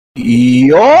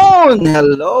Yon!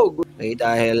 Hello! Okay,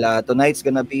 dahil tonight's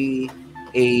gonna be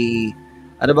a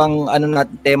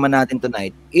tema natin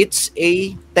tonight? It's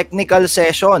a technical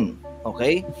session.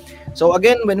 Okay? So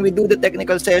again, when we do the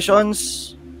technical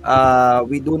sessions,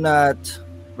 we do not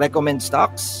recommend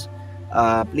stocks.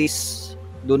 Please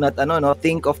do not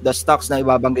think of the stocks na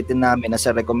ibabanggitin namin as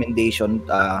a recommendation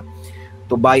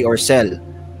to buy or sell.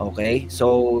 Okay?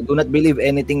 So do not believe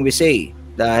anything we say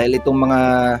dahil itong mga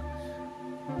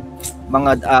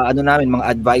mga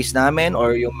advice namin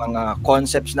or yung mga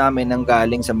concepts namin nang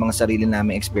galing sa mga sarili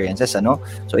naming experiences,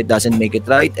 so it doesn't make it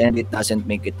right and it doesn't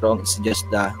make it wrong. It's just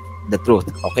the truth.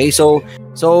 Okay, so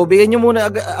bigyan nyo muna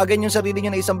again yung sarili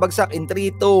nyo na isang bagsak in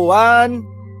 3, 2,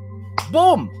 1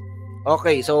 boom.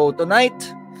 Okay, so tonight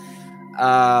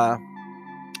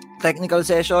technical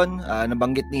session,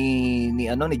 nabanggit ni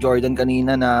Jordan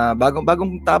kanina na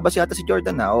bagong tabas yata si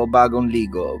Jordan o bagong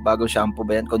ligo, bagong shampoo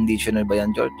ba yan, conditioner ba yan,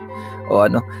 Jordan? O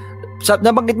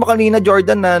nabanggit mo kanina,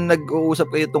 Jordan, na nag-uusap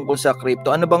kayo tungkol sa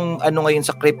crypto. Ano ngayon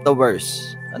sa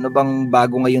cryptoverse? Ano bang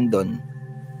bago ngayon doon?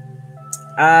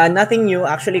 Nothing new.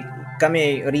 Actually,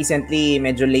 kami recently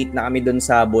medyo late na kami doon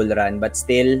sa bull run, but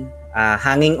still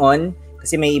hanging on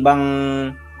kasi may ibang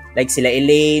like sila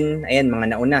Elaine, ayan,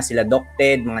 mga nauna, sila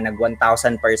Docted, mga nag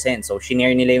 1,000%. So,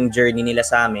 shinare nila yung journey nila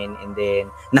sa amin and then,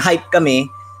 na-hype kami,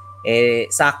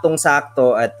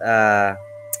 saktong-sakto at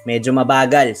medyo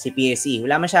mabagal si PSE.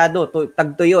 Wala masyado,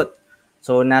 tagtuyot.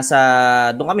 So,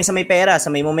 doon kami sa may pera, sa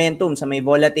may momentum, sa may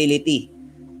volatility.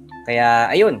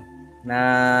 Kaya, ayun,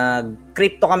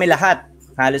 nag-crypto kami lahat,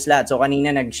 halos lahat. So,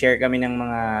 kanina nag-share kami ng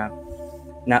mga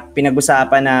na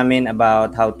pinag-usapan namin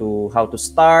about how to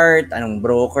start, anong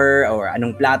broker or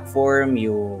anong platform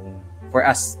yung for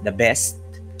us the best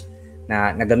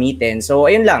na gamitin. So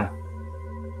ayun lang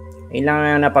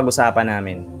ang napag-usapan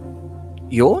namin.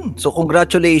 Yun. So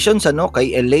congratulations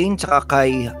kay Elaine tsaka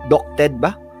kay Docted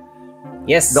ba?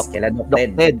 Yes, kila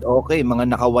Docted. Okay,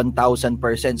 mga naka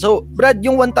 1,000%. So Brad,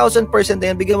 yung 1,000%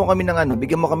 na yan, bigyan mo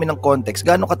kami ng context.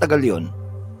 Gaano katagal yun?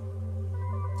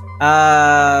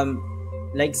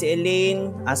 Like si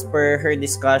Elaine, as per her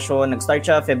discussion, nag-start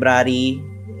siya February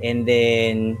and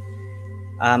then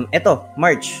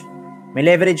March. May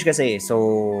leverage kasi.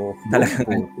 So,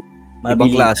 talagang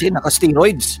ibang klase,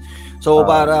 naka-steroids. So,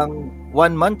 parang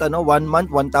 1 month, 1 month,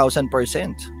 1,000%.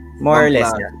 More or less,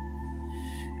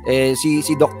 yeah.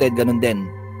 Si Doc Ted, ganun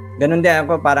din. Ganun din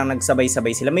ako, parang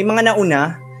nagsabay-sabay sila. May mga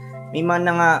nauna,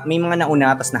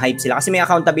 tapos na-hype sila. Kasi may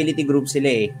accountability group sila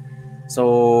eh.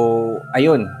 So,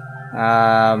 ayun.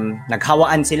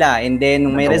 Naghawaan sila and then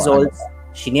nung may results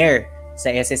shinare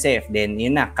sa SSF, then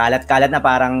yun na, kalat-kalat na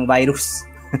parang virus.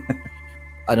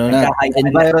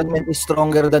 Environment is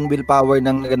stronger than willpower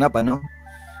ng naganap,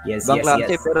 Yes.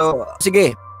 Pero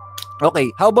sige, okay,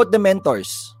 how about the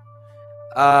mentors?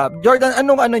 Jordan,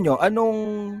 anong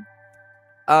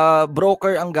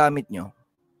broker ang gamit nyo?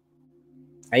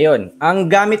 Ayun,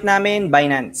 ang gamit namin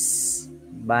Binance.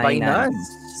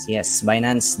 Yes,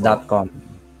 Binance.com.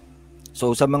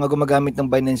 So sa mga gumagamit ng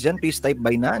Binance diyan, please type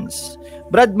Binance.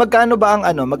 Brad, magkano ba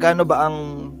ang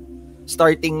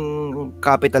starting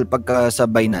capital pagka sa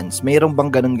Binance? Mayroong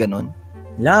bang ganun?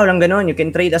 Walang ganun. You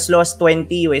can trade as low as 20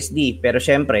 USD. Pero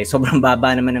syempre, sobrang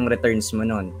baba naman ng returns mo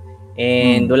nun.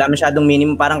 And wala masyadong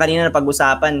minimum. Parang kanina na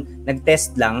pag-usapan,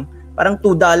 nag-test lang. Parang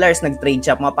 $2 nag-trade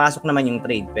siya. Mapasok naman yung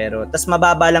trade. Pero tas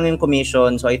mababa lang yung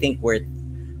commission. So I think worth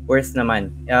naman.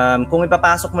 Kung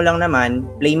ipapasok mo lang naman,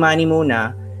 play money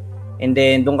muna. And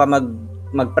then, doon ka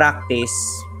mag-practice.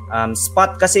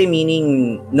 Spot kasi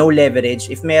meaning no leverage.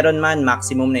 If meron man,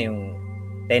 maximum na yung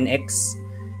 10x.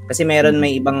 Kasi meron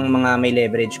may ibang mga may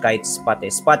leverage kahit spot eh.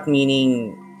 Spot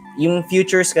meaning, yung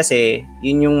futures kasi,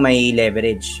 yun yung may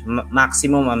leverage.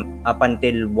 Maximum up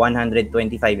until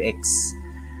 125x.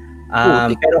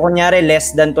 Pero kunyari, less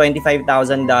than $25,000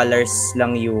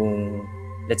 lang yung,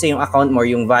 let's say yung account mo,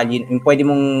 yung value, yung pwede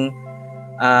mong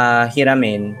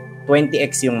hiramin,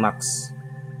 20x yung max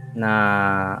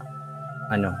na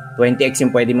 20x yung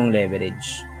pwede mong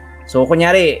leverage. So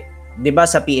kunyari, 'di ba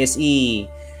sa PSE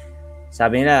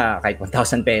sabi nila kahit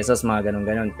 1,000 pesos mga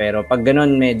ganun. Pero pag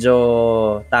ganun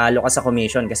medyo talo ka sa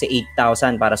commission kasi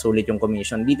 8,000 para sulit yung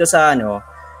commission. Dito sa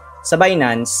sa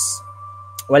Binance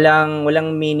walang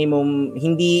minimum,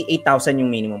 hindi 8,000 yung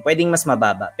minimum. Pwedeng mas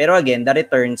mababa. Pero again, the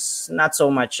returns not so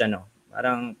much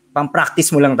parang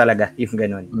pang-practice mo lang talaga yung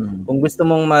ganun. Kung gusto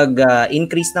mong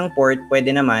mag-increase ng port,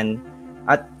 pwede naman.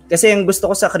 At kasi yung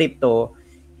gusto ko sa crypto,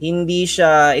 hindi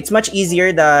siya, it's much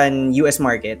easier than US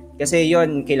market. Kasi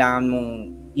yon kailangan mong,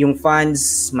 yung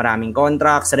funds, maraming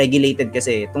contracts, regulated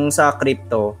kasi. Itong sa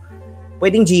crypto,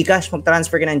 pwedeng GCash,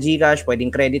 mag-transfer ka ng GCash, pwedeng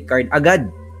credit card, agad.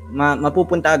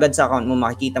 mapupunta agad sa account mo,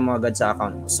 makikita mo agad sa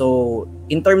account mo. So,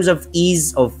 in terms of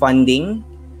ease of funding,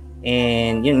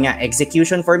 and yun nga,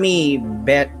 execution for me,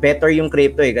 better yung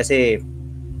crypto kasi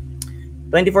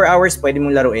 24 hours pwede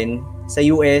mong laruin. Sa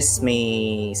US,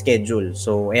 may schedule.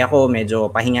 So, ako,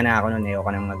 medyo pahinga na ako nun. Ayoko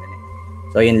nang magaling.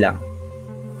 So, yun lang.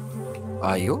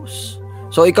 Ayos.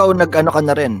 So, ikaw nag-ano ka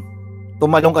na rin?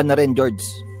 Tumalong ka na rin, George?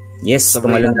 Yes,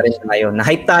 tumalong na rin tayo.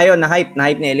 Na-hype tayo. Na-hype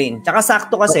ni Elaine. Tsaka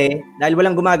sakto kasi, dahil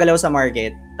walang gumagalaw sa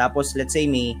market, tapos let's say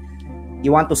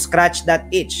you want to scratch that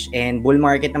itch, and bull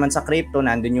market naman sa crypto,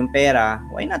 nandun yung pera,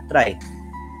 why not try?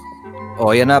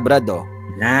 Oh, yan na, Brad. Oh.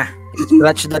 Nah.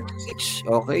 Scratch that itch.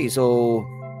 Okay, so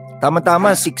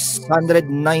tama-tama 696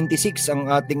 ang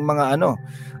ating mga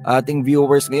ating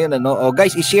viewers ngayon Oh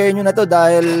guys, i-share niyo na to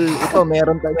dahil ito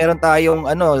meron tayong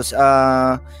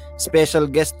special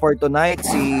guest for tonight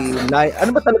si ano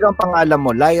ba talaga ang pangalan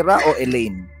mo? Lyra o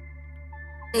Elaine?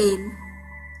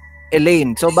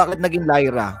 Elaine. So bakit naging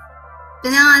Lyra?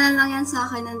 Pinangalanan lang yan sa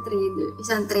akin ng trader,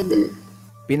 isang trader.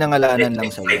 Pinangalanan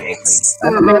lang sa iyo. Okay.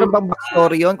 Meron bang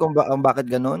backstory 'yon kung bakit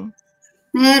ganoon?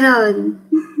 Meron.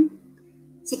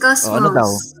 Si Cosmos. Ano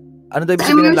daw? Ano daw ibig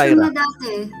sabihin ng Lyra?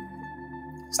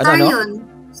 Star yun.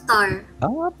 Star.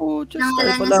 Po, just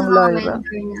Nangalan pala na sa ang mga Lyra.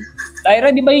 mentor niya. Lyra,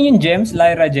 di ba yun yung Gems?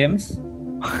 Lyra Gems?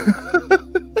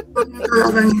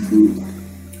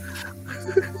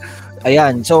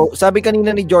 Ayan. So, sabi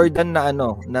kanina ni Jordan na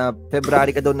na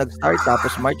February ka daw nag-start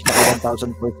tapos March na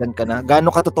 1,000% ka na. Gaano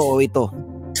katotoo ito?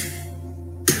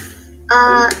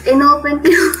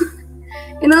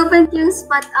 Inopen ko yung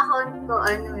spot account ko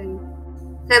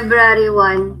February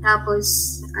 1, tapos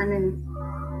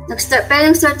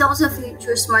nag-start ako sa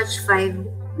futures March 5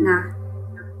 na.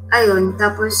 Ayun,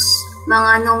 tapos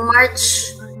mga nung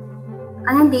March,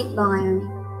 anong date ba ngayon?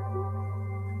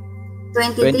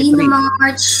 23 na mga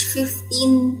March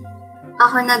 15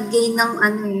 ako nag-gain ng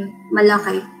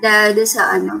malaki dahil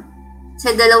sa sa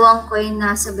dalawang coin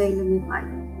na sabay lumipad.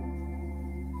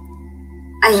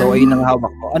 Ayun. So, ayun ang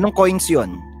hawak ko. Anong coins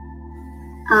yun?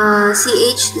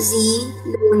 CHZ,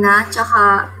 Luna,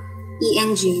 tsaka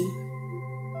ENJ.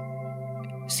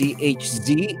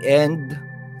 CHZ and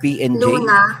PNJ?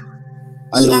 Luna,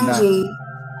 Luna. ENJ.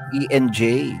 ENJ.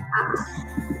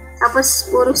 Tapos,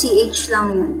 puro CH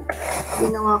lang yun.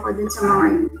 Ginawa ko dun sa mga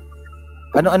yun.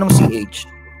 Anong CH?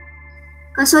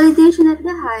 Consolidation at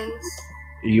the highs.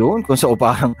 Yun, kung so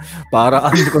parang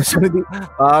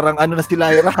na si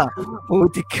Lyra.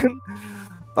 Putik yun.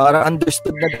 Parang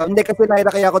understood na daw. Hindi kasi Lyra,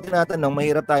 kaya ako tinatanong,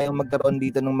 mahirap tayong magkaroon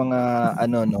dito ng mga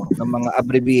ng mga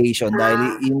abbreviation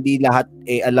dahil hindi lahat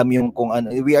alam yung kung ano.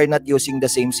 We are not using the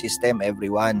same system,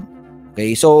 everyone.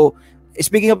 Okay? So,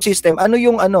 speaking of system, ano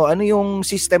yung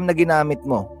system na ginamit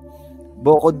mo?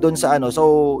 Bukod doon sa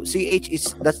So, CH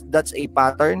is that's a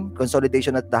pattern,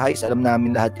 consolidation at the highs. Alam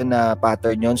namin lahat 'yun na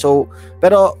pattern 'yon. So,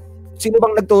 pero sino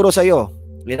bang nagturo sa iyo?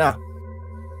 Lina.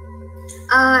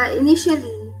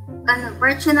 Initially,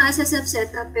 part siya ng SSF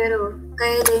setup pero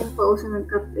kaya din po uso ng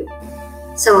kape.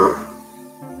 So,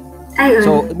 ayun.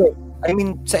 So, I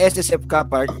mean, sa SSF ka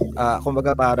part,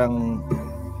 kumbaga parang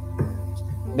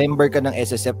member ka ng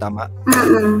SSF, tama?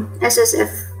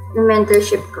 SSF, yung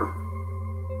mentorship ko.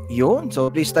 Yun. So,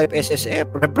 please type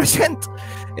SSF, represent.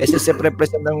 SSF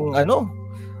represent ng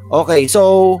Okay,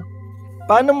 so,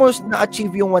 paano mo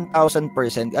na-achieve yung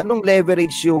 1,000%? Anong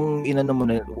leverage yung mo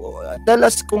na? Tell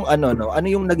us kung ano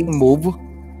yung naging move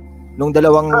nung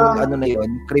dalawang na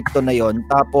yon, crypto na yon.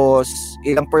 Tapos,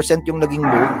 ilang percent yung naging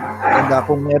move? And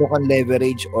kung meron kang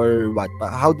leverage or what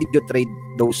pa? How did you trade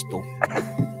those two?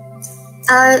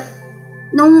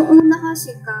 Nung una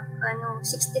kasi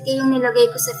 60k yung nilagay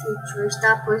ko sa futures.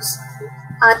 Tapos,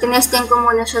 tinesting ko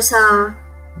muna siya sa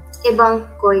ibang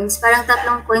coins. Parang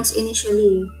 3 coins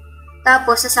initially.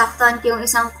 Tapos, sasaktuhan ko yung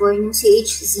isang coin, yung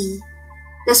CHZ.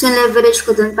 Tapos, yung leverage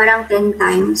ko dun parang 10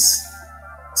 times.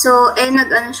 So,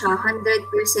 siya,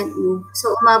 100% move.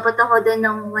 So, umabot ako dun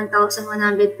ng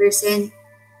 1,100%.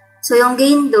 So, yung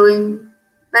gain dun,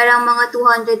 parang mga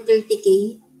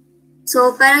 230k.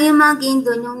 So, parang yung mga gain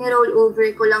doon, yung ni-roll over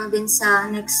ko lang din sa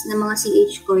next na mga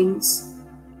CH coins.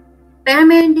 Pero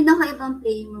meron din ako ibang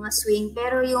play, mga swing.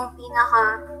 Pero yung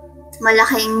pinaka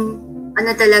malaking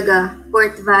talaga,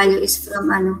 port value is from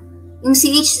yung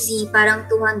CHZ, parang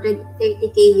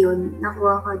 230k yun,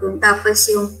 nakuha ko doon. Tapos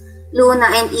yung Luna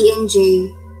and ENJ,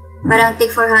 parang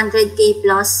take 400k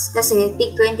plus, kasi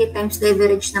take 20 times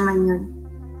leverage naman yun.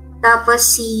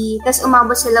 Tapos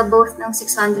umabot sila both ng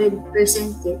 600%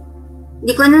 eh.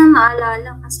 Hindi ko na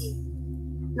maalala kasi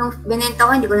nung binenta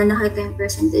ko, hindi ko na nakita yung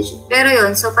percentage. Pero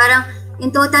yun, so parang in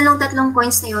total ng 3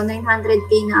 coins na yun,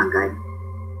 900k na agad.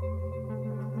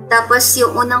 Tapos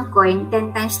yung unang coin,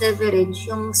 10 times leverage.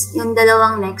 Yung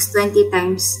dalawang next, 20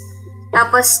 times.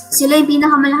 Tapos sila yung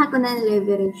pinakamalaki ko na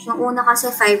leverage. Yung una kasi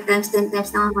 5 times, 10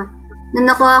 times lang ako. Nung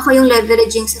nakuha ko yung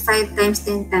leveraging sa 5 times,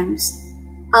 10 times,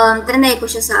 trinay ko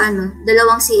siya sa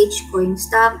dalawang CH coins.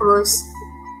 Tapos,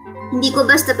 hindi ko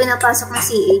basta pinapasok ng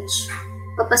CH.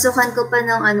 Papasukan ko pa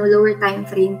ng lower time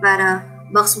frame para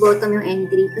box bottom yung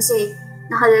entry. Kasi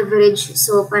naka-leverage.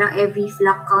 So, parang every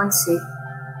flock counts eh.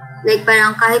 Like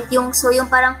parang kahit yung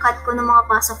parang cut ko ng mga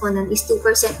pasok ko nun is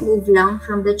 2% move lang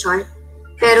from the chart.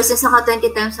 Pero since naka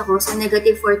 20 times ako, so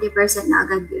negative 40% na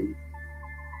agad yun.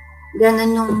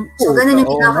 Ganun yung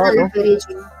ginagawa na leverage.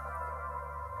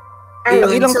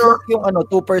 Ilang yung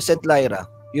 2% Lyra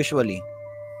usually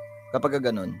kapag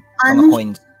ganun, mga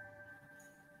coins?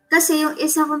 Kasi yung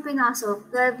isa kong pinasok,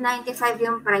 12.95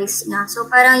 yung price niya. So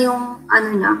parang yung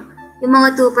yung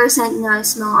mga 2% niya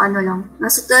is mga lang.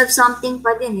 Nasa 12 something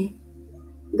pa din eh.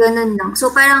 Ganun lang. So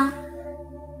parang,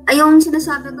 yung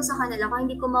sinasabi ko sa kanila, kung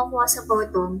hindi ko makuha sa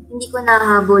bottom, hindi ko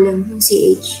nahahabulin yung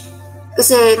CH.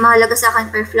 Kasi mahalaga sa akin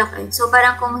per flock eh. So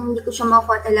parang kung hindi ko siya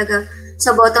makuha talaga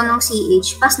sa bottom ng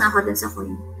CH, pass na ako dun sa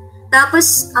coin.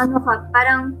 Tapos,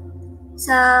 parang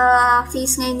sa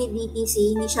phase ngayon ni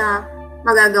BTC, hindi siya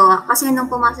magagawa. Kasi nung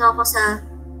pumasok ako sa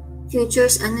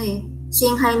futures,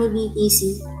 swing high ni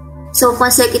BTC, so,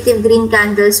 consecutive green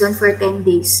candles yun for 10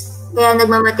 days. Kaya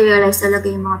nagmamaterialize talaga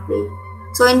yung mga play.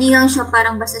 So, hindi lang siya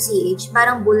parang basta CH,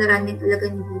 parang bull run din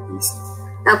talaga ni BTC.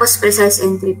 Tapos, precise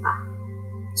entry pa.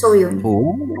 So, yun.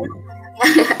 Oh.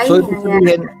 So,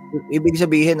 ibig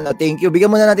sabihin, thank you.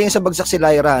 Bigyan muna natin yung sa bagsak si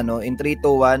Lyra, no? In 3, 2,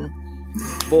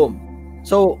 1, boom.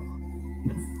 So,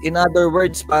 in other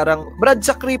words, parang, Brad,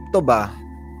 sa crypto ba,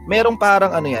 merong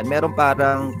parang merong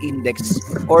parang index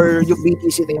or yung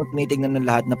BTC na yung tinitingnan ng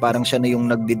lahat na parang siya na yung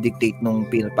nagdi-dictate nung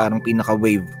parang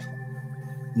pinaka-wave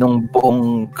nung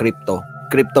buong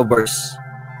cryptoverse.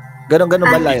 Ganon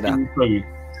ba, Lyra?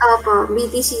 Opo,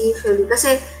 BTC usually.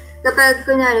 Kasi kapag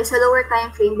kunyari sa lower time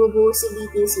frame, bubuhos si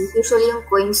BTC, usually yung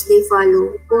coins they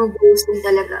follow, bumubuhos din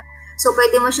talaga. So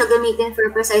pwede mo siya gamitin for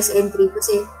precise entry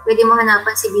kasi pwede mo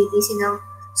hanapan si BTC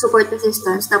ng support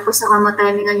resistance, tapos saka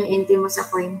matimingan yung entry mo sa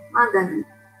coin. Mga ganun.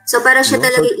 So, para siya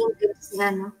talaga yung index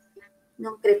niya,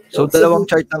 ng crypto. So, dalawang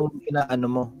chart ang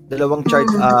mo. Dalawang chart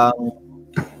ang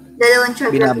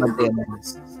binabantayan mo.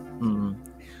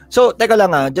 So, teka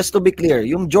lang just to be clear,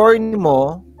 yung journey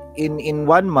mo in 1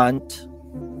 month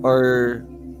or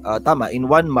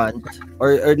in 1 month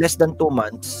or less than 2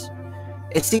 months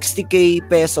is 60k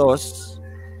pesos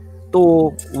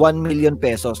to 1 million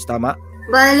pesos, tama?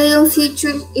 Bale, yung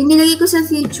futures, inilagay ko sa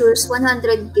futures,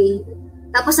 100k.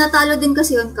 Tapos natalo din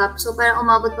kasi yung cap, so parang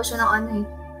umabot pa siya ng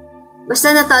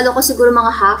Basta natalo ko siguro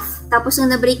mga half, tapos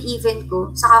nung na-break even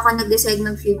ko, saka ako nag-decide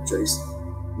ng futures.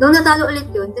 Doon natalo ulit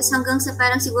yun, tapos hanggang sa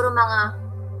parang siguro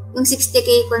yung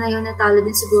 60k ko na yun natalo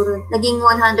din siguro. Naging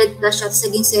 100 plus shots,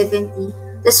 naging 70.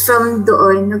 Tapos from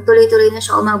doon, nagtuloy-tuloy na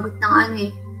siya, umabot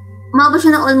ng umabot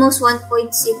siya ng almost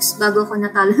 1.6 bago ako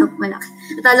natalo ng malaki.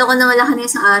 Natalo ko na malaki na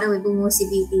isang araw bumuo si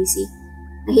BTC.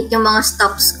 Nahit yung mga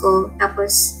stops ko.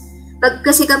 Tapos,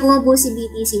 kasi bumubuo si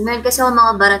BTC, meron kasi ako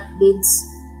mga barat bids.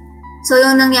 So,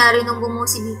 yung nangyari nung bumuo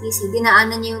si BTC,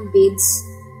 dinaanan niya yung bids.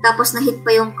 Tapos, nahit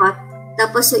pa yung cut.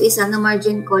 Tapos, yung isa, na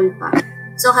margin call pa.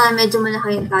 So, kaya medyo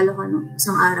malaki yung talo ko nung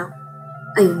isang araw.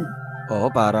 Ayun.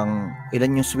 Oo, parang,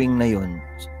 ilan yung swing na yun?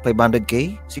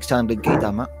 500k? 600k,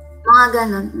 tama? Mga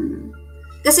ganon.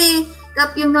 Kasi,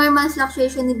 yung normal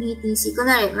fluctuation ni BTC,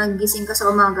 kunwari, magising ka sa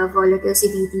umaga, volatile si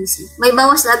BTC, may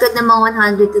bawas na agad ng mga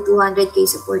 100 to 200k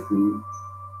support mo.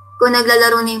 Kung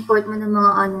naglalaro na yung port mo ng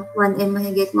mga 1M,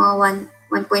 mahigit mga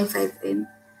 1.5M.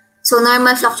 So,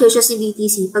 normal fluctuation si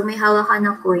BTC, pag may hawak ka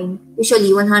ng coin,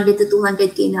 usually 100 to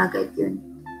 200k na agad yun.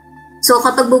 So,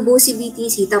 kapag bubuo si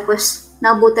BTC, tapos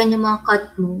nabutan yung mga cut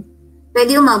mo,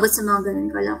 pwede umabot sa mga ganun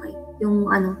kalaki. Yung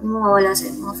mawawala sa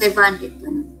mga 500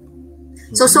 ganun.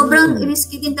 So, sobrang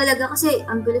risky din talaga kasi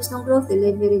ang bilis ng growth,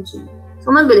 leveraging. So,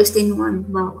 mabilis din yung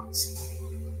bawas.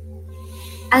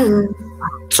 Ayun.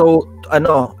 So,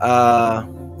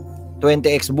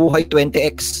 20x, buhay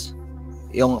 20x.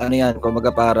 Yung yan, kumaga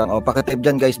parang, pakitip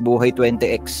dyan guys, buhay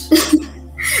 20x.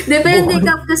 Depende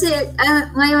ka kasi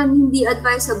ngayon hindi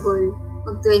advisable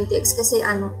mag 20x kasi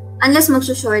unless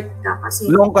magso-short ka kasi.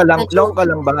 Long ka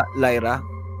lang ba, Lyra?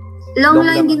 Long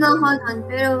lang ginawa ko nun,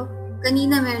 pero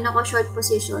kanina meron ako short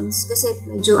positions kasi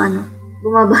medyo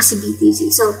bumaba si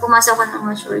BTC. So, pumasok ko ng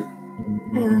mga short.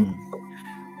 Ayun.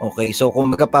 Okay, so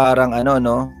kung parang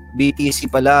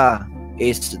BTC pala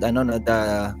is the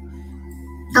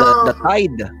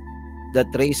tide that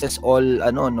traces all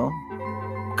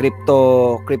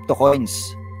crypto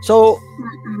coins. So,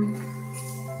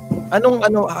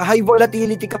 high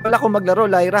volatility ka pala kung maglaro,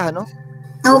 Lyra, ano?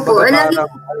 Opo, lagi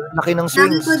laki ng lagi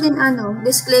swings. ko din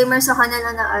disclaimer sa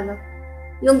kanila na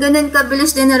yung ganun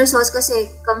kabilis din na results kasi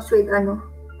comes with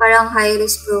parang high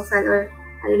risk profile or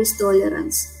high risk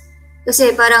tolerance.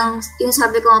 Kasi parang yung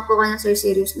sabi ko nga po kanina sir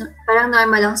serious, parang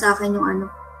normal lang sa akin yung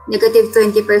negative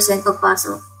 20%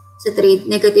 pagpasok sa trade,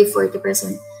 negative 40%.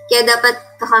 Kaya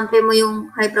dapat kakampi mo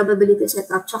yung high probability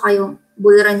setup tsaka yung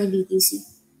bull run ni BTC.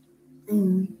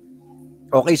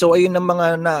 Okay, so ayun ang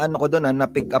mga na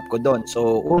pick up ko doon.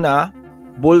 So una,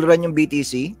 bull run yung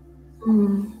BTC.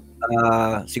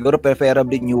 Siguro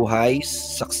preferably new highs,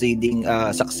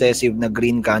 successive na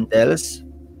green candles.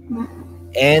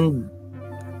 And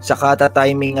saka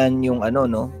ta-timingan yung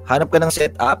hanap ka ng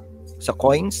setup sa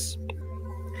coins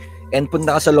and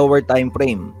punta ka sa lower time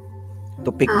frame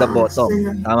to pick the bottom.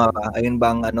 Tama ba? Ayun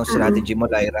bang strategy mo,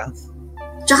 Lyra?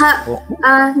 Tsaka,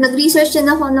 nag-research din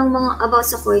ako ng mga about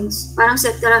sa coins, parang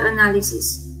sectoral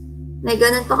analysis. May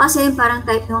ganun pa kasi parang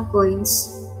type ng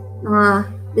coins, mga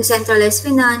decentralized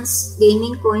finance,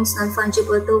 gaming coins,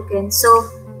 non-fungible tokens. So,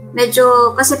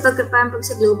 medyo, kasi pag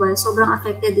sa global, sobrang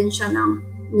affected din siya ng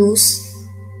news.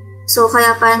 So,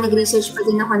 kaya parang nag-research pa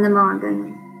din ako ng mga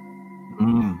ganun.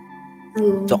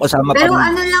 Ayun. So, kasama pero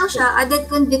pa lang siya, added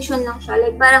conviction lang siya.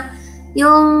 Like, parang,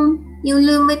 yung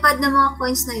lumipad na mga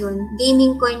coins na yun,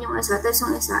 gaming coin yung isa, tapos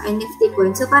yung isa, NFT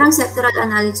coin. So, parang sectoral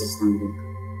analysis lang din.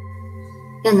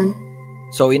 Ganun.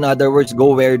 So, in other words,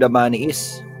 go where the money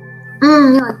is.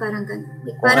 Yun, parang ganun.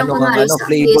 Parang kung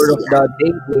flavor of the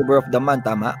day, flavor of the month,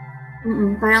 tama?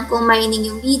 Parang kung mining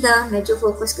yung bida, medyo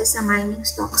focus ka sa mining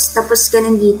stocks. Tapos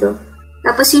ganun dito.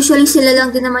 Tapos usually sila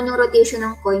lang din naman yung rotation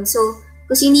ng coin. So,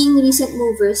 kung sino yung recent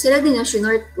movers, sila din yung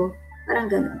short ko. Parang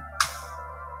ganun.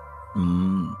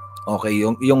 Okay,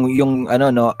 yung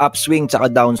upswing tsaka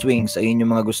downswings, ayun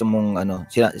yung mga gusto mong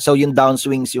so yung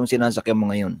downswings yung sinasakyan mo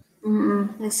ngayon.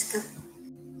 Yes ka.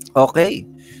 Okay.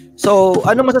 So,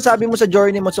 ano masasabi mo sa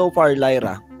journey mo so far,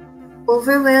 Lyra?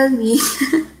 Overwhelming.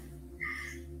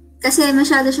 Kasi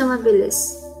masyado siya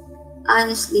mabilis.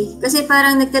 Honestly. Kasi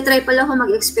parang nagtatry pala ako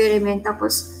mag-experiment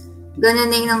tapos ganun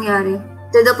na yung nangyari.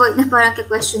 To the point na parang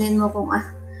questionin mo kung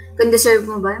deserve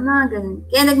mo ba? Mga ganun.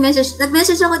 Kaya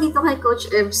nag-message ako dito kay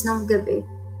Coach Herbs nung gabi.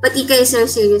 Pati kay Sir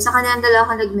Sirius. Sa kanila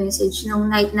ako nag-message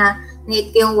nung night na na-hit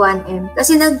ko yung 1M.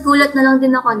 Kasi naggulat na lang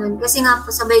din ako nun. Kasi nga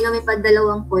po, sabay lumipad 2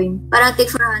 coin. Parang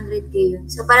take 400k yun.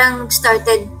 So parang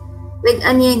started with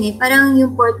parang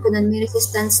yung port ko nun, may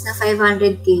resistance na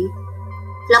 500k.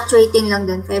 Fluctuating lang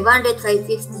dun. 500,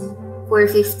 550,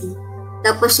 450.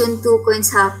 Tapos yung 2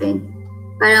 coins happen.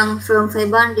 Parang from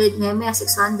 500, may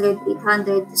 600,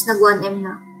 800, tapos nag-1M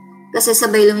na. Kasi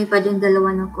sabay lumipad yung 2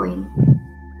 ng coin.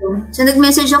 So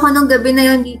nag-message ako nung gabi na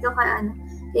yun dito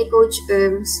kay Coach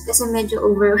Herbs kasi medyo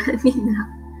overwhelming na.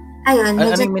 Ayun,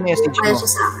 medyo yung message mo? Siya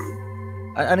sa akin.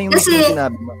 Ano yung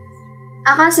sinabi mo?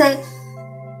 Kasi,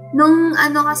 nung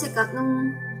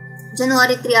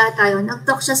January 3 ata yun,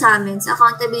 nag-talk siya sa amin sa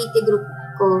accountability group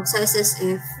ko sa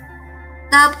SSF.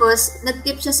 Tapos,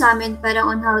 nag-tip siya sa amin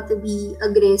parang on how to be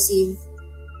aggressive.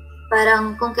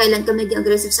 Parang kung kailan ka maging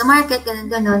aggressive sa market,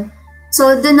 ganun.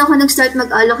 So, dun ako nag-start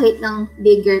mag-allocate ng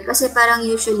bigger kasi parang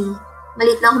usually,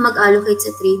 malit lang ako mag-allocate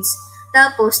sa trades.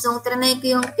 Tapos, nung trinay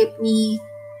ko yung tip ni,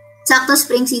 sakto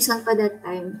spring season pa that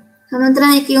time. So, nung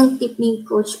trinay ko yung tip ni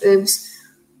Coach Herbs,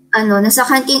 nasa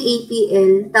kanking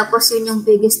APL, tapos yun yung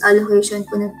biggest allocation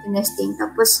ko na tinesting.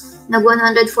 Tapos, nag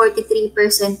 143%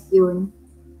 yun.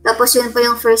 Tapos, yun pa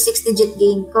yung first 6-digit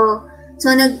gain ko.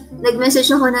 So,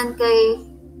 nag-message ako nun kay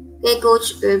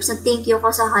Coach Herbs, nag-thank you ko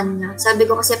sa kanya. Sabi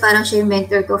ko kasi parang siya yung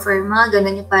mentor ko for mga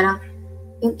ganun yung parang,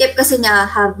 yung tip kasi niya,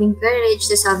 having courage,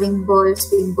 tas having balls,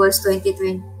 big balls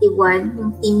 2021,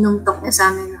 yung team nung talk niya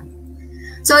sa amin.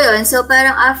 So, yun. So,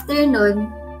 parang after nun,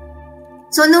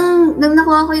 so, nung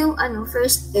nakuha ko yung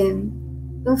first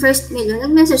yung first million,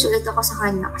 nag-message ulit ako sa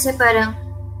kanya. Kasi parang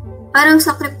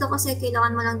sa crypto kasi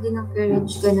kailangan mo lang din ng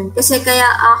courage, ganun. Kasi kaya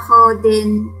ako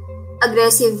din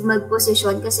aggressive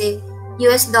mag-position kasi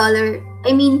US dollar,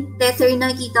 Tether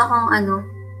nakita kong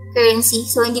currency.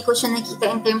 So, hindi ko siya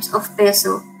nakita in terms of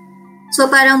peso. So,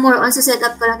 parang more on sa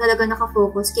setup ko lang talaga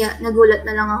nakafocus. Kaya nagulat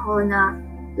na lang ako na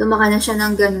lumaka na siya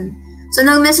ng ganun. So,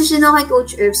 nag-message din ako kay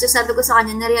Coach Herbs. So, sabi ko sa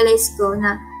kanya, na-realize ko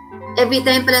na every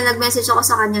time pala nag-message ako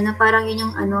sa kanya na parang yun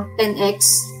yung 10x.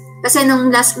 Kasi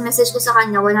nung last message ko sa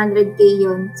kanya, 100k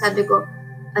yun. Sabi ko,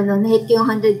 na-hit ko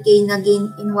yung 100k na gain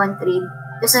in one trade.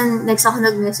 Kasi next ako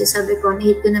nag-message, sabi ko,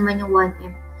 na-hit ko naman yung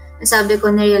 1M. Sabi ko,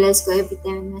 na-realize ko every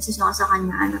time message ako sa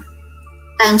kanya,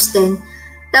 times 10.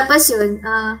 Tapos yun,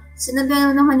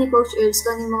 sinabihan ako ni Coach Earls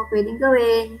kung ano yung mga pwedeng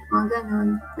gawin, mga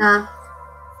ganun, na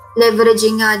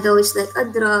leveraging nga daw is like a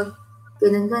drug,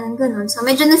 ganun. So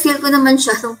medyo na-feel ko naman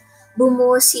siya nung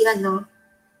bumuo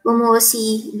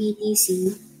si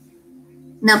BTC,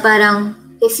 na parang,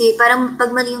 parang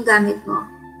pag mali yung gamit mo,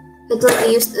 it will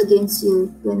be used against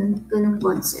you, ganun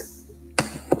concept.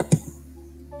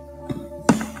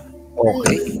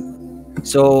 Okay.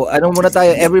 So, ano muna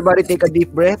tayo? Everybody take a deep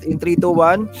breath in 3, 2,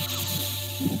 1.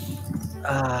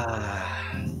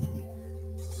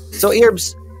 So,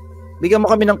 Irbs, bigyan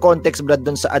mo kami ng context, Brad,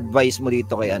 dun sa advice mo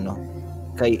dito kay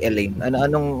Elaine.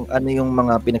 Ano yung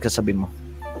mga pinagsasabi mo?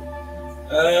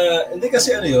 Hindi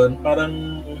kasi yun,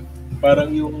 parang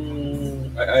yung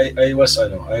I was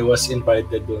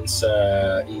invited doon sa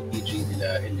APG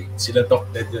nila Elaine. Sila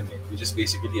talked yun which is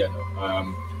basically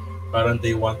parang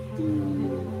they want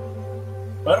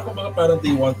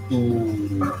to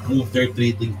move their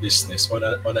trading business on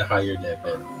a higher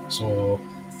level. So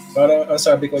parang ang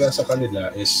sabi ko lang sa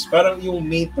kanila is parang yung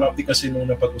main topic kasi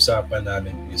nung napag-usapan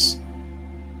namin is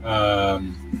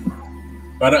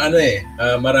parang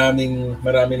maraming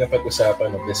na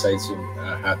pag-usapan besides yung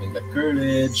having that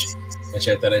courage,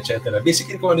 etc.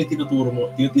 Basically kung ano yung tinuturo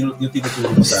mo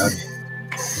sa amin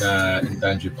na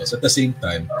intangibles. At the same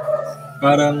time,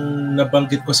 parang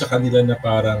nabanggit ko sa kanila na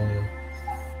parang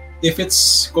if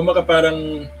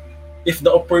the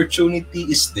opportunity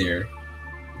is there,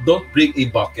 don't bring a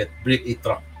bucket, bring a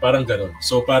truck. Parang ganun.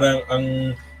 So parang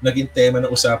ang naging tema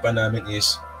ng usapan namin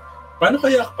is paano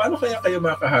kaya kayo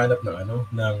makahanap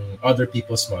ng other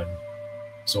people's money?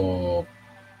 So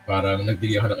parang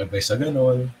nagbigay ako ng advice sa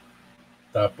ganun.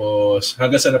 Tapos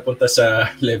hanggang sa napunta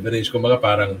sa leverage, kumbaga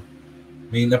parang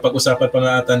may napag-usapan pa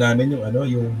nga ata namin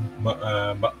yung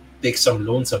take some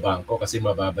loan sa bangko kasi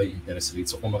mababa yung interest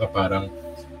rate. So kumbaga parang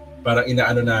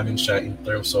inaano namin siya in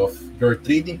terms of your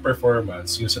trading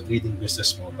performance, yung sa trading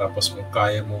business mo, tapos kung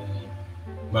kaya mong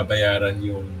mabayaran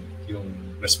yung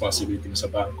responsibility mo sa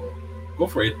bangko, go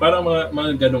for it. Parang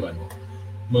mga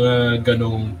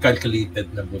ganong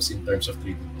calculated na moves in terms of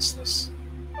trading business.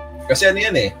 Kasi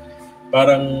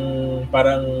parang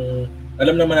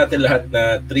alam naman natin lahat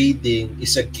na trading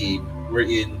is a game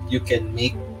wherein you can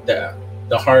make the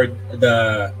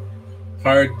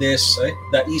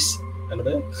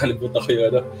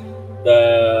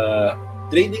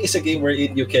trading is a game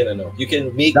wherein you can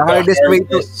make the hardest way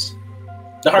to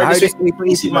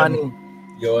easy money.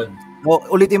 Yun.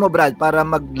 Ulitin mo, Brad, para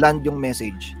mag-land yung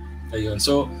message. Ayun.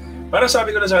 So, para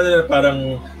sabi ko na sa kanila,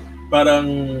 parang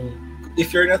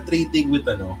if you're not trading with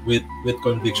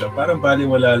conviction, parang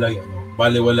baliwala lang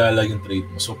yung trade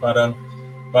mo. So parang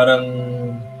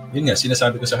yun nga,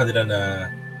 sinasabi ko sa kanila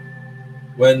na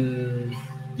when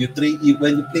you play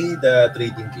the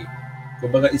trading game,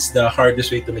 kumbaga it's the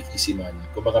hardest way to make easy money.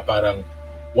 Kumbaga parang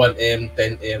 1M,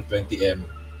 10M, 20M.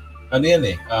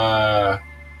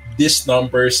 These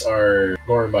numbers are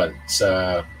normal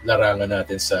sa larangan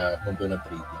natin sa mundo ng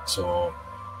trading. So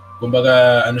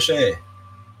kumbaga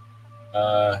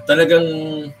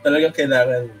talagang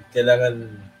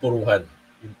kailangan puruhan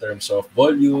in terms of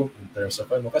volume, in terms of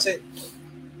kasi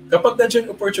kapag nandiyan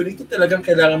yung opportunity, talagang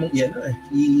kailangan mong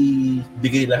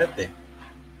ibigay lahat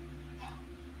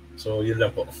So yun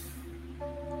lang po.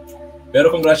 Pero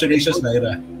congratulations,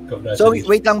 Lyra. So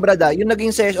wait lang, Brad, yung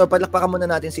naging session, palakpakan muna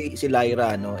natin si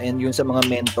Lyra, and yun sa mga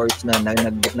mentors na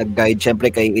nag-guide syempre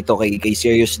kay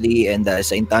Seriously, and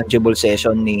sa intangible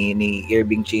session ni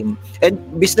Irving Chin, and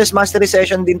business mastery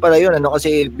session din pala yun,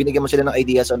 kasi binigyan mo sila ng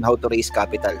ideas on how to raise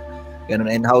capital, ganun,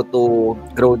 and how to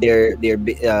grow their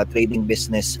trading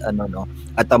business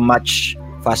at a much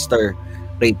faster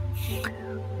rate.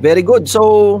 Very good.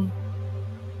 So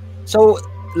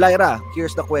Lyra,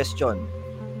 here's the question.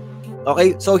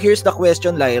 Okay, so here's the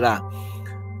question, Lyra.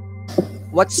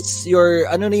 What's your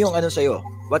sa'yo?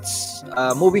 What's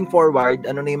moving forward,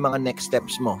 ano na yung mga next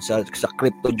steps mo sa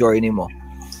crypto journey mo?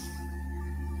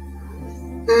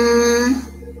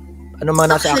 Ano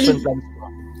mga nasa action plans mo?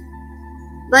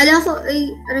 Bala ko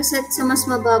reset sa mas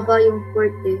mababa yung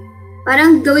port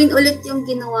Parang gawin ulit yung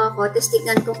ginawa ko, tapos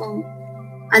tignan ko kung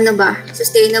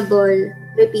sustainable,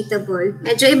 repeatable.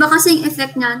 Medyo iba kasi yung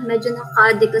effect niya, medyo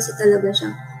nakaka-addict kasi talaga siya.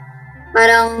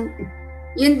 Parang,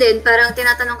 yun din, parang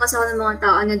tinatanong kasi ako ng mga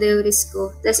tao, ano daw yung risk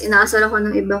ko. Tapos inaasar ako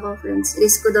ng iba kong friends.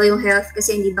 Risk ko daw yung health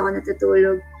kasi hindi daw ako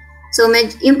natutulog. So,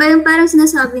 yung parang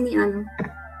sinasabi ni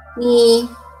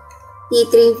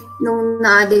T3 nung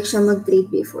na-addict siya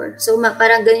mag-trade before. So,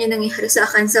 parang ganyan yung nangyari sa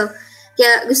akin. So,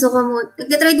 kaya gusto ko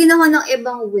nag-try din ako ng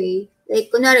ibang way.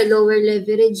 Like, kunwari, lower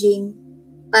leveraging.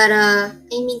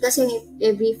 Kasi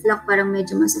every flock parang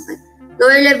medyo masakit.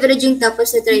 lower leveraging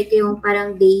tapos na-try ko yung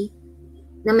parang day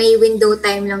na may window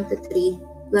time lang to trade.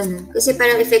 Ganun. Kasi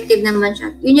parang effective naman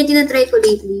siya. Yun yung tinatry ko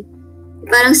lately.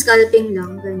 Parang scalping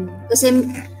lang. Ganun. Kasi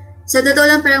sa totoo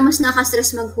lang parang mas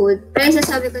nakastress mag-hold. Pero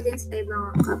sasabi ko din sa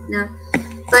ibang cup na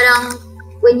parang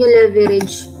when you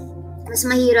leverage, mas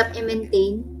mahirap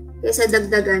i-maintain kaysa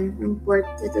dagdagan yung port.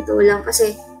 Sa totoo lang.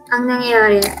 Kasi ang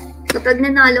nangyayari, kapag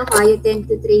nanalo ka, you tend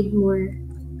to trade more.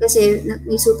 Kasi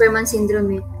may Superman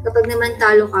syndrome eh. Kapag naman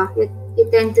talo ka, you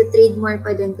tend to trade more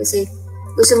pa din kasi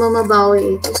gusto mo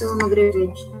mabawi eh. Gusto mo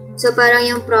mag-revenge. So parang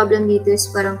yung problem dito is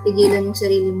parang pigilan yung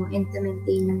sarili mo and to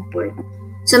maintain yung port.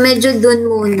 So medyo dun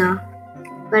muna.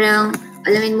 Parang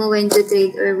alamin mo when to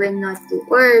trade or when not to.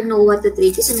 Or know what to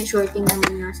trade kasi may shorting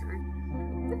naman nasa.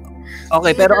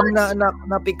 Okay, pero ang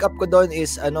na-pick up ko doon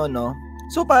is no?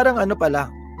 So parang pala,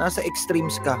 nasa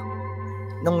extremes ka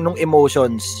nung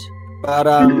emotions.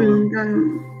 Parang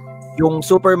yung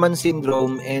Superman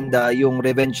syndrome and yung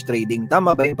revenge trading.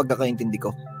 Tama ba yung pagkakaintindi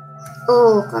ko?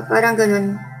 Oo, parang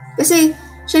ganun. Kasi,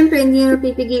 syempre, hindi na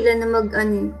pipigilan na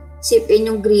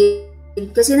sipin yung greed.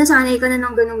 Kasi nasanay ka na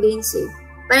ng ganung gains eh.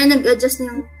 Parang nag-adjust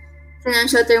na yung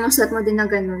financial thermostat mo din na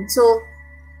ganun. So,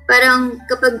 parang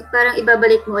kapag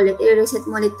ibabalik mo ulit, i-reset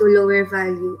mo ulit to lower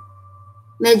value.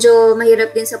 Medyo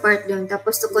mahirap din sa part yun.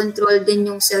 Tapos to control din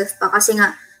yung self pa. Kasi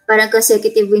nga, parang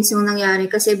consecutive wins yung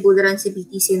nangyari kasi bull run si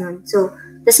BTC nun. So,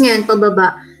 tas ngayon,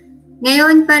 pababa.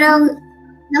 Ngayon, parang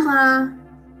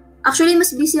actually,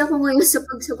 mas busy ako ngayon sa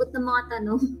pagsagot ng mga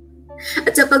tanong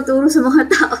at sa pagturo sa mga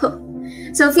tao.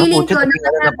 So, feeling ko na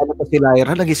si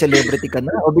Lyra, naging celebrity ka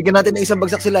na. O, bigyan natin ng isang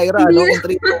bagsak si Lyra. Kung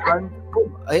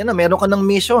 3-2-1. Ayan na, meron ka ng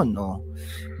mission. No?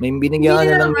 May binigyan ka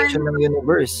na ng mission ng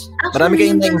universe. Actually, marami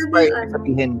kayong na-inspire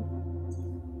sabihin.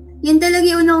 Yun talaga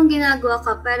yung una kong ginagawa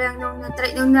ka. Parang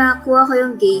nung nakuha ko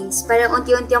yung gains, parang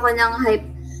unti-unti ako nang hype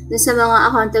dun sa mga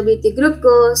accountability group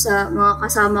ko, sa mga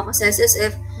kasama ko sa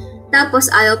SSF. Tapos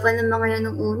ayaw pa ng mga yan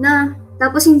nung una.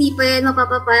 Tapos hindi pa yan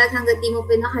mapapapayag hanggang di mo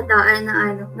pinakataan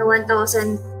na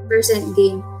 1,000%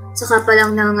 gain. Saka pa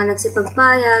lang na nga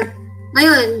nagsipagpayag.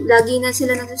 Ngayon, lagi na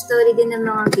sila nag-story din ng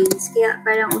mga gains. Kaya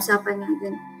parang usapan niya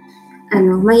din.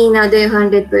 Mahina daw yung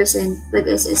 100% pag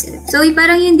SSF. So,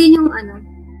 parang yun din yung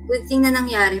good thing na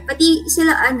nangyari. Pati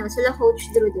sila Coach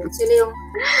Drew din. Sila yung,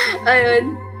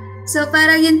 ayun. So,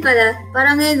 parang yun pala.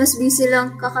 Parang ngayon, mas busy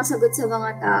lang kakasagot sa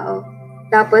mga tao.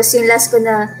 Tapos, yung last ko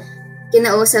na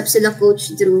kinausap sila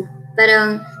Coach Drew.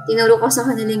 Parang, tinuro ko sa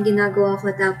kanila yung ginagawa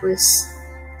ko. Tapos,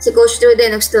 si Coach Drew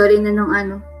din, nag-story na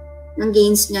ng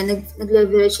gains niya.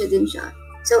 Nag-leverage siya din siya.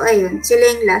 So, ayun. Sila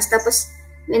yung last. Tapos,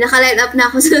 may naka-line up na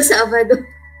ako sa Sabado.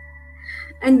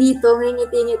 Andito,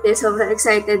 ngingiti-ngiti. Sobrang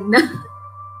excited na.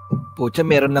 Pucha,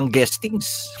 meron ng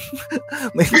guestings.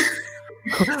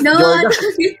 No, Jordan.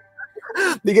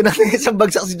 Bigyan natin isang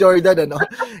bagsak si Jordan,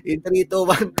 In 3, 2,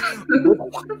 1.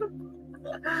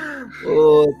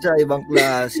 Pucha, ibang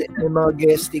klase. May mga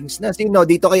guestings na. Sino?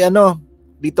 Dito kay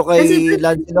Dito kay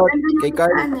Lancelot, kay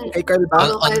Carl ba?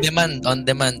 On demand.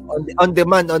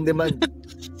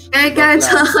 Kay Carl,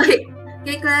 tsaka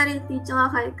kay Clarity,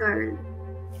 tsaka kay Carl.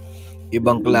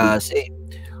 Ibang klase.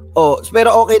 Pero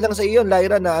okay lang sa iyo,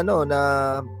 Lyra, na na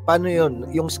paano yun?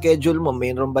 Yung schedule mo,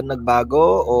 mayroon ba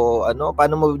nagbago? O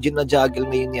paano mo gina-juggle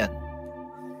ngayon yan?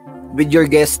 With your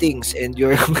guestings and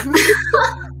your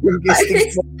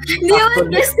guestings. Hindi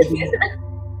naman guestings.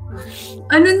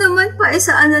 Naman pa,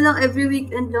 lang, every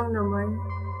weekend lang naman.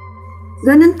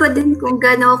 Ganun pa din kung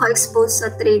gaano ako ka-expose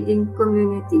sa trading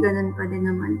community, ganun pa din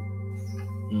naman.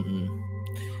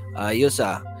 Ayos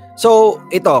So,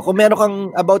 ito, kung meron kang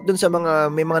about dun sa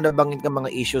may mga nabanggit kang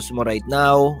mga issues mo right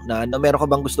now, na meron ka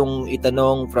bang gustong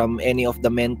itanong from any of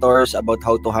the mentors about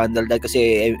how to handle that?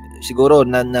 Kasi siguro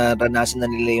naranasan na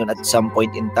nila yun at some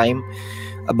point in time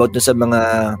about dun sa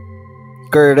mga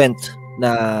current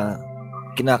na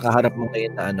kinakaharap mo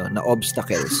ngayon na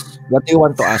obstacles. What do you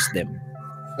want to ask them?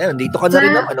 Yan, dito ka na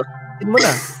rin naman. Tin mo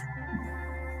na.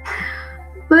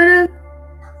 Parang,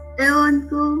 ewan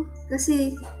ko,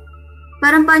 kasi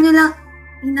parang paano lang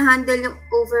hinahandle yung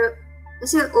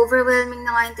kasi overwhelming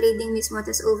na nga yung trading mismo,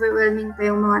 tapos overwhelming pa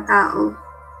yung mga tao.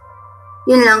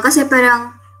 Yun lang, kasi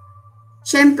parang,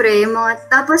 syempre, yung mga,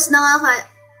 tapos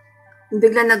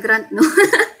bigla nag-rant, no?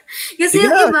 Kasi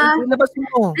yung iba,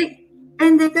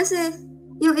 hindi, kasi,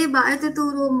 yung iba, ay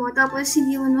tuturo mo, tapos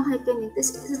hindi mo makikinig,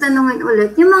 tapos tatanungin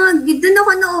ulit. Yung mga, doon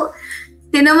ako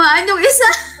tinamaan yung isa.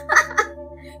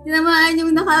 Tinamaan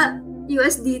yung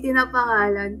naka-USDT na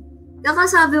pangalan.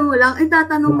 Kakasabi mo lang,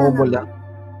 tatanong mo na.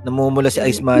 Namumula si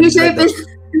Iceman. Hindi siya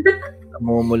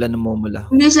namumula.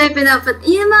 Hindi siya pinapat.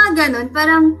 Yung mga ganun,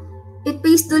 parang it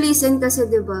pays to listen kasi,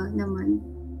 diba, naman.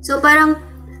 So, parang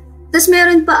Tapos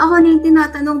meron pa ako na yung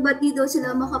tinatanong ba't di daw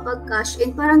sila makapag-cash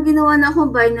in. Parang ginawa na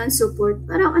akong Binance support.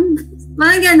 Parang ano,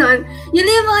 mga ganon. Yun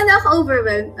lang yung mga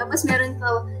naka-overwhelm. Tapos meron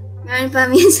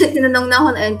pa minsan tinanong na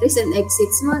ako ng entries and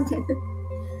exits. Mga ganon.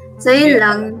 So yun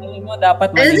lang. Alam mo,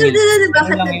 dapat maningil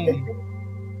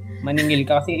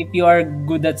ka. Kasi if you are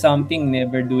good at something,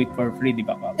 never do it for free, di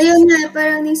ba? Ayun na,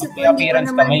 parang naisip ko hindi ko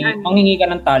naman. Manghingi ka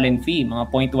ng talent fee,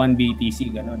 mga 0.1 BTC,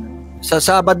 gano'n. Sa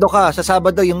Sabado,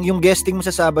 yung guesting mo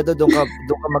sa Sabado, doon ka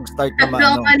mag-start na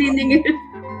Doon ka niningil.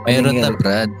 Meron na,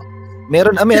 Brad.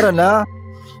 Meron na.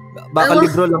 Baka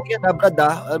libro lang yan, Brad,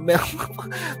 ah.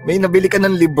 May nabili ka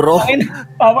ng libro.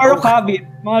 Power of habit,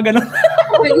 mga gano'n.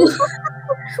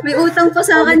 May utang pa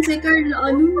sa akin si Carl.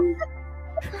 Ano?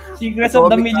 Secrets of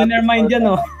the Millionaire Mind yan,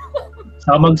 oh.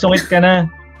 Saka magsungit ka na.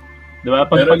 Diba?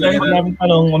 Pag namin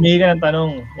tanong, humingi ka ng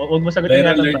tanong. Huwag mo sagutin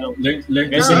natin tanong.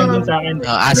 Guys, yun din sa akin.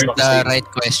 Ask the right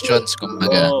questions,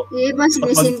 kumbaga. Iba,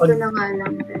 sinisin ko na nga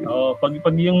lang.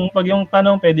 Pag yung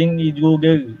tanong, pwedeng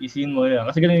i-google, isin mo yan.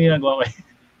 Kasi ganun yung ginagawa ko eh.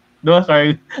 Diba,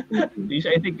 Carl?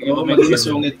 I think, maging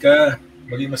masungit ka.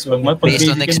 Based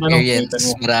on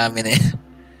experience, marami na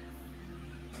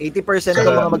 80% ng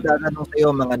mga magtatanong sa'yo,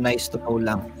 mga nice to know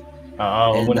lang.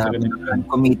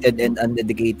 Committed and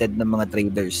undedicated na mga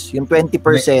traders. Yung 20%,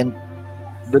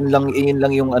 yun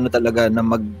lang yung ano talaga na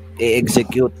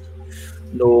mag-execute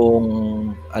nung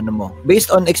ano mo. Based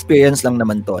on experience lang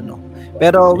naman to, no?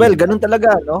 Pero well, ganun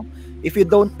talaga, no? If you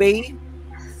don't pay,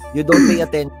 you don't pay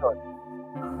attention.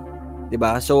 'Di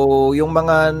ba? So, yung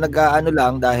mga nag-aano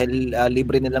lang dahil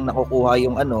libre nilang nakukuha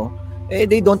yung ano,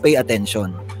 they don't pay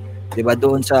attention. 'Di ba?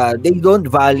 Doon sa they don't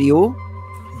value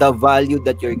the value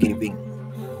that you're giving.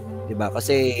 'Di ba?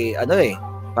 Kasi ano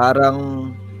parang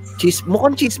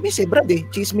mukhang chismis Brad eh.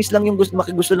 Chismis lang yung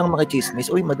gusto lang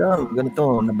makichismis. Uy, madam,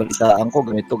 ganito, nabalitaan ko,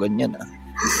 ganito, ganyan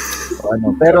So,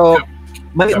 ano, pero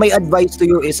my advice to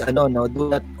you is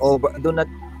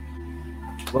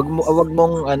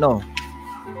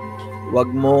wag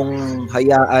mong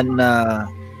hayaan na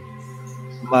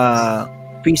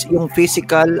yung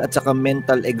physical at saka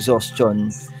mental exhaustion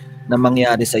na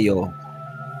mangyari sa iyo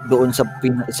doon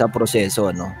sa proseso,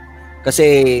 no? Kasi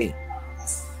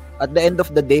at the end of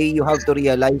the day, you have to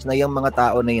realize na yung mga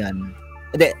tao na yan,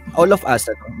 all of us,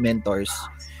 mentors,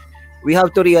 we have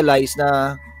to realize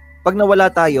na pag nawala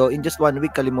tayo, in just 1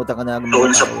 week, kalimutan ka na doon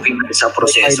sa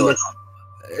proseso.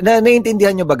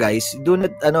 Naiintindihan nyo ba, guys? Do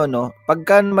not,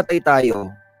 pagka matay tayo,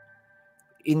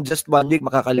 in just 1 week,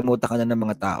 makakalimutan ka na ng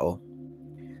mga tao.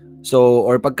 So,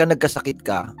 or pagka nagkasakit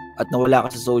ka at nawala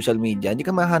ka sa social media, hindi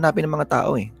ka mahanapin ng mga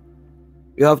tao eh.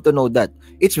 You have to know that.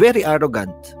 It's very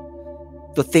arrogant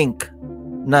to think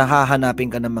na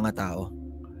hahanapin ka ng mga tao.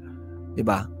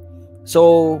 Diba?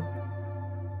 So,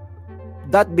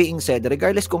 that being said,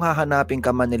 regardless kung hahanapin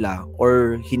ka man nila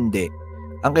or hindi,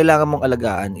 ang kailangan mong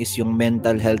alagaan is yung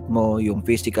mental health mo, yung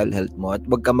physical health mo, at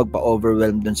huwag ka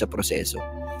magpa-overwhelm dun sa proseso.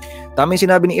 Tama yung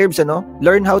sinabi ni Herbs,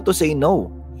 learn how to say no.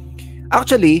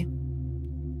 Actually,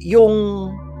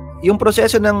 yung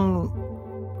proseso ng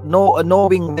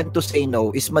knowing when to say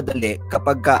no is madali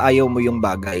kapag ayaw mo yung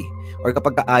bagay or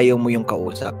kapag ayaw mo yung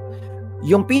kausap.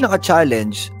 Yung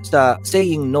pinaka-challenge sa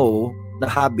saying no na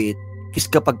habit is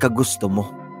kapag gusto mo.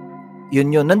 Yun.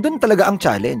 Nandun talaga ang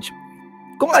challenge.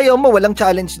 Kung ayaw mo, walang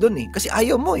challenge dun eh. Kasi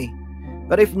ayaw mo eh.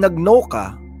 Pero if nag-no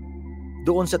ka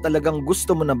doon sa talagang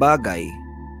gusto mo na bagay,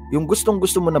 yung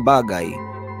gustong-gusto mo na bagay,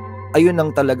 ayun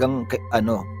ang talagang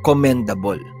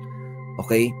commendable.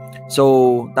 Okay?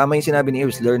 So, tama yung sinabi ni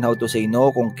Iris, learn how to say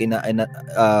no. Kung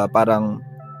parang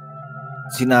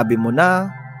sinabi mo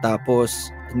na, tapos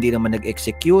hindi naman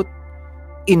nag-execute,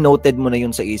 in-noted mo na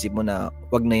yun sa isip mo na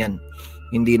wag na yan.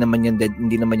 Hindi naman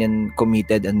yan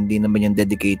committed and hindi naman yan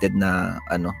dedicated na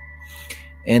ano.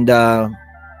 And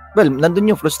well, nandun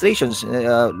yung frustrations,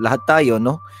 lahat tayo,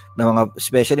 no? Na mga,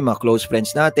 especially mga close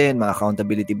friends natin, mga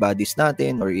accountability buddies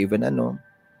natin, or even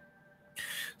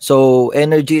So,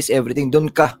 energy is everything. Doon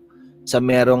ka sa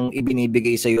merong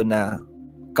ibinibigay sa'yo na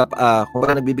kung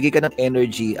nagbibigay ka ng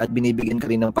energy at binibigyan ka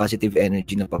rin ng positive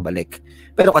energy na pabalik.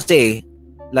 Pero kasi,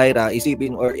 Lyra,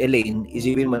 or Elaine,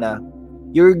 isipin mo na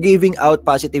you're giving out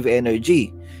positive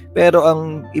energy. Pero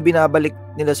ang ibinabalik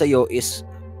nila sa'yo is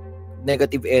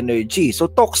negative energy. So,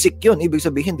 toxic yun. Ibig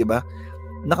sabihin, di ba?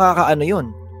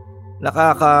 Yun?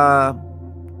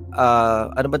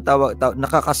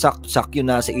 Nakakasak yun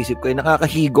na sa isip ko.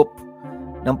 Nakakahigop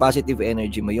ng positive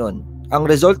energy mo yun. Ang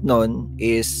result nun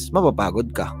is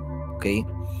mapapagod ka. Okay?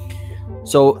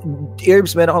 So,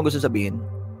 Herbs, meron akong gusto sabihin.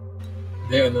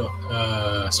 Hindi,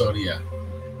 sorry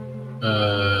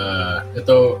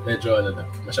ito medyo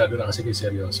masyado na kasi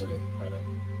seryoso rin.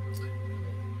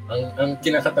 Ang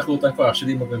kinakatakutan ko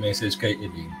actually mag-message kay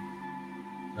Elaine.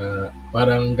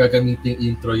 Parang gagamitin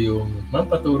intro yung ma'am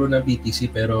paturo ng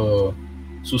BTC pero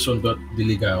susundot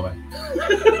diligawan.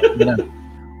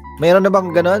 Mayroon na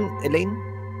bang ganon, Elaine?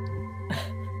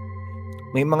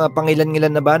 May mga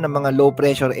pangilan-ngilan na ba ng mga low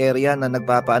pressure area na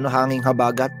nagpapaano hanging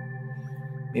habagat?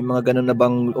 May mga ganon na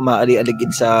bang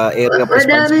umaali-aligid sa area of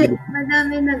responsibility?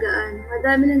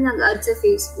 Madami na nag-add sa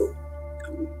Facebook.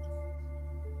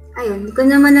 Ayun, hindi ko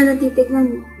naman na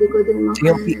natitignan. Hindi ko din makahanap.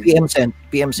 Yung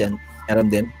PM send,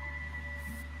 meron din?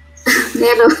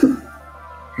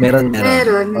 Meron.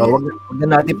 Wag na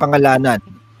natin pangalanan.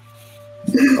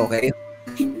 Okay.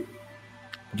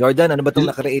 Jordan, ano ba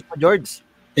itong na-create mo, George?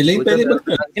 Elaine, pwede ba?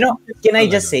 Can I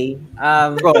just say,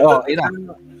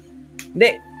 hindi,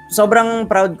 sobrang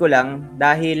proud ko lang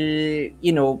dahil,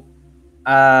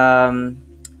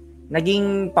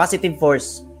 naging positive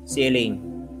force si Elaine,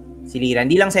 si Lira.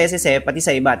 Hindi lang sa SSF, pati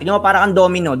sa iba. Tingnan mo, parang ang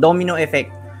domino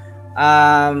effect.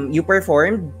 You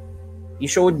performed, you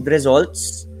showed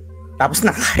results, tapos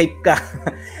naka-hype ka.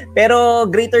 Pero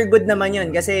greater good naman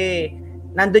yun kasi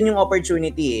nandun yung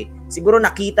opportunity eh. Siguro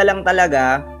nakita lang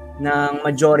talaga ng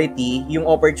majority yung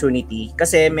opportunity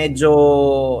kasi medyo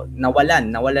nawalan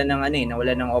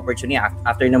ng opportunity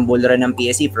after ng bull run ng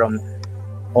PSE from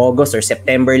August or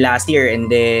September last year, and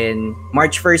then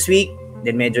March first week,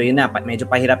 then medyo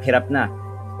pahirap-hirap na,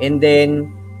 and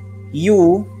then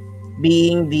you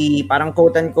being the parang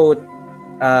quote-unquote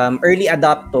early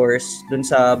adopters dun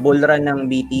sa bull run ng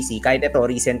BTC, kahit ito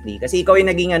recently, kasi ikaw yung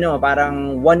naging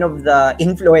parang one of the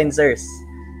influencers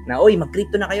na, oy,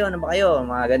 mag-crypto na kayo, ano ba kayo?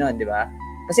 Mga ganon, di ba?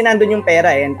 Kasi nandun yung pera,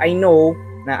 and I know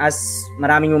na as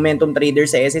maraming momentum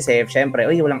traders sa SSF, syempre,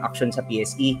 oy, walang action sa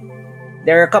PSE.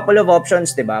 There are a couple of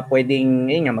options, di ba? Pwedeng,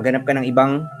 maghanap ka ng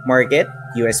ibang market,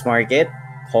 US market,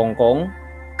 Hong Kong,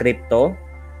 crypto,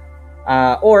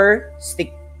 or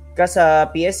stick ka sa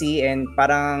PSE and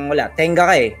parang tenga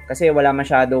ka eh, kasi wala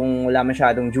masyadong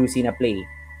juicy na play.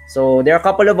 So, there are a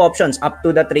couple of options up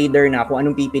to the trader na kung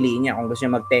anong pipiliin niya. Kung gusto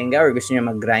niya mag-tenga or gusto niya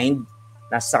mag-grind,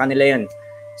 nasa sa kanila yun.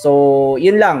 So,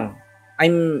 yun lang.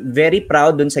 I'm very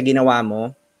proud dun sa ginawa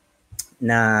mo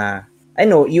na,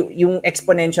 yung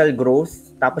exponential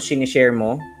growth, tapos sinishare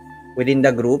mo within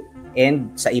the group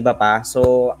and sa iba pa.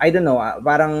 So, I don't know,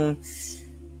 parang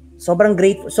sobrang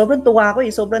grateful, sobrang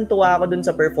tuwa ako dun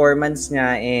sa performance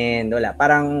niya, and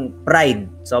parang pride,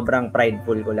 sobrang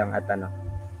prideful ko lang at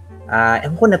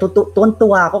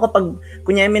natutuwa ako kapag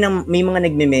kunyari may mga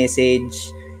nagme-message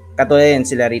katulad yan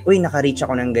sila rin, uy, naka-reach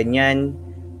ako ng ganyan,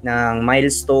 ng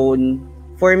milestone.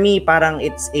 For me, parang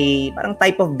it's a parang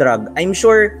type of drug. I'm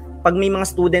sure pag may mga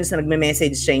students na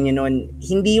nagme-message sa inyo noon,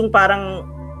 hindi yung parang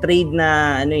trade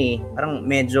na parang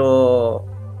medyo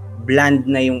bland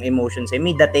na yung emotions.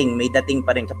 May dating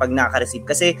pa rin kapag nakaka-receive,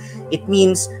 kasi it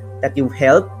means that you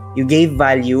helped, you gave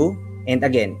value, and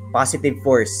again, positive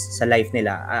force sa life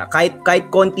nila. Kahit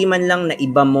konti man lang na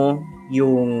iba mo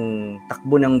yung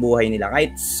takbo ng buhay nila,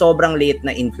 kahit sobrang liit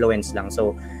na influence lang.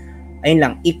 So, ayun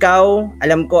lang. Ikaw,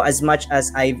 alam ko, as much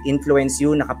as I've influenced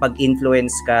you,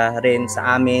 nakapag-influence ka rin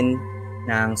sa amin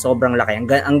ng sobrang laki.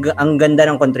 Ang ganda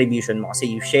ng contribution mo kasi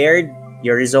you shared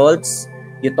your results,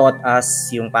 you taught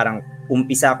us yung parang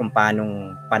umpisa kung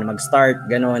paano mag-start,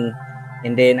 ganun.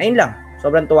 And then, ayun lang.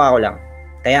 Sobrang tuwa ko lang.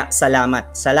 Kaya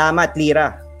salamat. Salamat,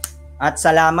 Lira. At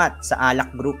salamat sa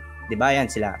Alak Group. 'Di ba? Yan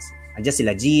sila. Andiyan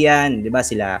sila Gian, 'di ba?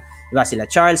 Sila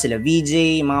Charles, sila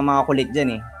VJ, mga kulit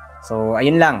diyan eh. So,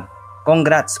 ayun lang.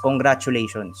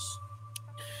 Congratulations.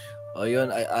 Ayun,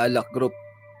 Alak Group.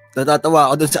 Natatawa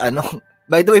ako dun sa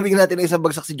By the way, bigyan natin ng isang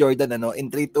bagsak si Jordan,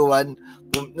 in 3, 2,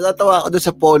 1. Natatawa ako dun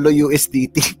sa Polo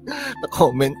USDT na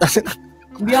comment.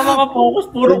 Hindi ako makafocus,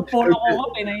 puro ko,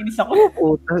 pinainis ako.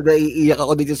 Puta, naiiyak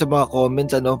ako dito sa mga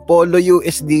comments, Polo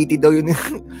USDT daw yun.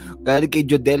 Galing kay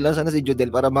Jodel, sana si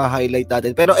Jodel para ma-highlight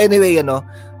natin. Pero anyway,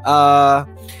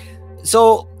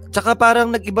 so, tsaka parang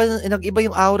nag-iba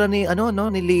yung aura ni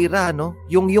ni Lira,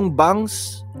 Yung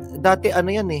bangs, dati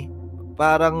yan eh.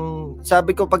 Parang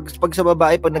sabi ko pag sa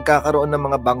babae pag nagkakaroon ng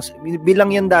mga bangs, bilang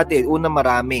yan dati, una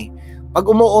marami. Pag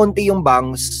umuunti yung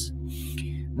bangs,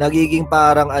 nagiging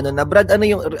parang Brad,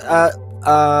 yung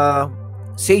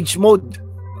sage mode.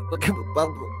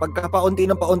 Pagka paunti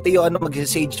yung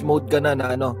mag-sage mode ka na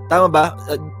tama ba?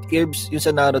 Herbs yung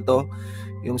sa Naruto,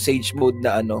 yung sage mode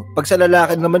na Pag sa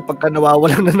lalaki naman, pagka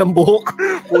nawawalan na ng buhok,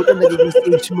 puta, nagiging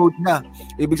sage mode na.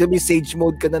 Ibig sabihin sage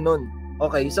mode ka na nun.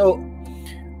 Okay, so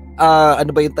ano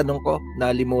ba yung tanong ko?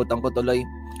 Nalimutan ko tuloy.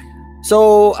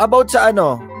 So, about sa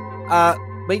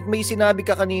may sinabi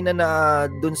ka kanina na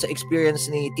dun sa experience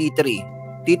ni T3.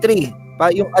 T3,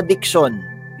 yung addiction,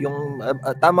 Yung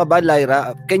tama ba,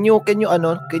 Lyra? Can you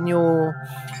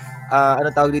ano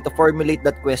tawag dito, formulate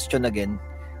that question again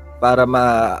para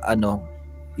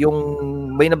yung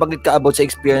may nabanggit ka about sa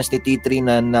experience ni T3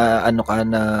 na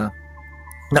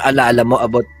naalala mo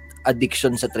about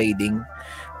addiction sa trading.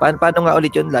 Paano nga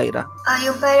ulit yun, Lyra?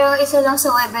 Yung pero isa lang sa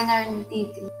webinar ni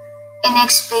T3.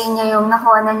 In-explain niya yung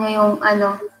nakuha na niya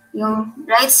yung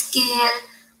right skill,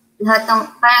 lahat ng,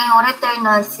 parang yung return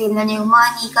na feel na niya yung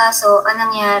money, kaso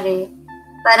anong nangyari?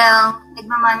 Parang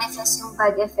nagmamanifest yung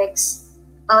bad effects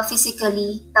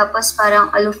physically, tapos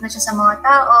parang aloof na siya sa mga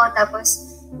tao,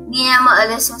 tapos hindi niya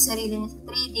maalis yung sarili niya sa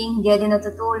trading, hindi niya din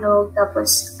natutulog,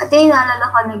 tapos naalala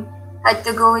ko, had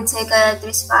to go with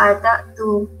psychiatrist pa ata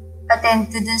to attend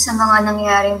to dun sa mga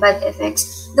nangyaring bad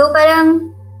effects. Though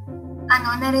parang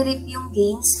nare-rip yung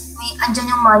gains,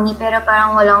 andyan yung money pero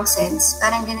parang walang sense.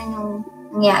 Parang ganun yung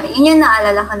nangyari. Yun yung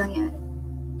naalala ko nangyari.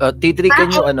 T3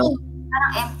 can you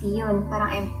Parang empty yun. Parang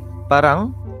empty. Parang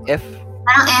F?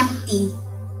 Parang empty.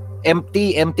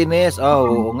 Emptiness.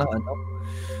 Oo nga.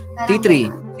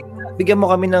 T3, bigyan mo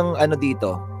kami ng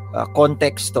dito,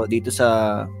 context dito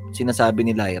sa sinasabi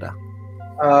ni Lyra.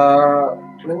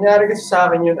 Nangyari kasi sa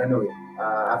akin yun,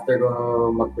 after ko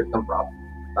mag-quit ng prop.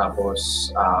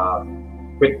 Tapos,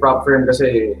 quit prop firm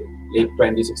kasi late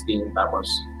 2016. Tapos,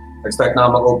 nag-start na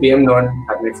ako mag-OPM noon.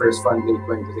 Had my first fund late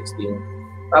 2016.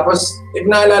 Tapos, if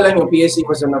naalala nyo, PSC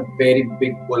was on a very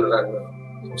big bull run.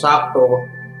 So, sakto,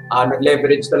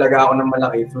 nag-leverage talaga ako ng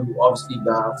malaki through, obviously,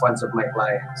 the funds of my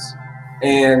clients.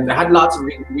 And I had lots of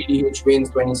really, really huge wins.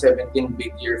 2017,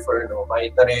 big year for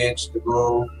Vita Rich, To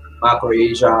Go, Macro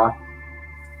Asia.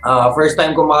 First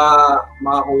time ko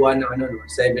makakuha ng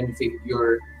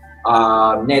 7-figure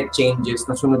net changes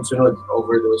na sunod-sunod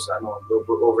over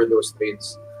those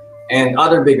trades and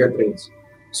other bigger trades.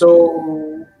 So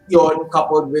yon,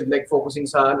 coupled with like focusing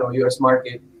sa US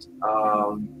market,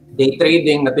 day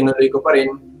trading na tinuloy ko pa rin.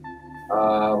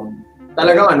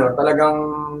 Talagang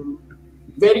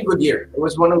very good year. It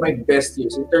was one of my best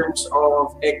years in terms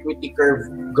of equity curve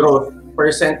growth,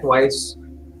 percent-wise,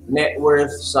 net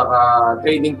worth, saka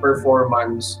trading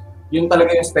performance. Yun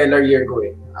talaga yung stellar year ko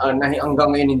eh.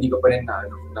 Hanggang ngayon hindi ko pa rin na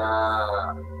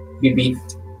bibit.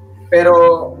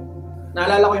 Pero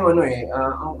naalala ko yung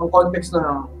ang context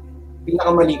na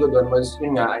pinakamali ko doon was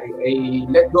yun nga, I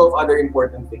let go of other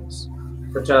important things.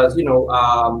 Such as,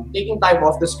 taking time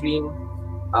off the screen,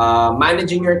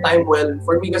 managing your time well.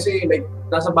 For me kasi, like,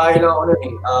 nasa bahay lang ako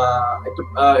noon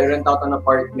I rent out an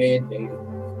apartment and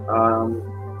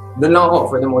doon lang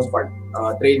ako for the most part.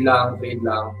 Trade lang.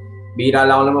 Bihira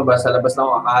lang ako lumabas. Sa labas lang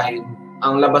ako kakain.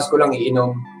 Ang labas ko lang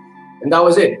iinom. And that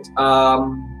was it.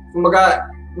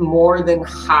 Kumbaga, more than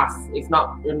half, if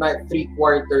not 3/4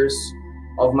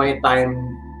 of my time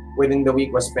within the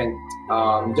week was spent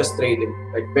just trading.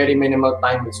 Like very minimal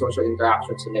time with social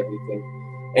interactions and everything.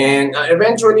 And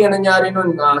eventually, ang nangyari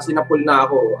nun, sinapul na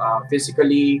ako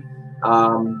physically.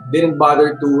 Didn't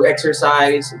bother to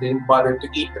exercise. Didn't bother to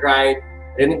eat right.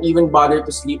 Didn't even bother to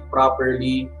sleep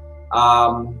properly.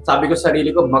 Sabi ko sa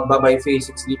sarili ko, magbabay face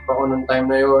sleep ako nung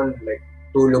time na yon. Like,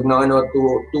 tulog na 2,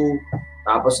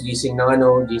 tapos gising ng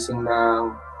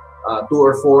 2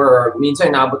 or 4, or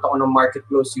minsan inabot ako ng market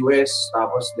close US,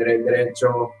 tapos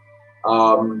dire-diretso,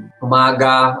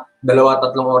 umaga,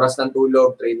 2-3 oras ng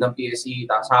tulog, trade ng PSE,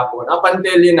 tapos hapon. Up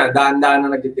until yun daan-daan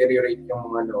na nag-deteriorate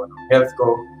yung health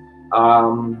ko.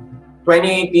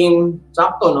 2018,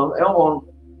 sakto, ewan ko,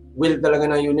 will talaga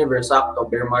ng universe, sakto,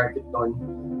 bear market nun.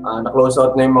 Na-close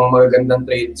out na yung mga magagandang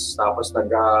trades, tapos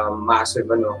nag-massive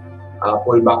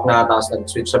pullback na, tapos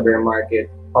nag-switch sa bear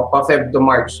market. Pa-Feb to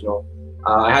March,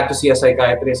 I had to see a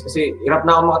psychiatrist kasi hirap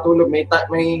na ako makatulog. May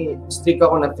streak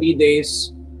ako na 3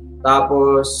 days,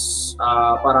 tapos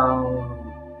parang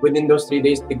within those 3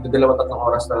 days, tig 2-3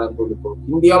 oras na lang tulog ko.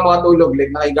 Hindi ako makatulog,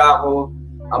 like nakahiga ako.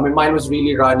 My mind was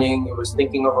really running. I was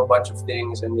thinking of a bunch of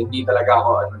things and hindi talaga ako,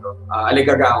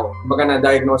 aligaga ako. Kumbaga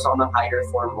na-diagnose ako ng higher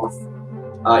form of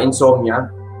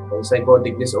insomnia,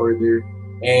 psychotic disorder.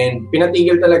 And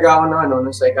pinatigil talaga ako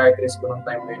ng psychiatrist ko ng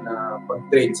time na yun na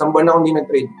pag-trade. 1 buwan na akong hindi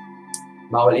nag-trade.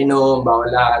 Bawal inom, bawal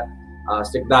lahat,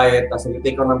 strict diet, tapos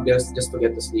nag-take ako ng pills just to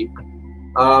get to sleep.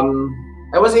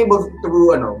 I was able to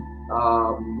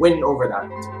win over that.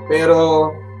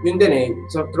 Pero yun din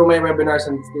so through my webinars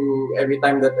and through every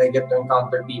time that I get to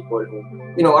encounter people who,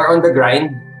 are on the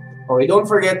grind, okay, don't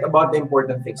forget about the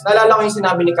important things. Naalala ko yung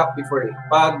sinabi ni Cap before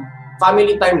pag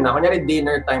family time na, kunyari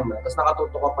dinner time na, tapos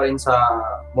nakatuto ka pa rin sa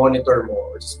monitor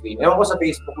mo or screen. Ewan ko sa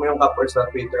Facebook mo yung Cap or sa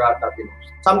Twitter ata,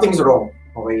 something's wrong,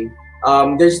 okay?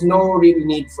 There's no real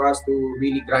need for us to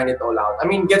really grind it all out. I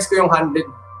mean, gets ko yung 100,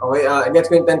 okay?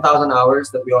 Gets ko yung 10,000 hours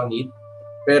that we all need.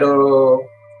 Pero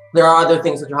there are other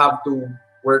things that you have to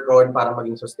work on para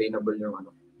maging sustainable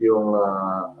yung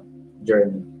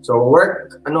journey. So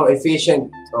work efficient,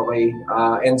 okay,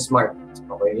 and smart.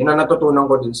 Okay, yun ang natutunan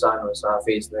ko dun sa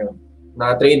phase na yun.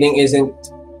 Na trading isn't,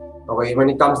 okay, when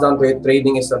it comes down to it,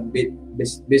 trading is a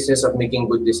business of making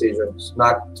good decisions,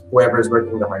 not whoever's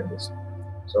working the hardest.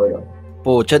 So yun.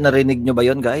 Pocha, narinig nyo ba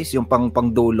yun, guys? Yung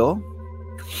pangdulo?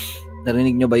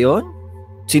 Narinig nyo ba yun?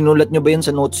 Sinulat nyo ba yun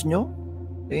sa notes nyo?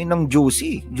 Ng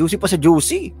juicy. Juicy pa sa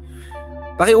juicy.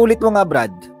 Pakiulit mo nga,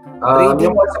 Brad.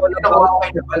 Yung nakuha ko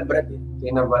kay Naval, Brad.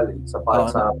 Kay Naval, sa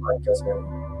podcast ngayon.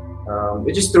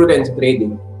 Which is true din sa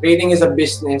trading. Trading is a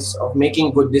business of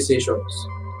making good decisions,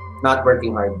 not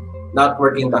working hard. Not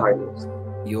working the hardest.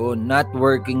 Yun, not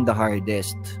working the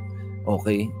hardest.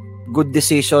 Okay. Good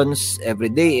decisions every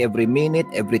day, every minute,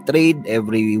 every trade,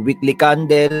 every weekly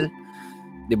candle.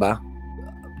 Diba?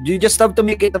 You just have to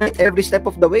make it right every step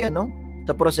of the way,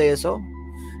 sa proseso.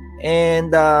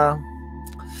 And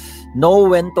know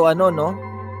when to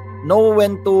know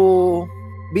when to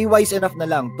be wise enough na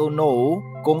lang to know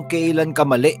kung kailan ka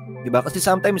mali, 'di ba? Kasi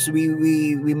sometimes we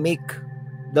make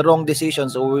the wrong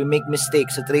decisions or we make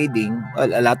mistakes sa trading,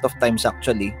 a lot of times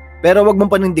actually. Pero wag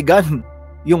mong panindigan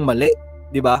yung mali,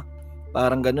 'di ba?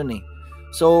 Parang ganoon eh.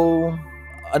 So,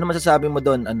 ano masasabi mo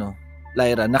doon,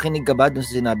 Lyra? Nakinig ka ba doon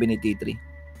sa sinabi ni T3?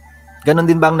 Ganon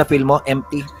din ba ang na-feel mo?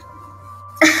 Empty?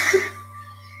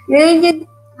 Yun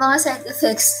mga side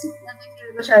effects.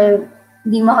 Na-feel ko siya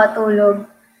hindi makatulog.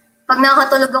 Pag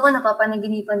nakakatulog ako,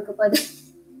 napapanaginipan ko pa din.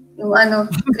 Yung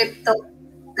crypto.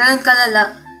 Ganun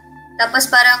kalala. Tapos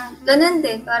parang, ganun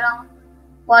din. Parang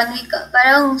 1 week,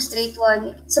 parang straight 1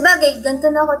 week. Sabagay,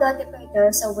 ganito na ako dati pa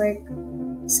sa work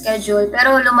schedule.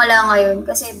 Pero lumala ngayon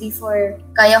kasi before,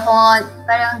 kaya ko nga,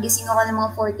 parang gising ako ng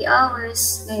mga 40 hours.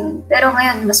 Ngayon. Pero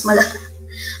ngayon, mas malala.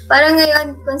 Parang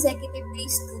ngayon, consecutive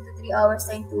days, 2 to 3 hours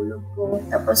tayong tulog ko.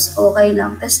 Tapos okay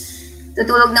lang. Tapos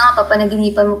tutulog na nga,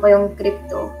 papanaginipan mo pa yung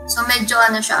crypto. So medyo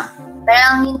siya.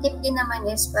 Parang yung tip din naman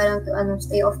is parang to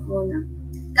stay off muna.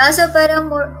 Kaso parang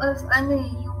more of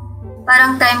yung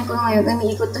parang time ko ngayon,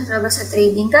 umiikot talaga sa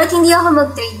trading. Kahit hindi ako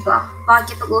mag-trade pa,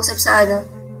 pakikipag-usap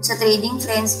sa trading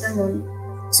friends, ganun.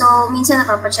 So, minsan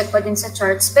napapacheck pa din sa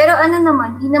charts. Pero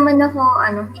naman, hindi naman ako,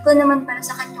 hindi ko naman para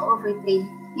sa akin yung overtrade.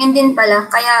 Yun din pala,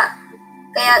 kaya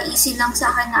easy lang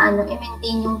sa akin na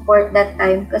i-maintain yung port that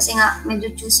time. Kasi nga, medyo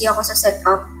choosy ako sa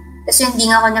setup. Kasi hindi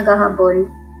nga ako naghahabol.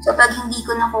 So, pag hindi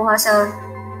ko nakuha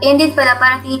din pala,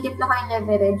 parang tinitip lang ko yung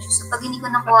leverage. So, pag hindi ko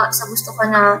nakuha sa gusto ko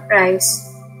na price,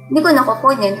 hindi ko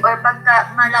nakukunin. Or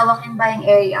pagka malawak yung buying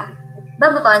area,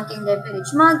 bababaan ko yung leverage.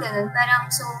 Mga ganun. Parang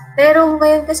pero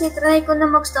ngayon kasi try ko na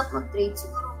mag-stop mag-trade.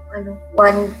 Siguro,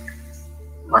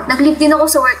 nag-leave din ako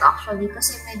sa work actually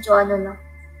kasi medyo lang.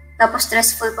 Tapos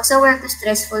stressful pa sa work,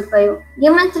 stressful pa yung, hindi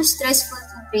man too stressful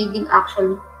yung trading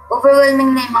actually.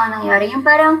 Overwhelming na yung mga nangyari. Yung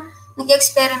parang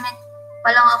nag-experiment pa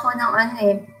lang ako ng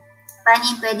paano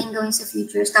yung pwedeng gawin sa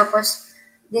futures. Tapos,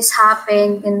 this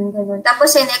happened, ganun.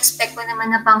 Tapos, in-expect ko naman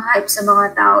na pang-hype sa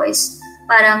mga tao is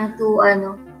parang to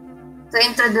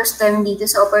introduce them dito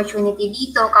sa opportunity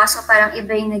dito. Kaso parang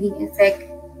iba yung naging effect.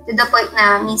 To the point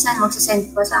na minsan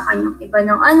magsasend pa sa akin yung iba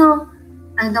ng ano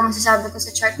daw masasabi ko sa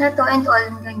chart na to and all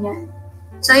and ganyan.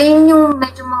 So, yun yung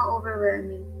medyo mga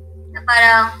overwhelming. Na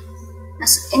parang,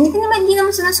 hindi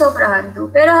naman sa nasobrahan to.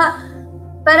 Pero,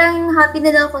 parang happy na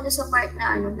lang ako sa part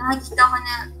na nakikita ko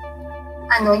na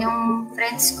yung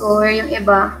friends ko or yung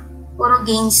iba, puro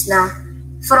gains na.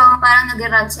 From parang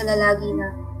nag-run sila lagi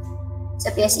na sa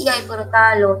PSEI, puro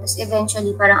talo. Tapos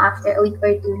eventually, parang after a week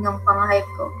or two ng pang-hype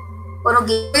ko, puro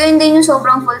gains. Yun din yung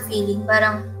sobrang fulfilling.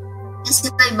 Parang, kasi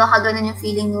baka ganun yung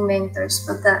feeling ng mentors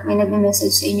pagka may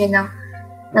nag-message sa inyo ng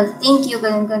thank you,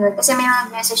 ganun. Kasi may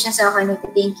nag-message na sa akin,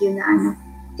 thank you na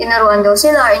tinuruan daw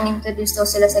sila or in-introduce daw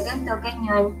sila sa ganito,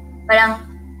 ganyan. Parang,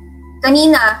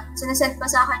 kanina, sinasend pa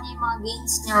sa akin yung mga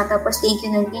gains niya, tapos thank you.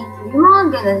 Yung mga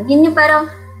ganun. Yun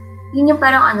yung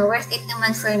parang worth it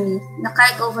naman for me, na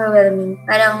kahit overwhelming.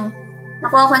 Parang,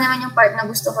 nakuha ko naman yung part na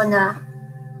gusto ko na,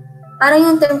 parang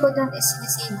yung term ko dun is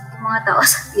sinasave yung mga tao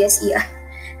sa PSEI.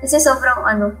 Kasi sobrang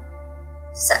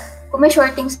kung may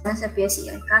shortings na sa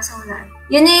PSEI, kaso wala.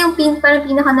 Yun na yung parang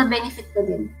pinaka na benefit ko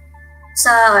din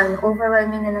sa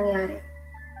overwhelming na nangyari.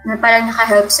 Na parang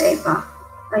naka-help sa iba.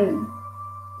 Ayun.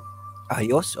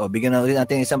 Ayos. O, bigyan na rin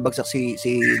natin isang bagsak si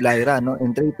Lyra, no?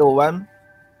 In 3, 2,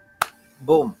 1.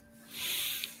 Boom.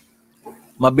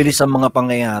 Mabilis ang mga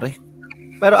pangyayari.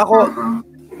 Pero ako,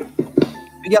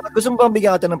 gusto mo bang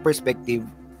bigyan natin ng perspective,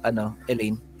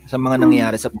 Elaine, sa mga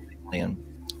nangyayari sa buhay ngayon?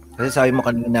 Kasi sabi mo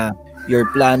kanina, you're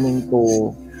planning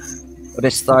to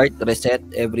reset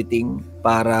everything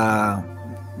para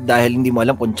dahil hindi mo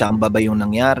alam kung tsamba ba yung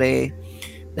nangyari,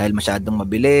 dahil masyadong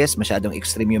mabilis, masyadong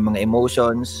extreme yung mga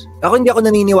emotions. Ako hindi ako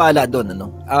naniniwala doon, ano.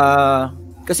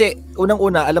 Kasi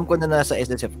unang-una alam ko na nasa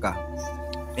SSF ka.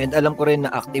 And alam ko rin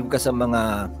na active ka sa mga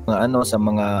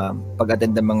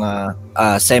pag-attend ng mga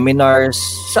seminars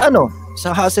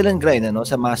sa hustle and grind,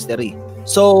 sa mastery.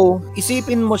 So,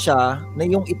 isipin mo siya na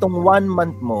yung itong 1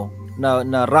 month mo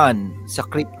na run sa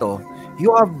crypto,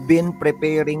 you have been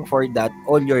preparing for that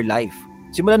all your life.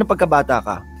 Simula ng pagkabata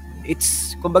ka.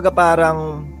 It's, kumbaga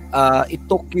parang, it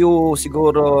took you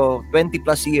siguro 20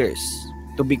 plus years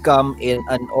to become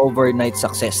an overnight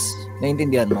success.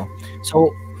 Naintindihan mo?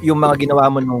 So, yung mga ginawa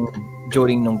mo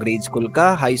during grade school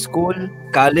ka, high school,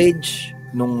 college,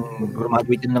 nung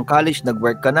graduate ng college,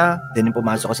 nag-work ka na, then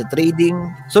pumasok ka sa trading.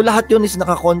 So, lahat yun is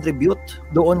nakakontribute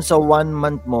doon sa 1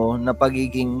 month mo na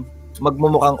pagiging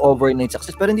magmumukhang overnight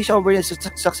success. Pero hindi siya overnight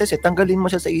success Tanggalin mo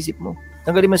siya sa isip mo.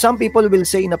 Some people will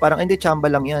say na parang, hindi, tsamba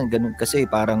lang yan. Ganun kasi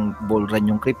parang bull run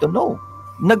yung crypto. No.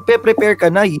 Nagpe-prepare ka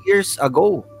na years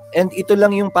ago. And ito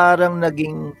lang yung parang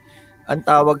naging, ang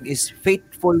tawag is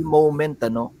fateful moment,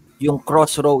 yung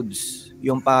crossroads.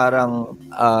 Yung parang,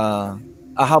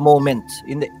 aha moment.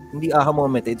 Hindi aha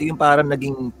moment. Ito yung parang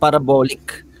naging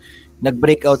parabolic.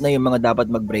 Nag-breakout na yung mga dapat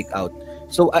mag-breakout.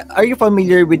 So, are you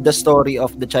familiar with the story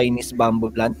of the Chinese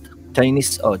bamboo plant?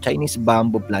 Chinese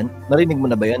bamboo plant. Narinig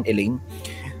mo na ba yan, Elaine?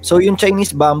 So, yung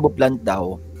Chinese bamboo plant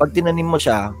daw, pag tinanim mo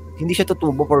siya, hindi siya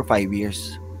tutubo for 5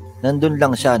 years. Nandun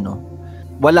lang siya,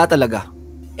 Wala talaga.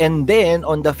 And then,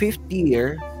 on the 5th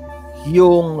year,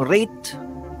 yung rate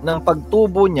ng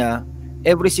pagtubo niya,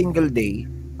 every single day,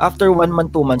 after 1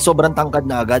 month, 2 months, sobrang tangkad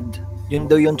na agad. Yun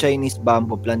daw yung Chinese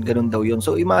bamboo plant, ganun daw yun.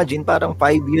 So imagine, parang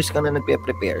 5 years ka na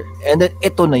nagpe-prepare. And then,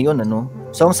 ito na yun,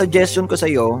 So ang suggestion ko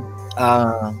sa'yo,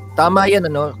 tama yan,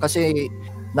 kasi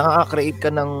nakaka-create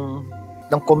ka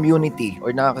ng community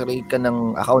or nakaka-create ka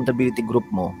ng accountability group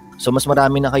mo. So mas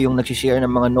marami na kayong nagsishare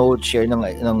ng mga notes, share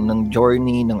ng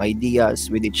journey, ng ideas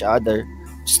with each other.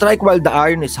 Strike while the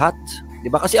iron is hot.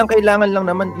 Diba? Kasi ang kailangan lang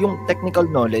naman yung technical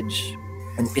knowledge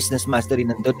and business mastery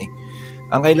nandun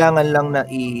Ang kailangan lang na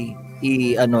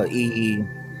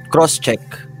cross-check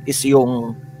is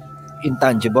yung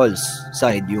intangibles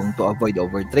side, yung to avoid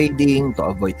overtrading, to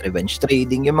avoid revenge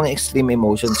trading, yung mga extreme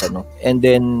emotions, And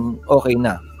then, okay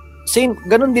na. Same,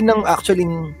 ganun din ang actually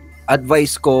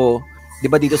advice ko, di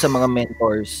ba, dito sa mga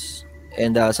mentors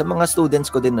and sa mga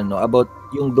students ko din, about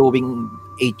yung doing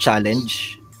a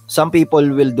challenge. Some people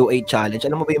will do a challenge.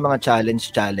 Alam mo ba yung mga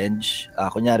challenge?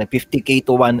 Kunyari, 50K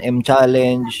to 1M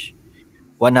challenge,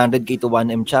 100K to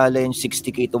 1M challenge,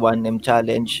 60K to 1M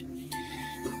challenge,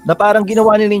 na parang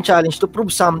ginawa nila yung challenge to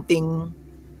prove something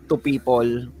to people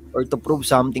or to prove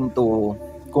something to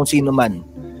kung sino man,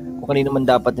 kung kanino man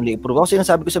dapat nila i-prove. Ako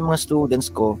sinasabi ko sa mga students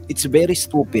ko, it's very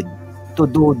stupid to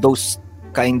do those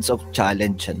kinds of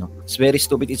challenge. It's very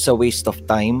stupid, it's a waste of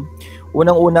time.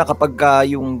 Unang-una, kapag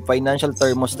yung financial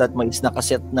thermostat mo is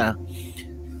nakaset na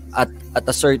at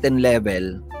a certain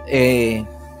level,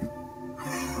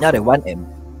 nyari 1M,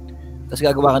 tapos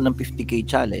gagawa ka ng 50K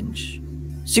challenge,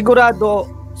 sigurado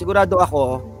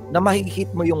ako na mahihit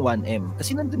mo yung 1M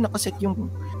kasi nandun nakaset yung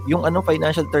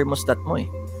financial thermostat mo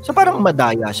So parang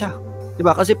madaya siya,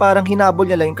 diba? Kasi parang hinabol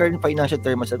niya lang yung current financial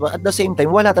thermostat, but at the same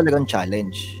time wala talagang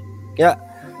challenge. Kaya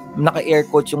naka-air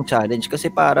quotes yung challenge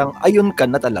kasi parang ayun ka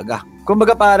na talaga.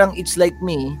 Kumbaga parang it's like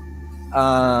me,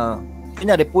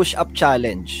 kunyari push-up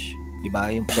challenge, diba?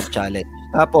 Yung push-up challenge.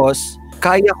 Tapos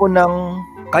kaya ko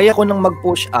nang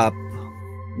mag-push up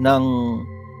ng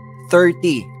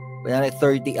 30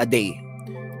 a day.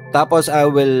 Tapos I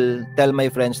will tell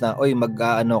my friends na, oy,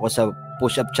 ako sa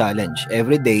push-up challenge.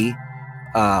 Every day,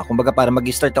 kumbaga para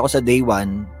mag-start ako sa day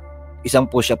 1, isang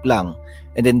push-up lang.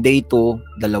 And then day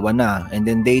 2, 2 na. And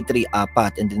then day 3,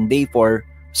 4. And then day 4,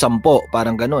 10.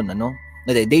 Parang ganun,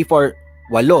 Day 4,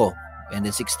 8. And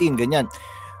then 16, ganyan.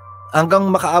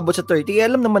 Hanggang makaabot sa 30,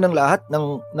 alam naman ng lahat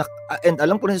and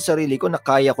alam ko rin sa sarili ko na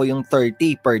kaya ko yung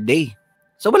 30 per day.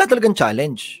 So wala talagang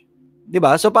challenge. 'Di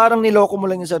ba? So parang niloko mo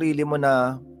lang yung sarili mo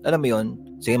na, alam mo 'yon,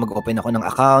 sige mag-open ako ng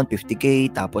account,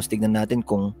 50K, tapos tignan natin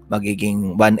kung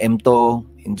magiging 1M to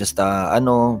in just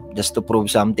to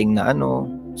prove something na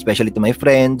especially to my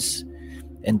friends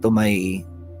and to my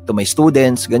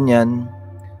students, ganyan.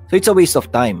 So it's a waste of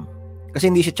time.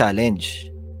 Kasi hindi siya challenge.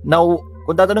 Now,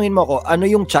 kung tatanungin mo ako, ano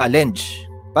yung challenge?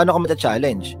 Paano ka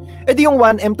mata-challenge? Di yung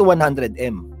 1M to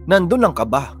 100M. Nandun ang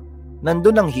kaba.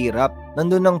 Nandun ang hirap.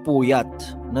 Nandun ang puyat.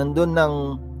 Nandun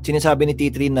ang sinasabi ni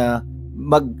T3 na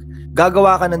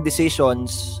gagawa ka ng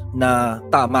decisions na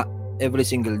tama every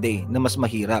single day, na mas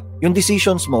mahirap. Yung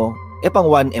decisions mo, pang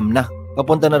 1M na.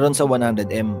 Papunta na ron sa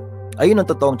 100M. Ayun ang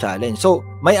totoong challenge. So,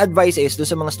 my advice is doon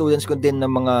sa mga students ko din na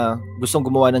mga gustong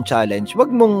gumawa ng challenge, wag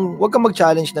kang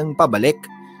mag-challenge ng pabalik.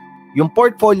 Yung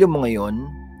portfolio mo ngayon,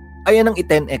 ayan ang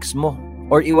i-10x mo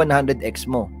or i-100x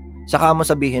mo. Saka mo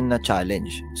sabihin na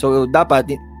challenge. So, dapat,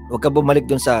 wag ka bumalik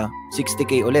dun sa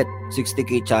 60K ulit.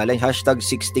 60K challenge. Hashtag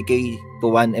 60K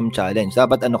to 1M challenge.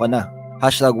 Dapat ano ka na?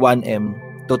 Hashtag 1M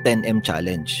to 10M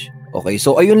challenge. Okay,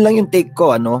 so ayun lang yung take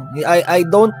ko, ano? I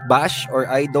don't bash or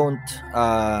I don't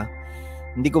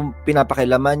hindi ko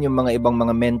pinapakilaman yung mga ibang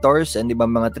mga mentors and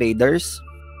ibang mga traders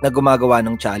na gumagawa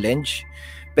ng challenge.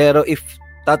 Pero if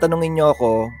tatanungin nyo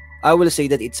ako, I will say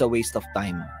that it's a waste of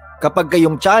time. Kapag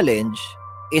kayong challenge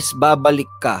is babalik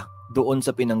ka doon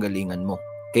sa pinanggalingan mo.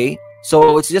 Okay?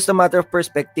 So, it's just a matter of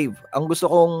perspective. Ang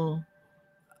gusto kong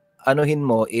anuhin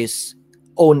mo is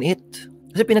own it.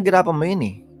 Kasi pinaghirapan mo yun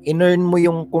eh. In-earn mo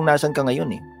yung kung nasan ka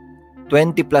ngayon eh.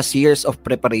 20 plus years of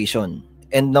preparation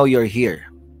and now you're here.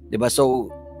 Diba? So,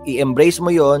 i-embrace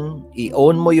mo yon,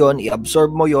 i-own mo yon,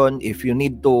 i-absorb mo yon. If you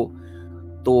need to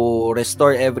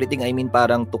restore everything, I mean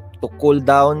parang to cool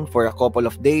down for a couple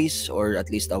of days or at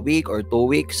least a week or 2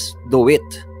 weeks, do it.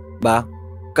 Ba?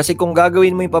 Kasi kung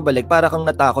gagawin mo yung pabalik, para kang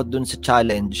natakot dun sa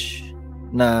challenge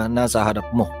na nasa harap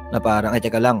mo. Na parang, ay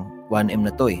teka lang, 1M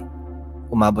na to eh.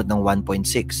 Umabot ng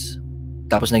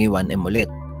 1.6. Tapos naging 1M ulit.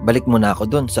 Balik muna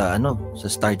ako dun sa sa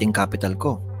starting capital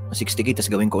ko. 60K, tas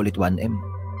gawin ko ulit 1M.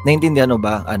 Naintindihan mo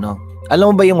ba? Alam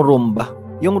mo ba yung Roomba?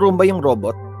 Yung Roomba, yung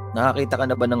robot. Nakakita ka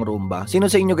na ba ng Roomba? Sino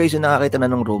sa inyo guys yung nakakita na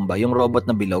ng Roomba? Yung robot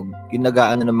na bilog? Yung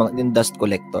nag-aano ng mga yung dust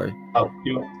collector?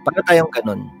 Para tayong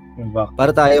ganun.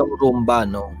 Para tayong Roomba,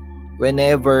 no?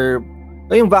 Whenever,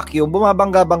 yung vacuum,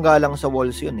 bumabangga-bangga lang sa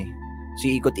walls yun eh.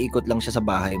 Ikot-ikot lang siya sa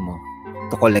bahay mo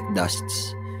to collect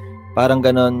dusts. Parang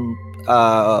ganun.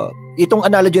 Itong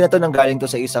analogy na to nanggaling to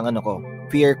sa isang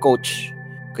fear coach.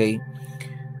 Okay?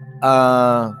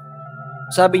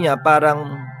 Sabi niya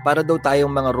para daw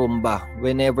tayong mga Roomba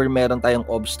whenever meron tayong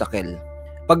obstacle.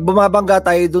 Pag bumabangga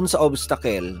tayo dun sa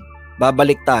obstacle,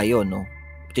 babalik tayo, no?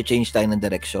 Change tayo ng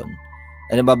direction.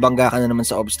 And babangga ka na naman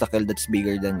sa obstacle that's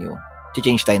bigger than you.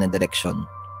 Change tayo ng direction.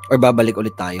 Or babalik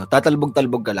ulit tayo.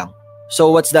 Tatalbog-talbog ka lang.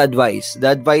 So what's the advice?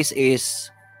 The advice is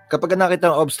kapag nakita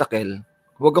ng obstacle,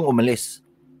 huwag kang umalis.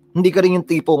 Hindi ka rin yung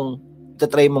tipong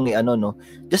tatry mong no?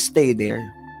 Just stay there.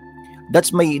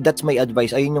 That's my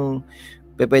advice. Ayun yung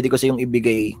pwede ko sa yung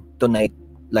ibigay tonight,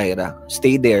 Lyra.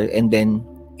 Stay there and then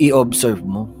i-observe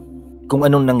mo kung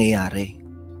anong nangyayari.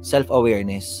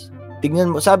 Self-awareness.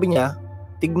 Tignan mo, sabi niya,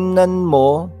 tignan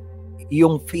mo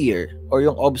yung fear or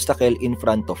yung obstacle in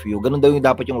front of you. Ganun daw yung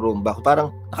dapat yung Roomba.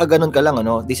 Parang nakaganon ka lang,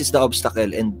 this is the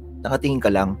obstacle and nakatingin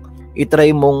ka lang.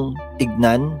 I-try mong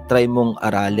tignan, try mong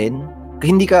aralin.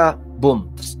 Hindi ka, boom,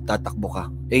 tatakbo ka.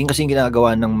 Yun kasi yung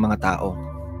ginagawa ng mga tao.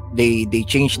 They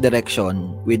change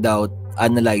direction without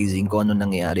analyzing kung ano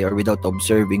nangyayari or without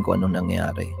observing kung ano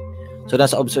nangyayari. So,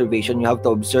 nasa observation, you have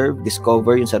to observe,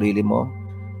 discover yung sarili mo.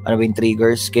 Ano ba yung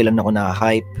triggers? Kailan ako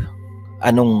naka-hype?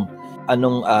 Anong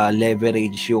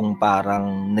leverage yung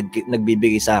parang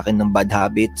nagbibigay sa akin ng bad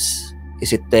habits?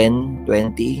 Is it 10,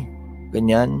 20?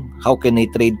 Ganyan. How can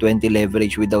I trade 20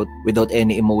 leverage without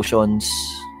any emotions?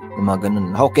 Yung mga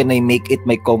ganun. How can I make it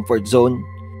my comfort zone?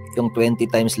 Yung 20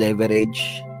 times leverage.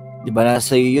 Di ba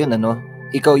nasa iyo yun,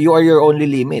 Ikaw, you are your only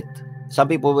limit.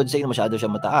 Some people would say na masyado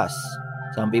siyang mataas.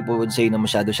 Some people would say na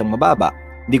masyado siyang mababa.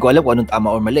 Hindi ko alam kung anong tama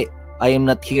or mali. I am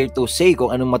not here to say kung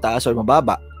anong mataas or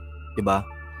mababa. Di ba?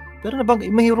 Pero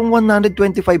mayroong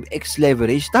 125x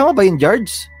leverage. Tama ba yun, Jarge?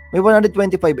 May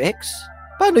 125x?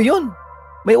 Paano yun?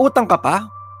 May utang ka pa?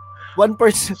 1%.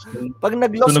 Pag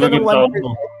nag-loss ka ng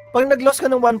 1%, pag nag-loss ka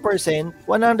ng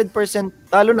 1%, 100%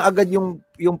 talo na agad yung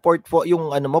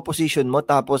position mo,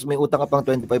 tapos may utang ka pang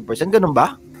 25%. Ganun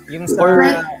ba? Yung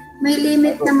may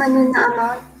limit naman yung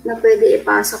amount na pwede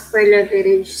ipasok per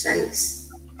leverage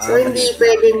size. So, hindi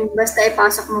pwedeng basta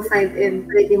ipasok mo 5M,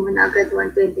 pwede mo na agad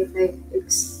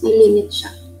 125x. May limit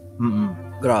siya.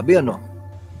 Grabe,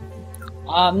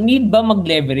 Need ba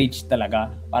mag-leverage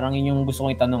talaga? Parang yun yung gusto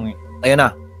kong itanong eh. Ayun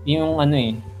na. Yung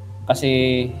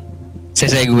kasi sa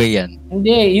segue yan.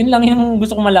 Hindi, yun lang yung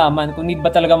gusto kong malaman. Kung need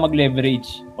ba talaga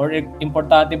mag-leverage? Or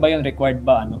importante ba yun? Required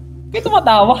ba? Kaya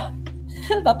tumatawa.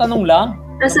 Tatanong lang.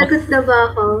 Nasagot na ba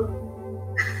ako?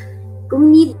 Kung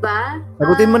need ba?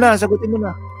 Sagutin mo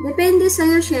na. Depende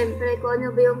sa'yo, syempre, kung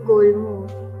ano ba yung goal mo.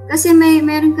 Kasi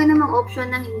meron ka namang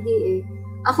option na hindi eh.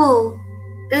 Ako,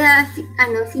 kaya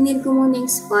finil ko muna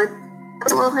yung spot.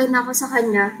 Kung okay na ako sa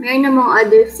kanya, meron namang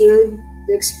other field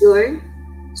to explore.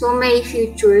 So, may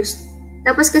futures.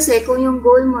 Tapos kasi, kung yung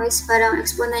goal mo is parang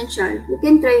exponential, you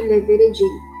can try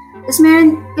leveraging. Tapos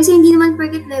meron, kasi hindi naman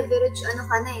porket leverage,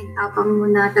 tapang mo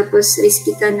na, tapos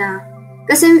risky ka na.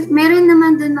 Kasi meron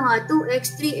naman dun mga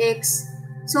 2x, 3x,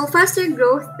 so faster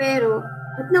growth, pero,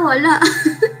 ba't nawala?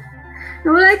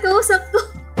 Nawala yung kausap ko.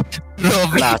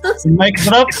 Mic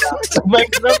drop.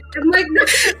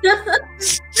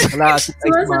 Wala, ice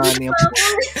money.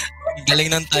 Galing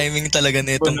ng timing talaga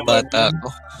nitong bata ko.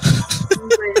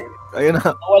 Ayun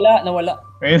na. Nawala.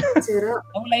 Sira.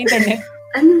 Nawala internet.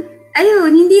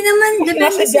 Ayun, hindi naman.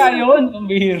 Nasadya yun. Ang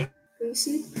bihir.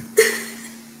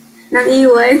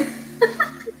 Nang-iwan.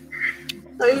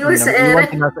 Nang-iwan sa era.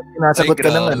 Sinasagot ka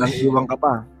na nga, nang-iwan ka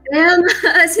pa. Kaya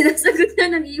nga, sinasagot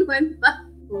na nang-iwan pa.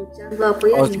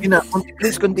 Gwapo yan. Sige na.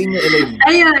 Please continue, Elaine.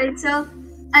 Ayun, so,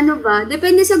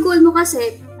 depende sa goal mo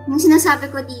kasi, yung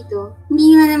sinasabi ko dito,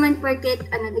 hindi nga naman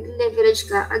porket, nag-leverage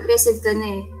ka, aggressive ka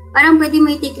na eh. Parang pwede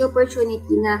may take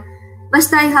opportunity na,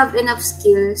 basta you have enough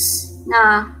skills,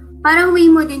 na, parang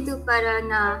way mo din to para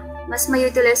na, mas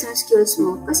ma-utilize yung skills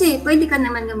mo. Kasi, pwede ka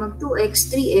naman na mag 2x,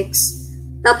 3x,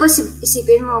 tapos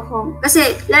isipin mo kung,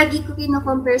 kasi, lagi ko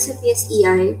kino-compare sa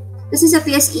PSEI, kasi sa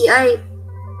PSEI,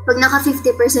 pag naka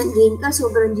 50% gain ka,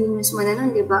 sobrang genius mo na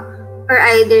nun, di ba? Or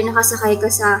either nakasakay ka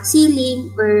sa ceiling,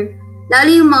 or lalo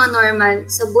yung mga normal,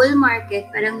 sa bull market,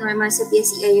 parang normal sa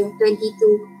PSEI yung 20 to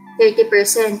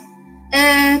 30%.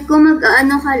 Kung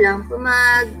ka lang, kung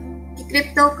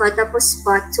mag-crypto ka, tapos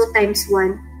spot, so times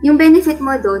 1, yung benefit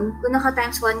mo dun, kung naka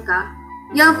times 1 ka,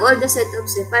 you have all the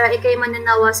setups para ikay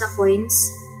mananawa sa coins.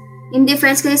 Yung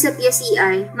difference kayo sa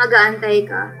PSEI, mag-aantay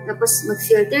ka, tapos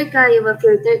mag-filter ka, yung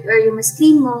ma-filter or yung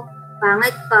ma-screen mo,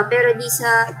 pangit pa, pero di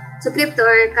sa crypto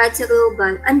or kahit sa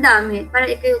global, ang dami,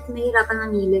 para ikaw mahirapan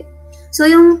mamili. So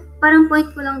yung parang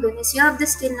point ko lang dun is you have the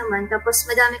skill naman, tapos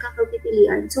madami kang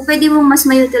pagpipilian. So pwede mong mas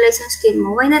ma-utilize yung skill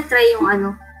mo. Why not try yung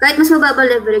kahit mas mababa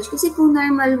leverage, kasi kung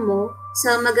normal mo,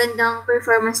 sa magandang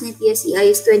performance ni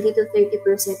PSEI is 20 to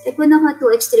 30%. Kung naka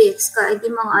 2x, 3x ka, edi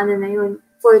mga na yun.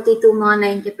 40 to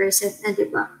mga 90% na, di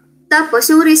ba? Tapos,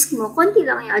 yung risk mo, konti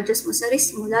lang i-adjust mo sa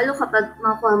risk mo, lalo kapag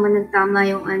makuha mo ng tama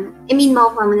yung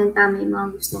makuha mo ng tama yung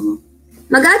mga gusto mo.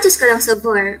 Mag-adjust ka lang sa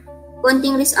VAR,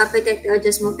 konting risk appetite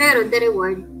i-adjust mo, pero the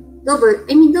reward, double,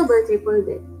 triple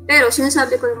din. Pero,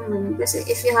 sinasabi ko lang naman kasi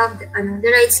if you have the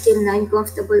right skill na and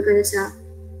comfortable ka na sa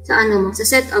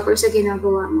setup or sa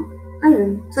ginagawa mo,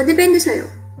 ayun. So, depende sa'yo.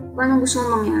 Paano gusto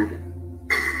mo mangyari?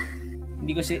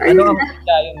 Hindi ko ang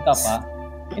yung tapa?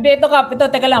 Hindi,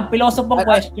 teka lang, philosophy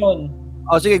question.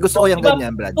 Sige, gusto ko yung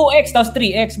ganyan, Brad. 2x tapos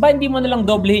 3x, ba hindi mo na lang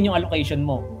doblehin yung allocation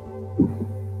mo?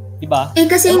 Diba?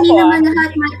 Kasi hindi naman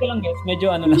lahat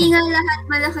hindi nga lahat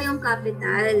malaki yung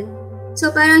capital.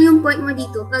 So, parang yung point mo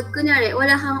dito, pag kunwari,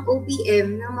 wala kang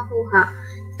OPM na makuha,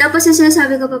 tapos yung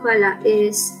sinasabi ko pa pala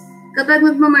is, kapag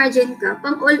magmamargin ka,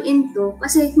 pang all-in to,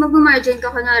 kasi magmamargin ka,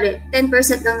 kunwari,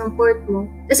 10% lang ng port mo,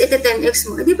 tapos ito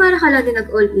 10x mo, edi para ka lang din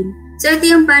nag-all-in. So, ito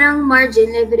yung parang margin,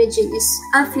 leveraging is,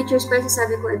 futures pa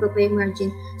sasabi ko, iba pa yung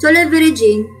margin. So,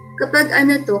 leveraging, kapag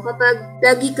kapag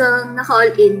lagi kang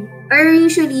naka-all-in, or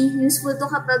usually, useful to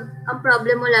kapag ang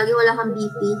problem mo lagi wala kang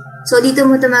BP. So, dito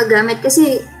mo ito magamit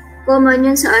kasi common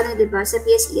yun sa diba, sa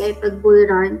PSEI pag bull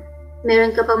run,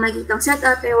 meron ka pang makikitang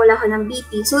setup pero wala ka ng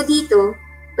BP. So, dito,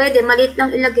 pwede, maliit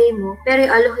lang ilagay mo, pero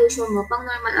yung allocation mo, pang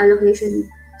normal allocation mo.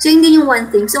 So, hindi yung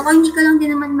one thing. So, kung hindi ka lang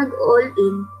din naman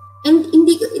mag-all-in, and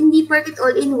hindi porket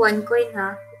all-in one coin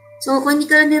ha. So, kung hindi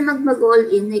ka lang din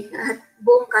mag-all-in, like,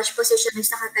 buong cash position is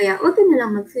nakataya, huwag ka na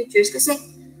lang mag-futures kasi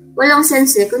walang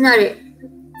sense eh. Kunwari,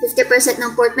 50%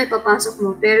 ng port may papasok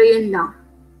mo, pero yun lang.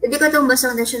 Hindi ka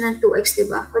tumbasang na siya ng 2x,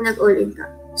 diba? Kung nag-all-in ka.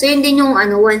 So, yun din yung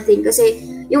one thing. Kasi,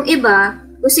 yung iba,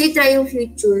 gusto i-try yung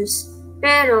futures,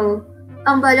 pero,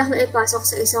 ang balak na ipasok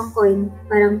sa isang coin,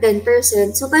 parang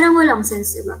 10%. So, parang walang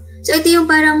sense, diba? So, ito yung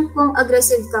parang kung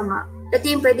aggressive ka nga, ito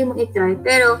yung pwede mong i-try.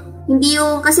 Pero, hindi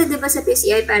yung, kasi diba sa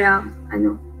PCI, parang,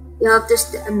 you have to,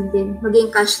 maging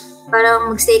cash, parang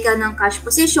magstay ka ng cash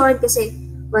position, kasi,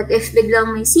 what if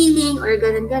biglang may ceiling, or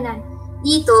ganun-ganan.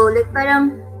 Dito, like,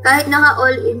 parang, kahit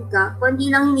naka-all-in ka, kundi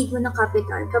lang need mo ng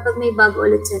capital, kapag may bago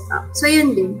ulit setup. So,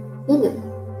 yun din. Yun din.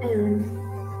 Ayun.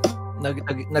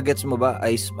 Nagets mo ba,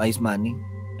 Ice Money?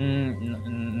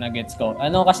 Nagets ko.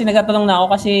 Kasi nagtatanong na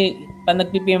ako kasi pag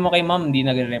nag-PM mo kay ma'am, hindi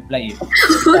nagre-reply eh.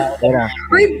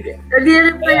 Wait,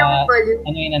 nagre-reply ako pala.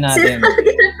 Anuin na natin.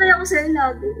 Nagre-reply ako sa'yo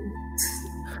lagi.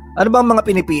 Ano ba ang mga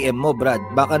pini-PM mo, Brad?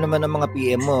 Baka naman ang mga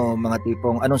PM mo, mga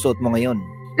tipong, anong suot mo ngayon?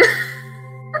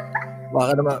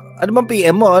 Baka naman, ano bang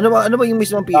PM mo? Ano ba yung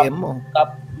mismong PM mo?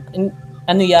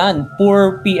 Ano yan?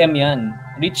 Poor PM yan.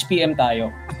 Rich PM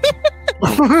tayo.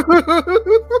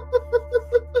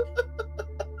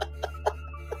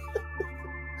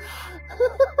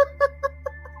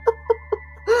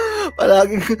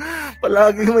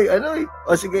 palaging may ano eh.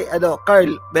 O sige,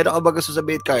 Carl, meron ka ba gusto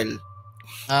sabihin, Carl?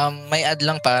 May add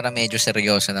lang para medyo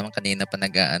seryoso naman, kanina pa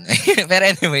nag-aano. Pero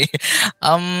anyway,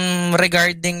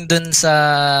 regarding dun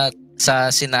sa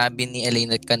sinabi ni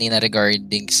Elaine kanina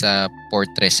regarding sa port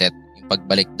reset, yung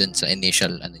pagbalik dun sa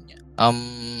initial ano niya.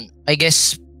 I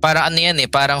guess para ano yan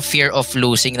parang fear of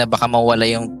losing na baka mawala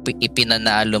yung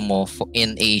ipinanalo mo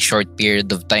in a short period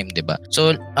of time, 'di ba?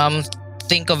 So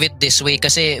think of it this way,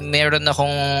 kasi meron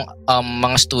akong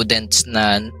mga students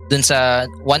na dun sa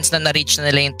once na na-reach na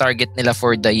nila yung target nila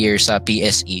for the year sa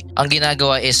PSE, ang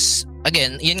ginagawa is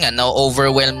again, yun nga,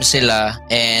 na-overwhelm sila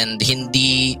and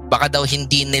baka daw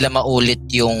hindi nila maulit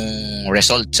yung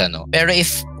results, ano. Pero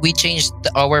if we change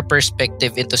our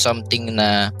perspective into something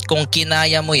na kung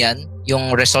kinaya mo yan,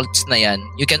 yung results na yan,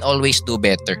 you can always do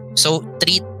better. So,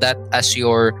 treat that as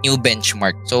your new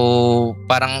benchmark. So,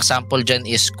 parang sample dyan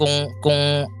is kung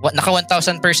naka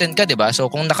 1,000% ka, diba? So,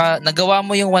 kung nagawa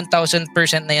mo yung 1,000%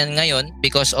 na yan ngayon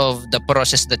because of the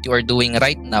process that you are doing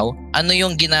right now, ano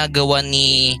yung ginagawa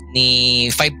ni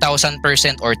 5,000%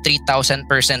 or 3,000%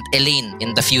 Elaine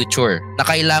in the future na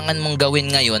kailangan mong gawin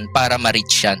ngayon para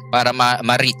ma-reach yan, para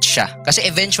ma-reach siya. Kasi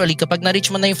eventually, kapag na-reach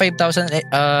mo na yung 5,000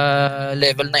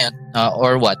 level na yan,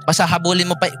 or what, basta habulin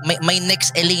mo pa, may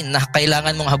next Elaine na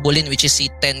kailangan mong habulin, which is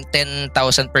si 10,000%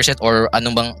 or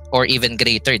anong bang, or even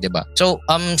greater, diba? So,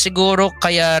 siguro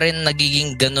kaya rin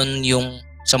nagiging ganun yung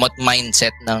somewhat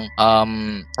mindset ng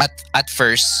at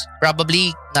first,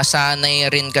 probably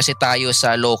nasanay rin kasi tayo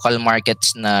sa local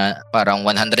markets na parang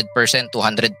 100%, 200%,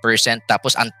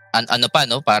 tapos ano pa,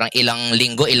 no, parang ilang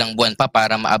linggo, ilang buwan pa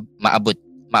para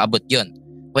maabot yun.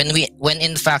 When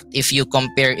in fact, if you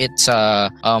compare it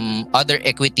sa other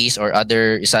equities or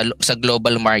other sa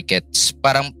global markets,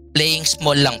 parang playing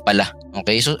small lang pala.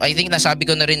 Okay? So I think nasabi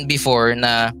ko na rin before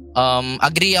na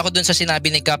agree ako dun sa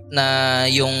sinabi ni Cap na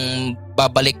yung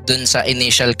babalik dun sa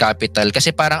initial capital,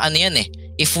 kasi parang ano yan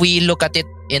if we look at it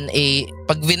in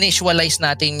pag visualize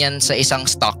natin yan sa isang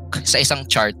stock, sa isang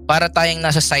chart, para tayong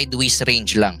nasa sideways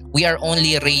range lang. We are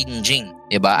only ranging,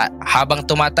 diba? Habang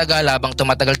tumatagal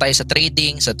tayo sa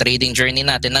trading journey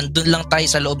natin, nandun lang tayo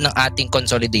sa loob ng ating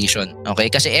consolidation.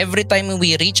 Okay? Kasi every time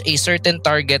we reach a certain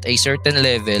target, a certain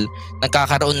level,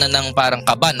 nagkakaroon na ng parang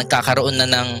kaba, nagkakaroon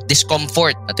na ng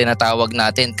discomfort na tinatawag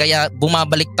natin. Kaya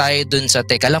bumabalik tayo dun sa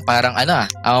teka lang, parang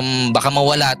baka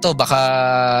mawala to,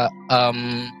 baka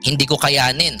hindi ko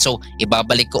kayanin. So,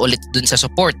 ibabalik ko ulit dun sa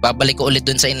support, babalik ko ulit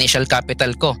dun sa initial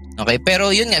capital ko. Okay? Pero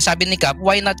yun nga, sabi ni Cap,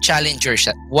 why not challenge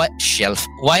yourself?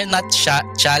 Why not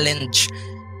challenge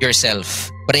yourself?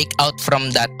 Break out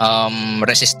from that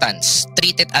resistance.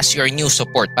 Treat it as your new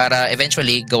support para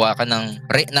eventually gawa ka ng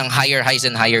higher highs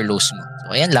and higher lows mo.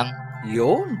 So, ayan lang.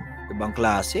 Yun. Ibang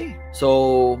klase.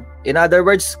 So, in other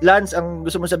words, Lance, ang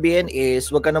gusto mo sabihin is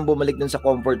wag ka nang bumalik dun sa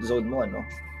comfort zone mo, ano?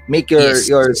 Make your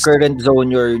current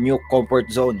zone your new comfort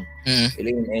zone.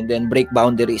 And then break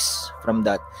boundaries from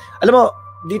that. Alam mo,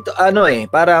 dito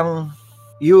parang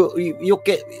you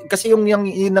kasi yung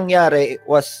nangyari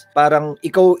was parang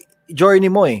ikaw journey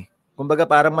mo Kumbaga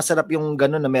parang masarap yung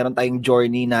gano'n na meron tayong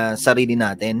journey na sarili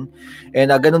natin.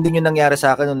 And gano'n din yung nangyari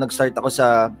sa akin nung nag-start ako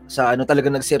sa talaga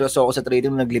nagseryoso ako sa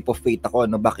trading, nag-leap of faith ako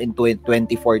back in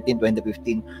 2014,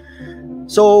 2015.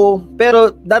 So, pero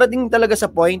darating talaga sa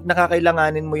point na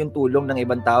kakailanganin mo yung tulong ng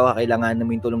ibang tao, kakailanganin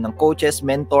mo yung tulong ng coaches,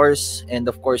 mentors, and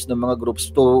of course ng mga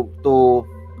groups to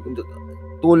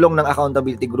tulong ng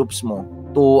accountability groups mo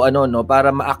to para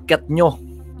maakyat nyo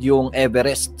yung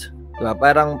Everest. Diba?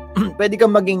 Parang pwede kang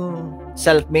maging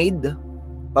self-made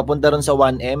papunta ron sa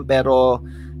 1M, pero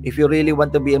if you really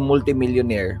want to be a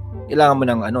multimillionaire, kailangan mo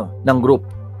ng group,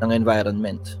 ng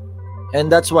environment. And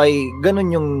that's why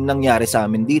ganun yung nangyari sa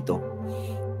amin dito.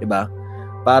 Diba?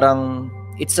 Parang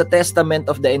it's a testament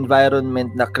of the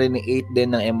environment na create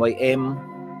din ng MYM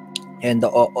and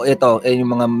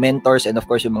yung mga mentors and of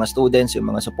course yung mga students,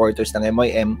 yung mga supporters ng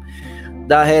MYM.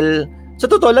 Dahil sa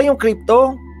totoo lang yung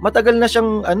crypto, matagal na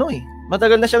siyang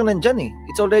nandyan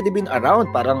It's already been around.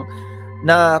 Parang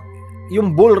na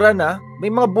yung bull run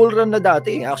may mga bull run na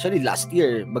dati. Actually last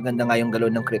year, maganda nga yung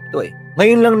galon ng crypto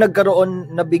Ngayon lang nagkaroon,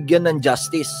 nabigyan ng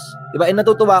justice. Diba?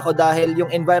 Natutuwa ako dahil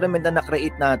yung environment na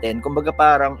na-create natin, kumbaga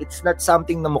parang it's not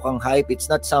something na mukhang hype, it's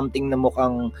not something na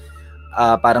mukhang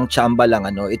parang chamba lang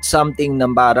It's something na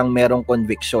parang merong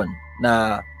conviction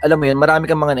na alam mo yun, marami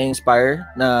kang mga na-inspire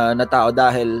na tao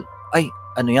dahil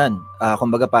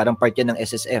kumbaga parang part yan ng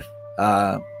SSF.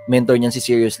 Mentor niyan si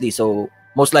Seriously. So,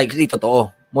 most likely,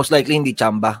 totoo. Most likely, hindi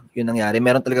chamba yung nangyari.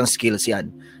 Meron talagang skills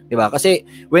yan. Diba? Kasi,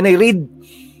 when I read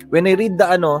may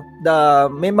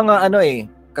mga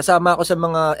kasama ako sa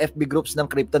mga FB groups ng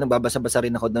crypto, nagbabasa-basa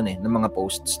rin ako doon ng mga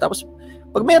posts. Tapos,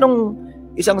 pag merong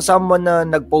isang someone na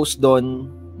nag-post doon,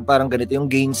 parang ganito yung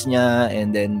gains niya,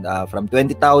 and then from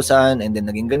 20,000, and then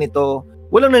naging ganito,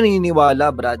 walang naniniwala,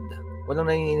 Brad. Walang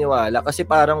naniniwala kasi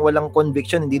parang walang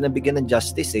conviction, hindi nabigyan ng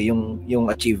justice yung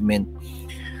achievement.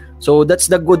 So, that's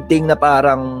the good thing na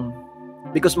parang,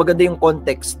 because maganda yung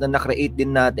context na na-create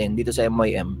din natin dito sa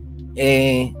MYM,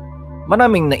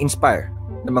 maraming na-inspire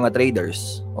ng mga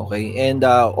traders. Okay? And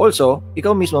also,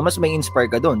 ikaw mismo, mas may inspire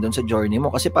ka doon sa journey mo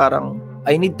kasi parang,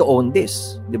 I need to own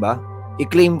this. Diba?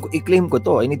 I-claim ko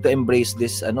to. I need to embrace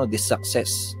this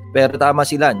success. Pero tama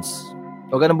si Lance.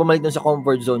 Huwag ka nang bumalik doon sa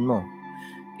comfort zone mo.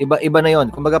 Iba na yon.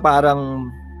 Kumbaga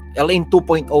parang, Elaine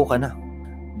 2.0 ka na.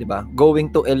 Diba? Going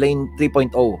to Elaine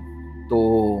 3.0 to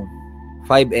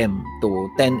 5M to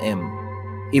 10M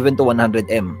even to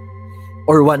 100M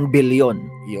or 1 billion.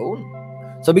 Yun.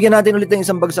 So, bigyan natin ulit ng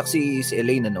isang bagsak si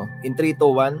Elaine, In 3, 2,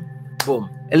 1, boom.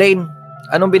 Elaine,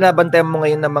 anong binabantayan mo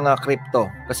ngayon ng mga crypto?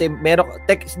 Kasi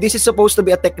this is supposed to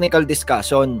be a technical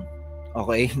discussion.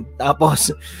 Okay?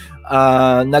 Tapos,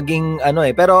 naging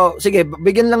pero sige,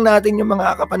 bigyan lang natin yung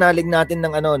mga kapanalig natin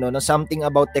ng ng something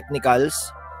about technicals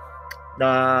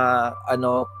na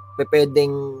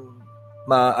pwedeng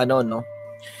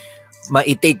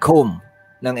ma-take home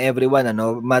ng everyone,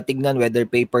 matignan whether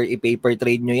paper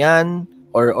trade nyo yan,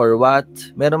 or what?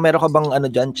 Meron ka bang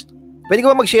dyan? Pwede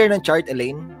ko ba mag-share ng chart,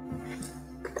 Elaine?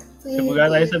 Simula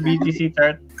tayo sa BTC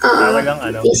chart.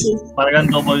 Parang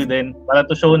double din. Para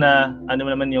to show na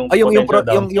naman yung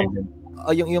potential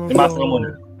yung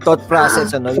thought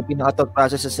process, yung pinaka-thought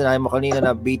process na sinabi mo kanina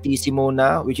na BTC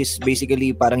muna, which is basically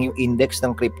parang yung index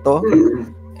ng crypto.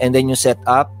 And then yung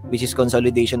setup, which is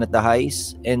consolidation at the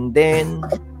highs. And then,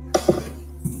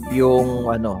 yung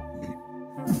anong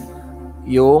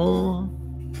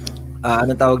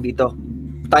tawag dito?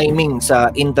 Timing sa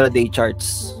intraday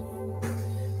charts.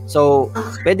 So,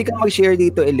 pwede kang mag-share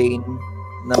dito, Elaine,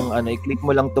 ng i-click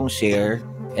mo lang tong share.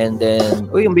 And then,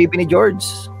 yung baby ni George.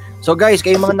 So guys,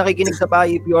 kayo mga nakikinig sa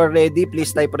bahay, if you are ready,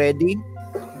 please type ready.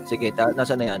 Sige,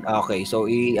 nasa na yan? Okay, so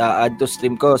i-add to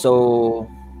stream ko. So,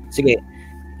 sige,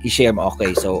 i-share mo.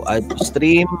 Okay, so add to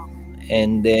stream.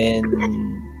 And then,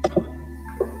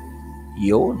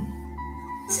 yun.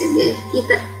 Sige,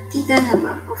 kita na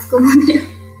ba? Off ko muna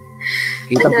yun.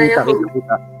 Kita.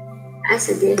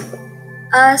 Sige.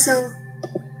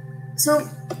 So,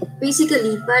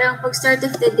 basically, parang pag start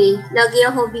of the day, lagi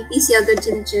ako BTC agad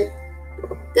siya-check.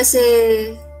 Kasi,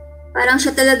 parang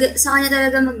sa kanya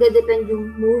talaga magde-depend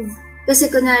yung move.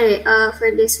 Kasi kunwari, for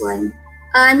this one,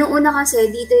 nung una kasi,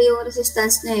 dito yung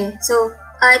resistance na So,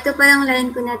 ito parang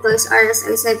line ko na to is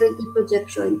RSI 70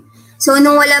 projection. So,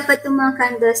 nung wala pa itong mga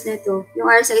candles na to, yung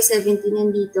RSI 70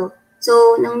 nandito.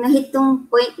 So, nung nahit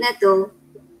tong point na to,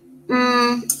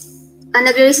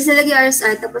 nag-resist talaga yung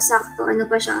RSI, tapos sakto,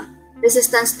 pa siya,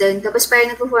 resistance din, tapos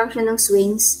parang nag-perform siya ng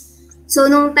swings. So,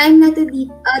 nung time na to,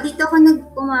 dito ako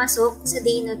nagpumasok sa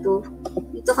day na to,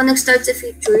 dito ako nag-start sa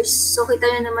futures, so kita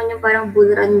nyo naman yung parang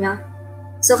bull run niya.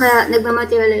 So, kaya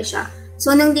nagmamaterialize siya.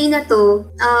 So, nung day na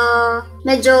to,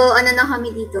 medyo na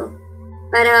kami dito,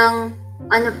 parang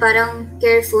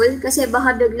careful, kasi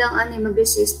baka biglang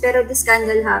mag-resist, pero the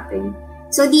scandal happened.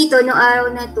 So, dito, nung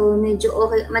araw na to, medyo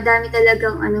okay, madami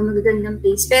talagang magagandang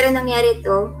place. Pero nangyari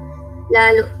to,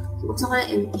 lalo, buksan ko na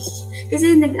MA.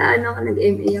 Kasi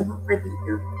nag-MA ako pa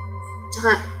dito.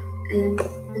 Tsaka, ayan,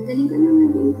 tanggalin ko naman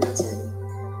dito. Sorry.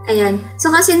 Ayan.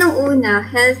 So, kasi nung una,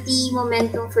 healthy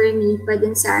momentum for me pa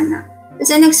din sana.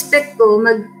 Kasi na-expect ko,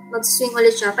 mag-swing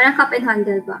ulit siya. Parang cup and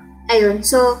handle ba? Ayun.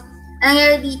 So, ang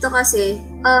nangyari dito kasi,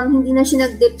 hindi na siya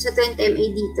nag-dip sa 20 MA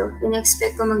dito.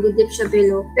 In-expect ko mag-dip siya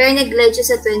below. Pero nag-glide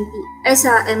siya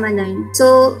sa EMA9.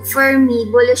 So, for me,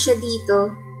 bullish siya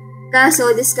dito.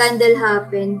 Kaso, the scandal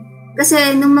happened.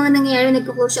 Kasi, nung mga nangyayari,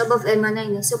 nagko-close siya above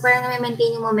EMA9. So, parang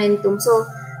na-maintain yung momentum. So,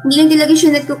 hindi lang talaga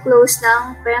siya nagko-close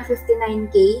ng parang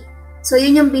 59K. So,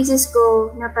 yun yung basis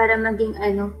ko na para maging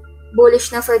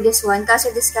bullish na for this one. Kaso,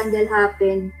 the scandal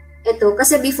happened. Ito,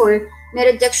 kasi before,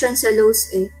 may rejection sa lows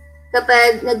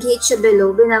Kapag nag-hit siya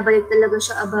below, binabalik talaga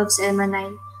siya above sa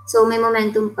EMA9. So, may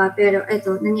momentum pa, pero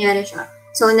ito, nangyari siya.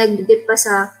 So, nag-dip pa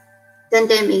sa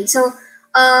 20 MA. So,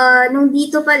 nung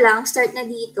dito pa lang, start na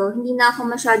dito, hindi na ako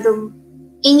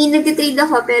hindi nag-trade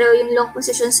ako, pero yung long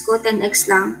positions ko,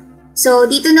 10x lang. So,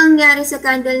 dito nangyari sa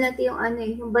candle na ito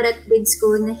yung barat bids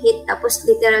ko na hit, tapos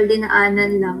literal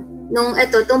dinaanan lang. Nung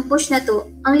itong push na to,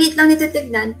 ang liit lang nito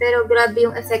tignan, pero grabe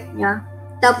yung effect niya.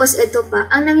 Tapos ito pa,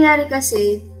 ang nangyari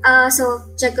kasi, so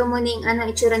check ko muna yung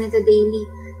itsura nito daily.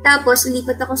 Tapos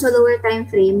lipat ako sa lower time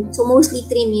frame, so mostly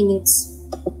 3 minutes.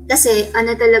 Kasi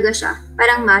ano talaga siya,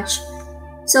 parang match.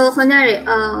 So, kunwari,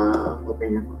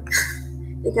 open ako.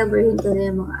 Ikabrahin ko na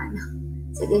yung mga ano.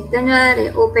 Sige, kunwari,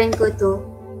 open ko to.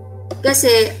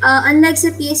 Kasi, unlike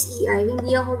sa PSEI,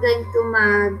 hindi ako ganito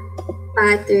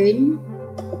mag-pattern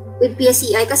with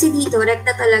PSEI. Kasi dito,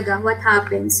 rekta talaga what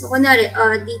happens. So, kunwari,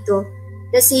 dito,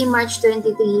 let's say March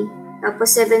 23,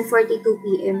 tapos 7:42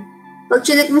 p.m. Pag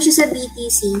chinek mo siya sa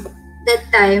BTC, that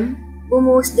time,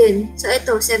 bumuhos din. So,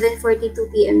 ito, 7:42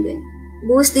 p.m. din.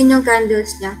 Buhos din yung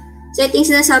candles niya. So, ito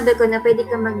yung sinasabi ko na pwede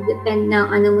ka mag-depend ng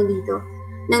ano mo dito,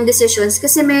 ng decisions.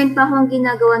 Kasi meron pa akong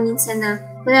ginagawa minsan na,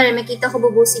 kunwari, makita ko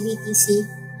bubuhos si BTC.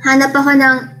 Hanap ako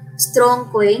ng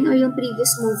strong coin or yung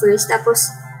previous movers.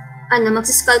 Tapos,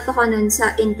 magsascalp ako nun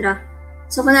sa intra.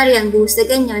 So, kunwari yan, buhos na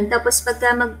ganyan. Tapos,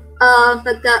 pagka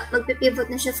magpipivot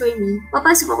na siya for me,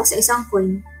 papasok ako sa isang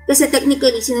coin. Kasi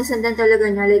technically, sinusundan talaga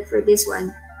niya, like for this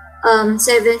one,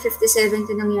 7:57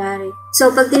 to nangyari. So,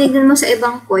 pag tinignan mo sa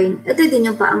ibang coin, ito din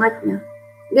yung paangat niya.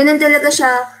 Ganun talaga siya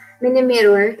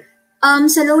mini-mirror.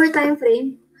 Sa lower time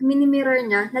frame, mini-mirror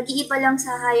niya, nag-iiba lang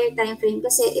sa higher time frame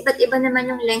kasi iba't iba naman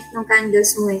yung length ng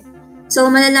candles mo eh. So,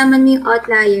 malalaman mo yung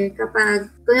outlier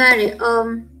kapag, kunwari,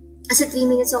 as 3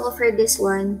 minutes ako for this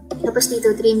one, tapos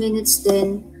dito 3 minutes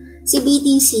din. Si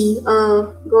BTC,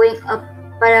 going up,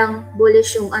 parang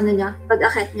bullish yung niya,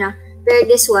 pag-akit niya. Pero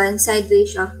this one,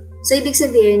 sideways siya. So, ibig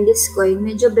sabihin, this coin,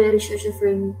 medyo bearish siya for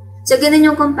me. So, ganun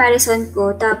yung comparison ko.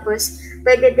 Tapos,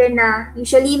 pwede din na,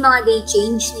 usually, mga day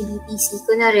change ni BTC.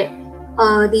 Kunwari,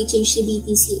 day change ni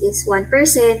BTC is 1%.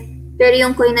 Pero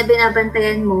yung coin na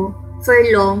binabantayan mo, for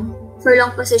long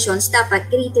positions, dapat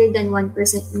greater than 1%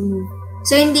 yung move.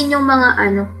 So, yun din yung mga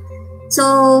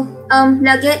So,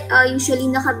 lagi, usually,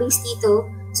 naka-base dito.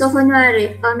 So,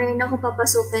 kunwari, meron ako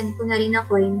papasukin, kunwari na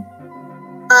coin.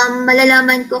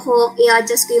 Malalaman ko kung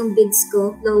i-adjust ko yung bids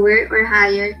ko, lower or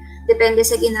higher, depende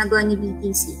sa ginagawa ni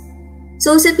BTC.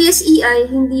 So, sa PSEI,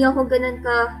 hindi ako ganun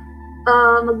ka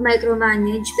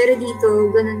mag-micromanage, pero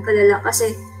dito, ganun kalala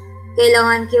kasi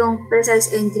kailangan ko yung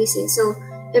precise entries eh. So,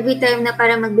 every time na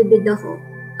para magbibid ako,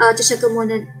 check ko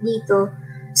muna dito.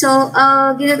 So,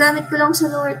 ginagamit ko lang sa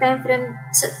lower time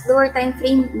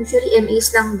frame, usually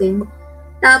MAs lang din.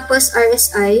 Tapos,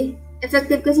 RSI,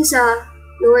 effective kasi sa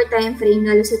lower time frame,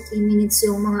 lalo sa 3 minutes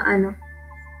yung mga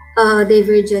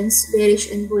divergence, bearish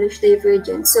and bullish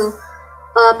divergence. So,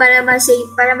 para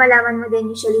malaman mo din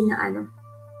usually na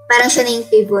parang siya na yung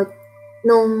pivot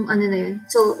nung na yun.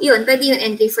 So, yun, pwede yung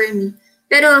entry for me.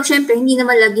 Pero, syempre, hindi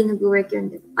naman lagi nag-work yun.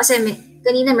 Kasi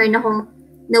kanina meron akong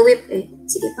na-whip eh.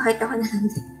 Sige, pakita ko na lang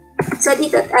din. So,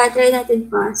 dito, try natin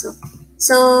pasok.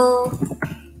 So,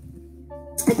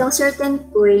 itong certain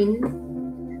coin,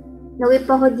 na-whip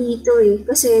ako dito eh.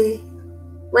 Kasi,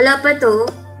 wala pa to.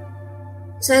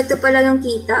 So, ito pala yung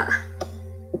kita.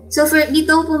 So,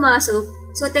 dito ako pumasok.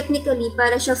 So, technically,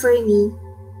 para siya for me,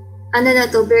 na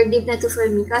to, bear div na to for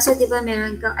me. Kaso, di ba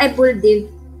meron ka, bull div.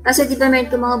 Kaso, di ba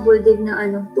meron ka mga bull div na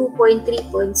 2 point,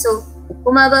 3 point. So,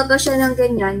 bumaba pa siya ng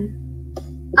ganyan.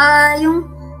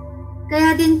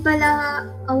 Kaya din pala,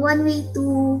 one way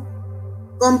to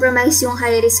compromise yung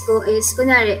high risk ko is,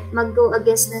 kunwari, mag-go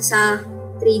against na sa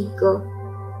trade ko.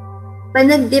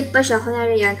 Pag nag-dip pa siya,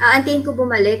 kunwari yan, aantayin ko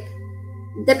bumalik.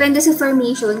 Depende sa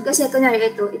formation, kasi kunwari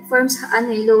ito, it forms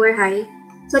lower high.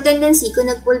 So, tendency,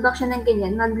 kung nag-pull back siya ng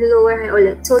ganyan, mag-lower high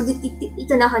ulit. So,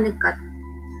 dito na ako nag-cut.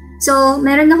 So,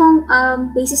 meron akong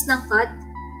basis ng cut.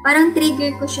 Parang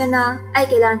trigger ko siya na,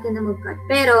 kailangan ko na mag-cut.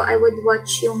 Pero, I would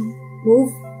watch yung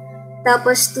move.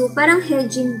 Tapos, parang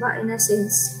hedging ba in a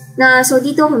sense. So,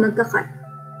 dito ako magka-cut.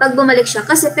 Pag bumalik siya.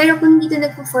 Pero kung dito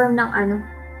nagpo-form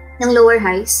ng lower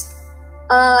highs,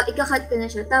 ika-cut ko na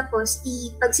siya. Tapos,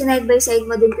 pag sinide by side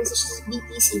mo din kasi siya sa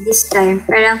BTC this time,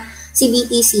 parang si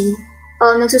BTC,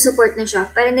 nagsusupport na siya.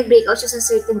 Parang nag-breakout siya sa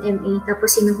certain MA,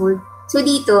 tapos sinuhold. So,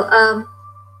 dito,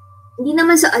 hindi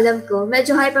naman sa alam ko,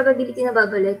 medyo high probability na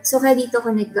babalik. So, kaya dito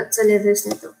ako nag-cut sa levels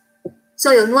na to. So,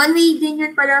 yun. One way din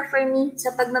yun pala for me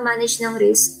sa pag-manage ng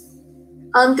risk.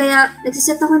 Kaya,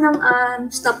 nagsiset ako ng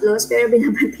stop loss, pero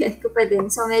binabantayan ko pa din.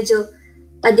 So, medyo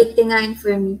addicting nga yun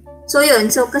for me. So,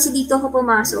 yun. So, kasi dito ako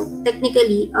pumasok.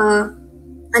 Technically,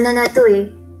 na to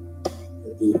eh.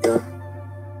 Dito.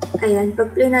 Ayan.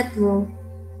 Pag plinat mo,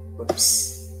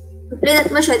 pag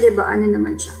plinat mo siya, diba?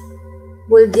 Naman siya?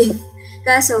 Bull div.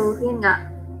 Kaso, yun nga.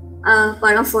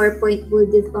 Parang 4-point bull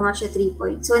div pa nga siya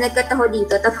 3-point. So, nag-cut ako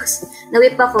dito. Tapos,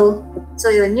 na-whip ako.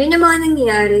 So, yun. Yun yung mga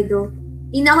nangyayari do.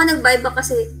 Hindi na ako nag-buyback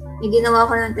kasi may ginawa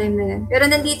ko ng time na yan. Pero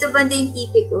nandito banda yung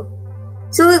TP ko.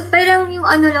 So, parang yung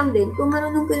lang din. Kung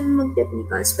marunong ka naman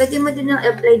mag-technicals, pwede mo din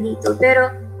apply dito.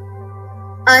 Pero,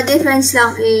 difference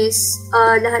lang is,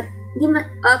 lahat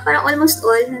parang almost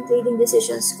all ng trading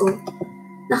decisions ko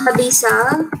nakabase sa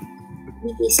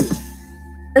BTC.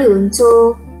 Ayun,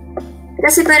 so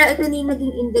kasi para ito na yung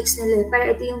naging index nila.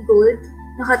 Para ito yung gold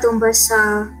nakatumbas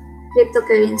sa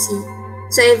cryptocurrency.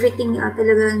 So everything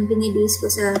talagang binibase ko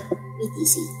sa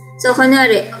BTC. So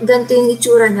kunwari, ganito yung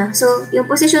itsura niya. So yung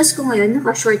positions ko ngayon,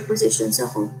 naka-short positions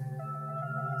ako.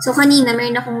 So kanina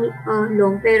mayroon akong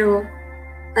long, pero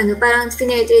parang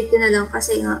fine-trade ko na lang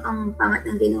kasi nga ang pangat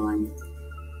ng ginawa niya.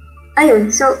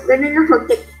 Ayun, so ganun lang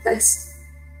mag-technicals.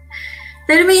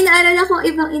 Pero may inaaral akong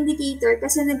ibang indicator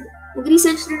kasi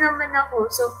nag-research din naman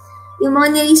ako. So yung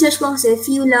mga ni-research ko kasi,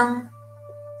 few lang.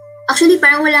 Actually,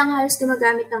 parang wala nga halos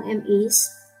gumagamit ng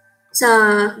MAs sa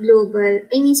global.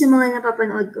 I mean, sa mga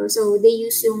napapanood ko. So, they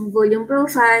use yung volume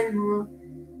profile,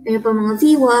 mga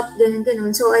VWAP,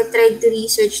 ganun. So, I tried to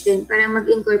research din para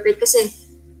mag-incorporate. Kasi,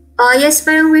 yes,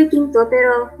 parang working to,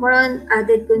 pero more on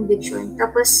added conviction.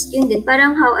 Tapos, yun din,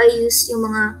 parang how I use yung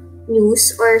mga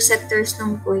news or sectors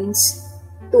ng coins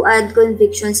to add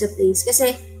conviction sa place.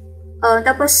 Kasi,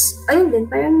 tapos, ayun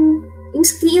din, parang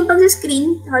yung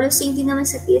pag-screen, halos same din naman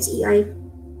sa PSEI.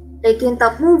 Like yung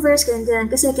top movers,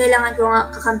 ganyan. Kasi kailangan ko nga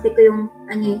kakampi ko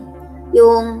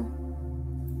yung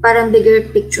parang bigger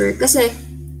picture. Kasi,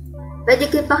 pwede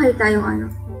ko ipakita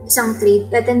yung isang trade.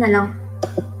 Ito na lang.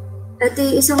 Ito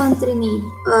yung isang trade.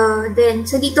 Then,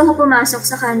 so dito ako pumasok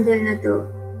sa candle na to.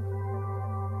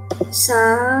 Sa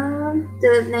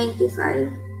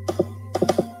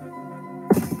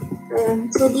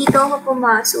 1295. So dito ako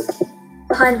pumasok.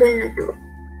 Handle na to.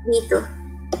 Dito.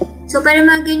 So, para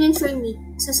ganyan for me,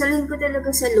 sasaluhin ko talaga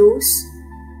sa lows.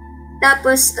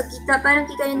 Tapos, parang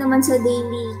kita nyo naman sa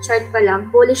daily chart pa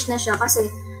lang, bullish na siya kasi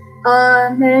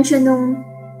meron siya nung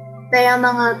parang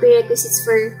mga prerequisites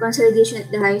for consolidation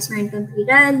at the highs. Meron kang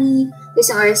pre-rally,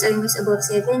 isang RSI is above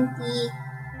 70.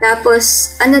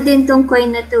 Tapos, din tong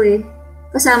coin na to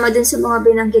kasama dun sa mga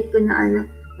binanggit ko na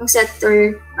ng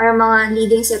sector, or mga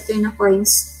leading sector na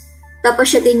coins.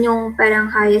 Tapos siya din yung parang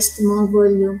highest mga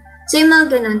volume. So yung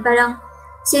mga ganun, parang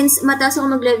since mataas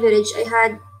ako mag-leverage, I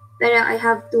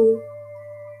have to,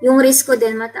 yung risk ko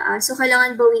din mataas. So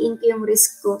kailangan bawiin ko yung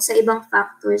risk ko sa ibang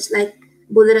factors like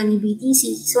bull run ni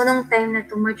BTC. So nung time na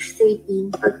to, March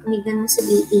 13, pag tinignan mo sa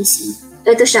BTC,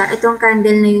 ito siya, itong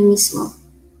candle na yun mismo.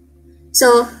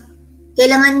 So,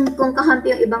 kailangan kong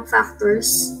kakampi yung ibang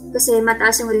factors kasi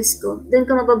mataas yung risk ko. Doon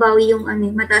ko mababawi yung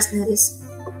mataas na risk.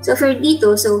 So for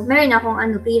dito, so meron akong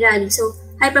pre-rally. So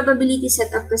high probability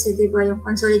setup kasi, di ba, yung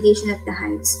consolidation at the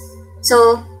highs.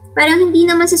 So parang hindi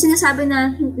naman sa sinasabi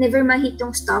na never ma-hit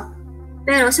yung stop.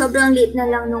 Pero sobrang late na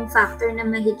lang nung factor na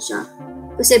ma-hit siya.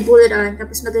 Kasi bull run,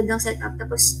 tapos magandang setup,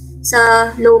 tapos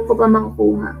sa low ko pa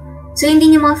makukuha. So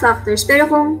hindi yung mga factors. Pero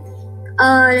kung,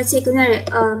 let's say, kunwari,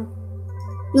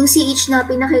 yung CH na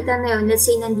pinakita na yun, let's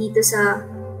say nandito sa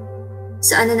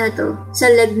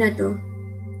leg na to,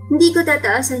 hindi ko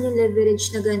tataasan yung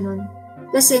leverage na ganun.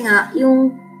 Kasi nga,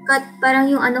 yung cut, parang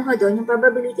yung ka doon, yung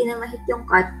probability na ma-hit yung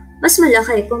cut, mas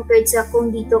malaki compared sa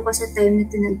kung dito ka sa time na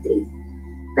ito nag-trade.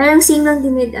 Parang same lang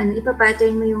din with,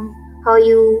 ipapattern mo yung how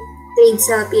you trade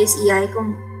sa PSEI,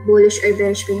 kung bullish or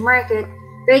bearish pa yung market.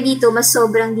 Pero dito, mas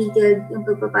sobrang detailed yung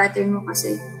pagpapattern mo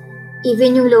kasi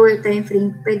even yung lower time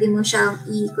frame, pwede mo siyang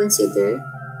i-consider.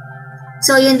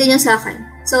 So, yun din yung sa akin.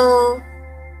 So,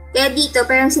 kaya dito,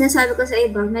 parang sinasabi ko sa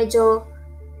iba, medyo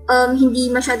hindi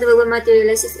masyado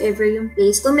mag-materialize if ever yung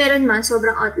place. Kung meron man,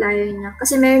 sobrang outlier niya.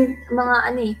 Kasi meron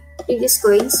mga previous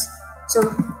coins. So,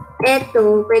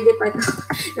 eto, pwede pa to.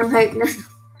 Nang hype na.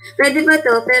 Pwede pa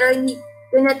to, pero hindi,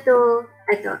 yun na to,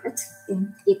 eto,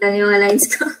 kita niyo yung lines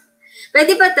ko.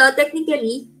 Pwede pa to,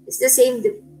 technically, it's the same,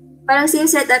 parang same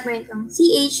setup, meron kang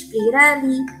CH,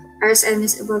 pre-rally, RSI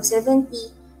is above 70,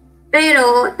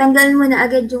 pero, tanggal mo na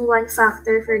agad yung one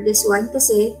factor for this one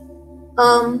kasi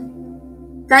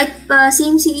kahit pa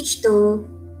same CH to,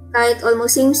 kahit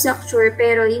almost same structure,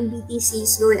 pero yung BTC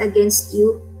is going against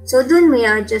you. So, dun mo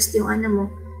i-adjust yung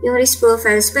yung risk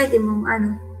profiles, pwede mong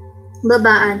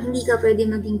babaan. Hindi ka pwede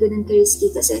maging ganun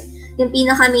ka-risky kasi yung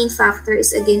pinaka-main factor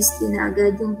is against you na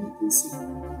agad yung BTC.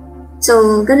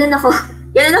 So, ganun ako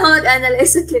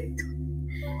mag-analyze sa crypto.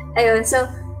 Ayun, so,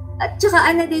 at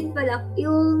saka din pala,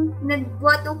 yung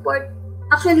nag-buhat ng port,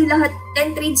 actually lahat,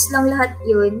 10 trades lang lahat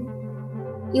yun.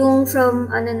 Yung from,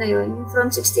 from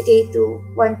 60k to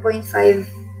 1.5.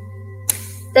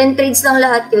 10 trades lang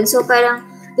lahat yun. So parang,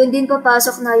 doon din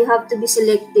papasok na you have to be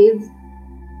selective.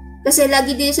 Kasi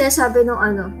lagi din siya sabi nung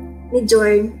ni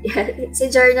Jorn. Si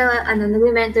Jorn na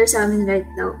nag-mentor sa amin right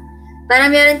now.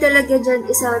 Parang meron talaga dyan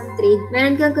isang trade.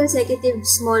 Meron kang consecutive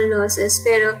small losses,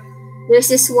 pero there's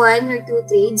this 1 or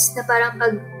 2 trades na parang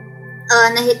pag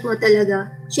na-hit mo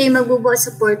talaga, siya yung magbubuo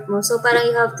support mo. So,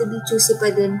 parang you have to be choosy pa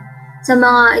din sa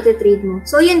mga iti-trade mo.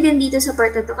 So, yun din dito sa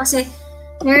part na to. Kasi,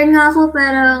 meron nga ako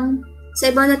parang sa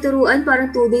ibang naturuan,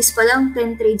 parang 2 days pa lang,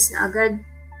 10 trades na agad.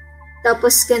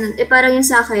 Tapos, ganun. Parang yung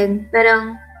sa akin,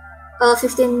 parang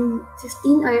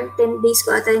 15 or 10 days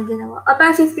ko ata yung ginawa.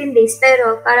 Parang 15 days,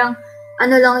 pero parang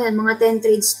ano lang yan, mga 10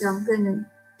 trades lang, ganun.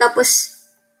 Tapos,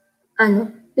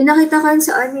 pinakita ko yun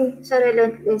sa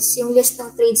Relentless, yung list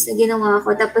ng trades na ginawa ko,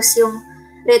 tapos yung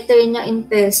return niya in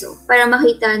peso, para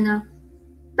makita na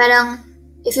parang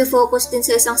if you focus din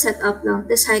sa isang setup lang,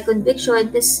 tas high conviction,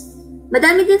 tas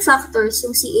madami din factors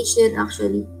yung CH din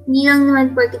actually. Hindi lang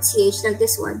naman porket CH like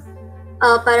this one.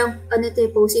 Parang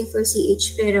posing for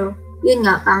CH, pero yun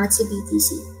nga, pangat si BTC.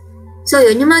 So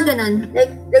yun, yung mga ganun,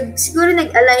 siguro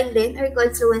nag-align din or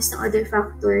confluence ng other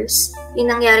factors, yung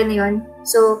nangyari na yun.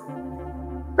 So,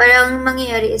 parang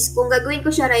mangyayari is, kung gagawin ko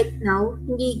siya right now,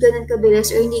 hindi ganun kabilis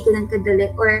or hindi ganun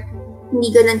kadali or hindi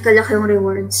ganun kalaki yung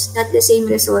rewards. Not the same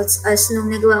results as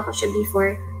nung nagawa ko siya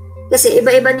before. Kasi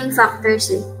iba-iba na yung factors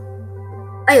eh.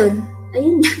 Ayun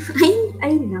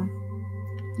lang.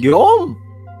 Yung!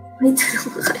 May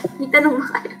tanong ba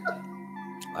kayo?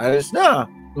 Ayos na.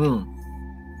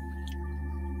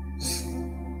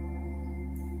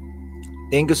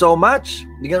 Thank you so much.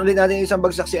 Bigyan ulit natin isang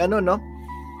bagsak si no?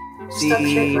 Si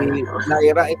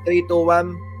Lyra in 3, 2,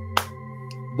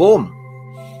 1. Boom.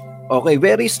 Okay,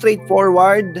 very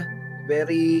straightforward.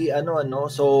 Very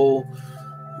so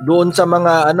doon sa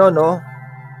mga no.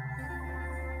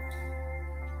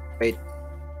 Wait.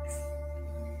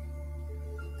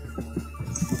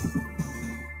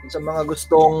 Sa mga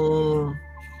gustong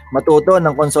matuto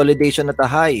ng consolidation at the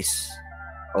highs.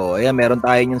 Ayan, meron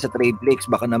tayo yun sa TradeFlix,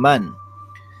 baka naman.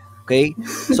 Okay?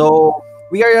 So,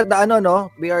 we are at the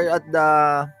we are at the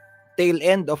tail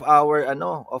end of our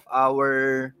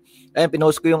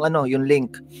pinost ko yung yung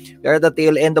link. We are at the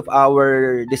tail end of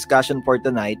our discussion for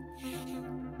tonight.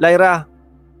 Lyra,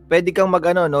 pwede kang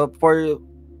para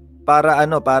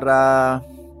anong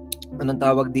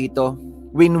tawag dito?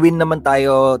 Win-win naman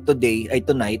tayo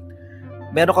tonight.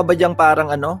 Meron ka ba diyang parang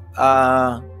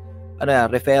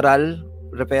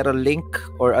referral link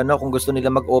or kung gusto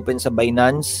nila mag-open sa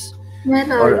Binance?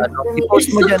 Meron. Or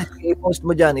i-post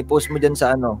mo diyan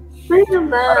sa Meron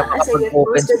ba? Sige,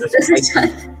 post ko dito sa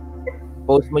chat.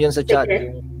 Post mo yan sa chat.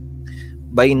 Yung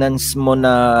Binance mo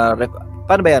na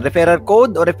paano ba yan? Referral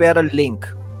code o referral link?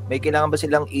 May kailangan ba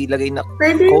silang ilagay na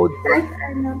pwede, code?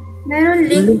 Meron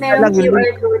link, meron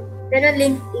QR code. Pero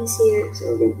link easier.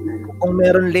 So, link na. Kung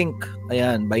meron link,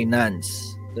 ayan,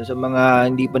 Binance. So, sa mga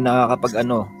hindi pa nakakapag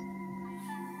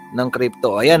ng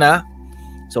crypto. Ayan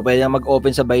So, pwede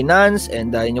mag-open sa Binance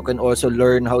and you can also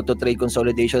learn how to trade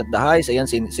consolidation at the highs. Ayan,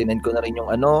 sinend ko na rin yung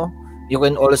You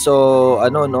can also,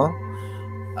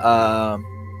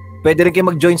 pwede rin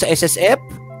kayo mag-join sa SSF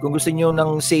kung gusto niyo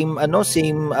ng same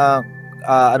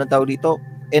tawag dito,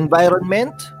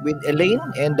 environment with Elaine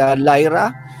and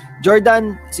Lyra.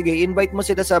 Jordan, sige, invite mo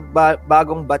sila sa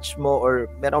bagong batch mo or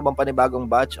meron bang panibagong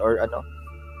batch or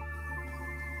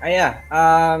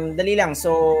dali lang. So,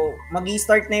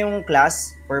 mag-i-start na yung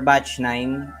class for batch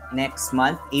 9 next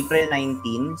month, April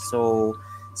 19. So,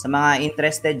 sa mga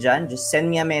interested dyan, just send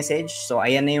me a message. So,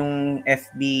 ayan na yung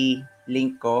FB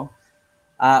link ko.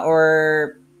 Or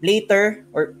later,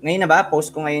 or ngayon na ba?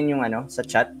 Post ko ngayon yung sa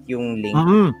chat, yung link.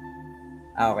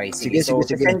 Okay, sige. So,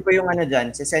 send ko yung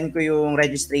dyan. Send ko yung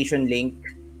registration link.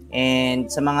 And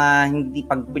sa mga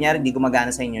kunyari, hindi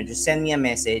gumagana sa inyo, just send me a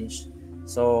message.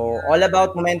 So, all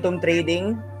about momentum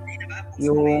trading,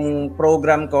 yung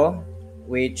program ko,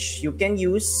 which you can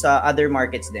use sa other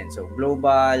markets din. So,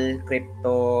 global,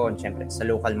 crypto, and syempre, sa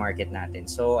local market natin.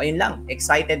 So, ayun lang.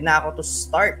 Excited na ako to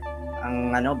start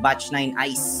ang batch 9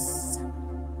 ICE.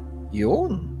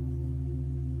 Yun.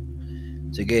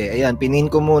 Sige, ayan, pinin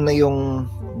ko muna yung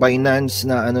Binance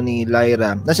na ni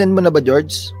Lyra. Nasend mo na ba,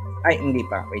 George? Ay, hindi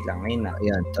pa. Wait lang, ngayon na.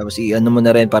 Ayan, tapos mo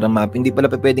na rin para hindi pala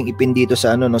pwedeng ipin dito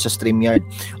sa sa StreamYard.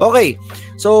 Okay.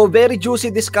 So, very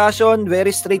juicy discussion, very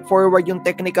straightforward yung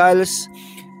technicals,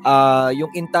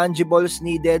 yung intangibles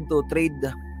needed to trade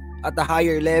at a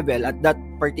higher level, at that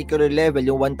particular level,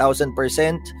 yung 1,000%,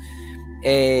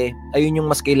 ayun yung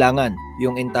mas kailangan,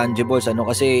 yung intangibles,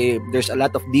 kasi there's a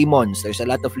lot of demons, there's a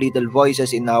lot of little voices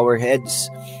in our heads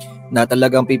na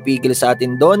talagang pipigil sa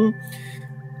atin doon.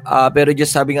 Pero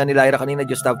just sabi nga ni Lyra kanina,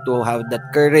 just have to have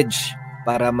that courage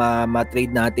para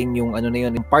ma-trade natin yung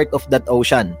yung part of that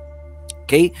ocean.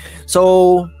 Okay?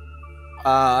 So,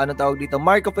 tawag dito?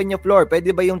 Marco Peñaflor, pwede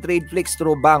ba yung TradeFlix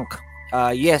through bank?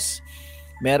 Yes.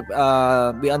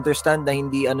 We understand na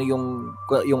hindi yung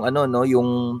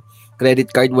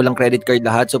credit card, walang credit card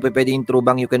lahat. So pwede yung True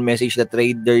Bank, you can message the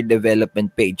trader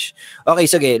development page. Okay,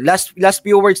 sige. Last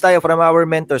few words tayo from our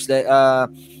mentors.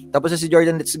 Tapos na si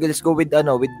Jordan, let's go with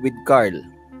Carl.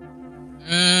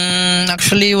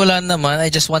 Actually, wala naman.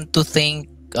 I just want to thank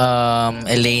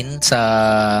Elaine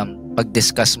sa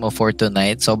pag-discuss mo for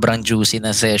tonight. Sobrang juicy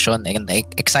na session and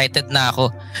excited na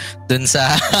ako dun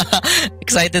sa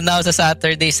excited na ako sa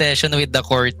Saturday session with the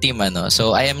core team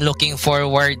So I am looking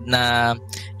forward na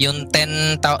yung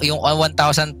 1,000%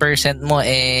 mo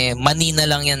money na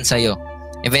lang yan sa'yo.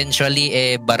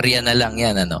 Eventually barya na lang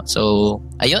yan So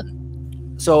ayun.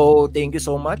 So thank you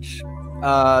so much.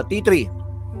 T3.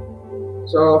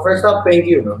 So first off, thank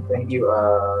you, Thank you,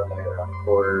 Lyra,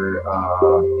 for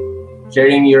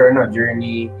sharing your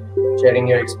journey, sharing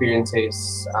your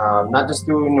experiences, not just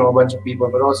to a bunch of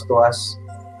people, but also to us.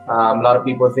 A lot of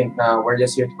people think na we're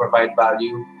just here to provide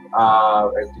value,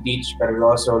 or to teach, but we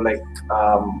also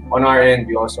on our end,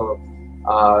 we also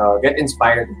get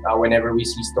inspired whenever we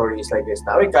see stories like this.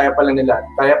 Na, kaya pala nila,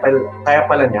 kaya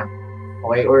pala niya,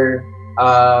 okay, or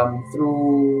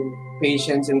through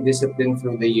patience and discipline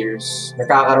through the years,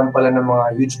 nakakaroon pala ng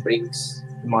mga huge breaks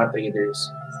ng mga traders.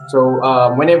 So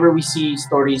whenever we see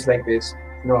stories like this,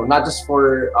 not just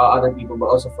for other people but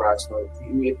also for us,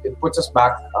 it puts us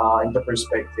back into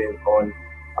perspective on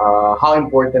how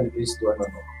important it is to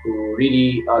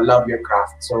really love your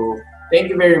craft. So thank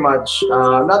you very much.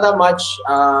 Not that much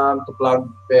to plug,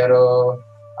 pero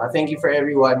thank you for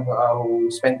everyone who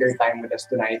spent their time with us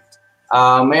tonight.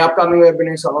 May upcoming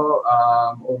webinars ako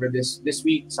over this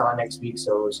week, saka next week.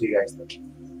 So, see you guys then.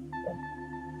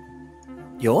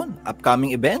 Yun,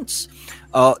 upcoming events.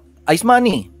 Ice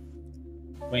Money.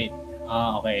 Wait.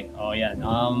 Okay. Yan.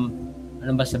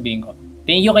 Ano ba sabihin ko?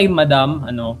 Thank you kay Madam.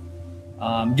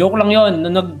 Joke lang yon.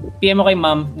 Nung nag-PM mo kay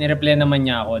Ma'am, nireply naman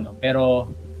niya ako.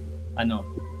 Pero,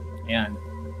 ayan.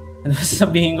 Ano ba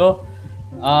sabihin ko?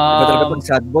 Ba talaga pag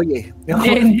sad boy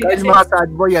Kahit mga sad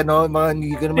boy, mga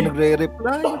hindi ka naman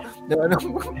nagre-reply.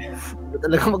 Ba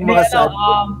talaga mga sad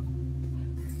boy.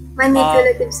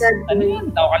 Manipulative sad boy. Ano yun?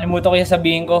 Kalimutan ko yung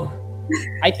sabihin ko.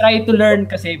 I try to learn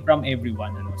kasi from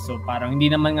everyone. So parang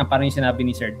hindi naman nga parang yung sinabi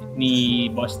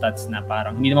ni Boss Tats na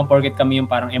parang hindi naman porket kami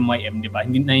yung parang MYM, di ba?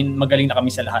 Hindi na magaling na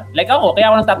kami sa lahat. Like ako, kaya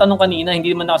ako nagtatanong kanina,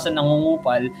 hindi naman ako sa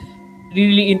nangungupal.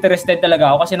 Really interested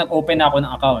talaga ako kasi nag-open na ako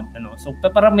ng account. So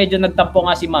parang medyo nagtampo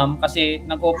nga si Ma'am kasi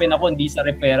nag-open ako hindi sa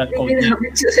referral code.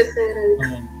 Hindi sa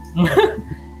referral.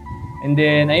 And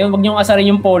then, ayun, wag niyong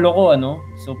asarin yung polo ko,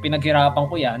 So pinaghirapan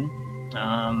ko yan.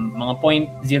 Mga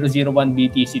 0.001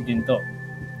 BTC din to.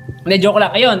 Hindi, joke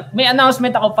lang. Ayun, may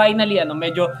announcement ako finally,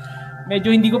 medyo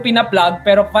hindi ko pina-plug,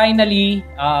 pero finally,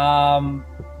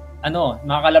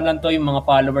 makakalam lang to yung mga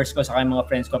followers ko sa mga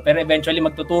friends ko. Pero eventually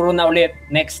magtuturo na ulit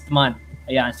next month.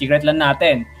 Ayan, secret lang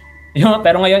natin.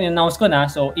 Pero ngayon, announce ko na.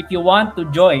 So, if you want to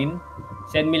join,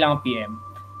 send me lang ang PM.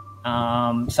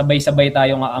 Sabay-sabay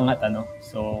tayong aangat,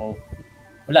 So,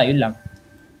 wala, yun lang.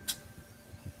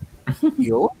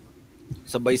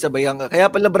 Sabay-sabay ang... Kaya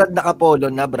pala, Brad,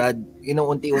 nakapolo na, Brad.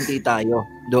 Inuunti-unti tayo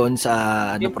doon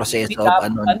sa proseso of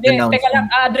announcement. Teka lang,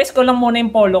 address ko lang muna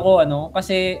yung polo ko,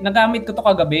 kasi nagamit ko to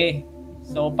kagabi.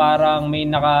 So, parang may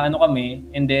kami.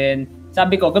 And then,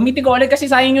 sabi ko, gamitin ko ulit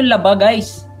kasi sayang yung laba,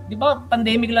 guys. Di ba,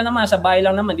 pandemic lang naman, sa bahay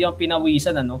lang naman, di ako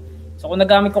pinawisan, So, kung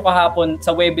nagamit ko kahapon, sa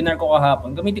webinar ko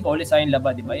kahapon, gamitin ko ulit sayang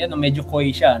laba, di ba? Yan, medyo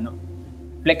koi siya,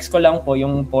 Flex ko lang po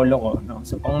yung polo ko,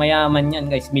 So, pang mayaman yan,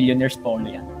 guys, millionaires polo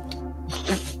yan.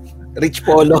 Rich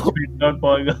polo. Rich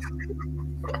polo.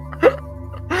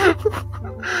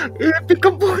 Epic ka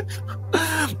po.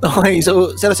 Okay,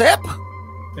 so, Sir Sep?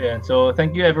 Yeah, so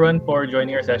thank you everyone for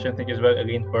joining our session. Thank you as well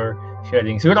again for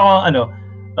sharing. Siguro ako,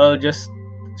 I'll just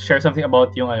share something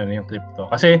about yung crypto.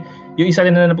 Kasi yung isa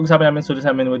din na napag-usapan namin sa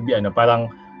amin would be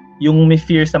parang yung may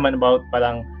fears naman about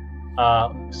parang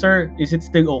sir, is it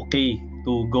still okay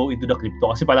to go into the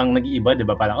crypto? Kasi parang nag-iiba, 'di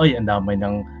ba? Parang ang damay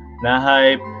ng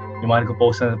na-hype, yung mga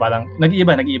nagpo-post na parang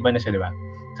nag-iiba na siya, 'di ba?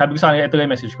 Sabi ko sa kanila, ito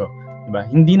yung message ko, 'di ba?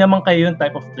 Hindi naman kayo yung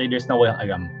type of traders na walang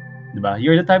alam. 'Di ba?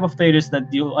 You're the type of traders that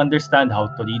you understand how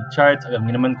to read charts, alam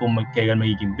niyo naman kung kailan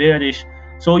magiging bearish.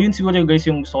 So yun siguro guys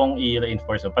yung gusto kong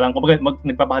i-reinforce. Parang kumbaga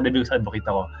nagpapakadabil sa advocate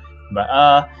ako. 'Di ba?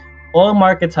 All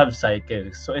markets have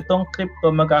cycles. So itong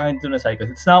crypto magkakaroon na cycles.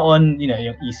 It's now on,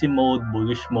 yung easy mode,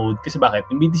 bullish mode. Kasi bakit?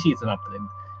 Yung BTC it's an uptrend.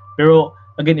 Pero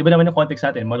again, iba naman yung context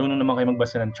natin. Marunong naman kayo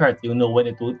magbasa ng chart. You know when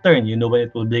it will turn. You know when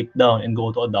it will break down and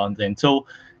go to a downtrend. So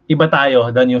iba tayo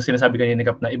than yung sinasabi kanina ni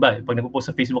Kap na iba. Pag nagpo-post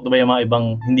sa Facebook, diba yung mga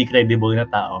ibang hindi credible na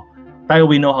tao. Tayo,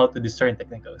 we know how to discern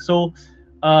technical. So,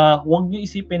 huwag niyo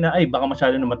isipin na, baka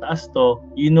masyado na mataas to.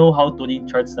 You know how to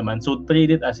read charts naman. So,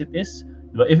 trade it as it is.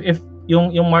 Diba? If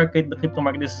yung market, the crypto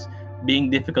market is being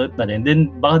difficult na rin, then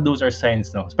baka those are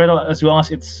signs, no? Pero as long as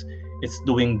it's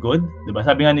doing good, diba?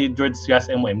 Sabi nga ni George Gas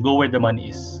MOM, go where the money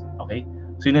is. Okay?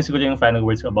 So yun na siguro yung final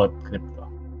words about crypto.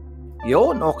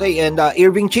 Yun, okay. And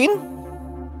Irving Chin?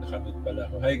 Nakamit pala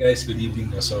ako. Hi guys, good evening.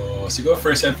 So siguro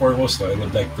first and foremost, I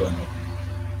would like to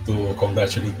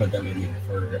congratulate Madam Eileen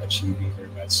for achieving her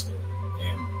milestone.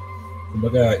 And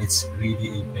kumbaga, it's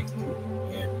really a breakthrough.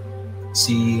 And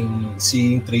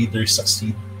seeing traders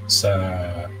succeed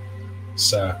sa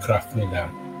craft nila,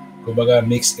 kumbaga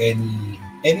makes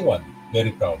anyone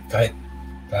very proud. Kahit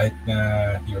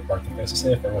na you're part of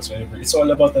SSF or whatsoever. It's all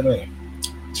about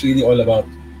it's really all about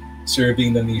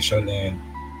serving the nation and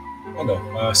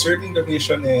serving the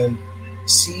nation and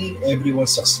seeing everyone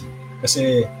succeed.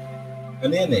 Kasi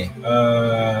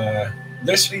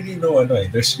there's really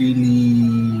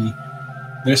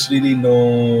no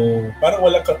parang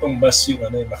walang katumbas yung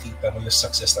makita mo yung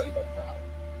success ng ibang tao.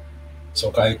 So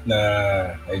kahit na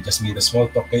I just made a small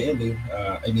talk kay Elaine,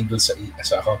 dun sa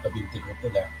accountability group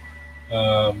nila,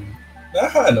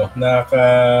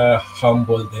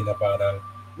 nakaka-humble din na parang,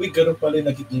 ganun pala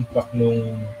yung naging impact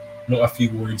nung a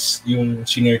few words, yung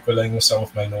shinare ko lang yung some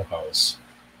of my know-hows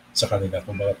sa kanila.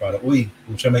 Kumbaga parang,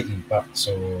 kung siya may impact.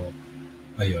 So,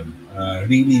 ayun,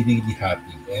 really, really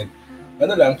happy. And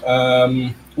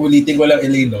ulitin ko lang,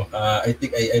 Elaine, I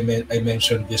think I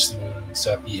mentioned this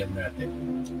sa PM natin.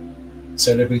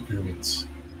 Celebrate your wins.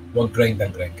 Huwag grind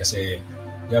ng grind kasi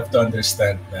you have to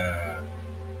understand na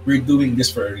we're doing this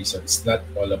for a reason. It's not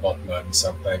all about money.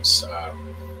 Sometimes,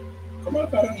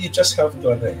 parang you just have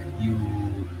to, you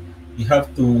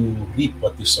have to reap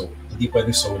what you sow. Hindi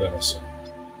pwede sow lang o sow.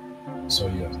 So,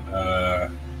 yun.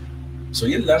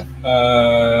 Yun lang.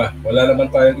 Wala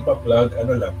naman tayong ipa-plug.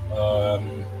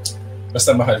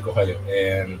 Basta mahal ko kayo.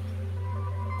 And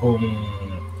kung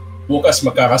bukas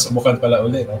magkakasubukan pala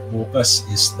ulit. No? Bukas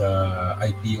is the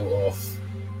IPO of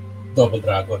Double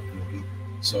Dragon.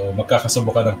 So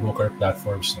magkakasubukan ng broker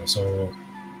platforms. No? So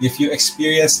if you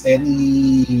experience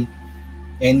any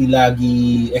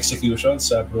laggy execution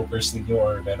sa brokers ninyo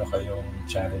or meron kayong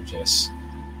challenges,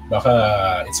 baka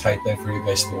it's high time for you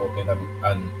guys to open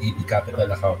an EB Capital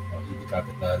account, no? EB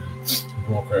Capital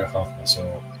broker account. No? So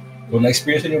kung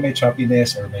na-experience nyo may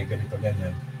choppiness or may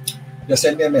ganito-ganyan, just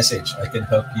send me a message. I can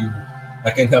help you.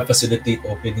 I can help facilitate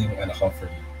opening an account for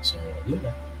you. So, yun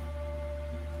na.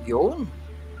 Yun.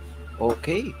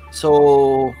 Okay.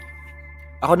 So,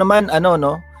 ako naman,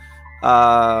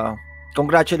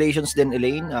 congratulations din,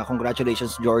 Elaine.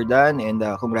 Congratulations, Jordan. And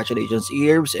congratulations,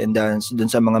 Irvs. And dun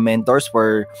sa mga mentors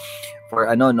for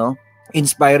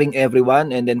inspiring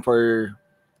everyone. And then for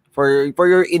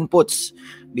your inputs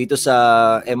dito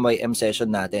sa MYM session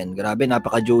natin. Grabe,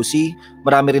 napaka-juicy.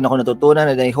 Marami rin ako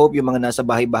natutunan and I hope yung mga nasa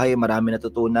bahay-bahay marami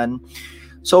natutunan.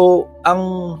 So,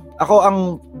 ang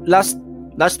last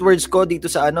words ko dito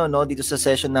sa dito sa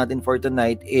session natin for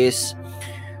tonight is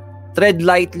tread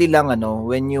lightly lang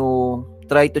when you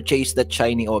try to chase that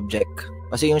shiny object.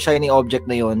 Kasi yung shiny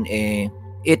object na yun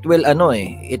it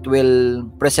will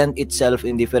present itself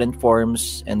in different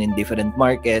forms and in different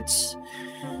markets.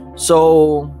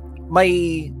 So, my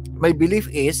belief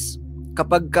is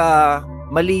kapag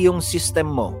mali yung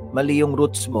system mo, mali yung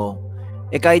roots mo,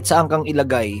 kahit saan kang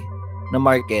ilagay na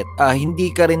market,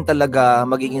 hindi ka rin talaga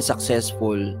magiging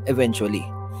successful eventually.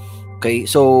 Okay?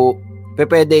 So,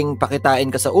 pwedeng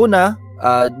pakitain ka sa una,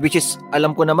 which is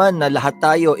alam ko naman na lahat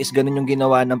tayo is ganun yung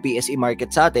ginawa ng PSE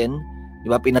market sa atin. 'Di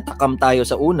ba? Pinatakam tayo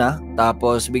sa una,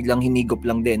 tapos biglang hinigop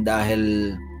lang din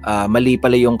dahil mali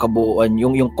pala yung kabuuan,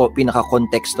 yung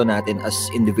pinaka-konteksto natin as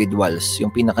individuals,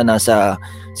 yung pinaka nasa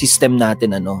system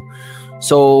natin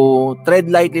So, tread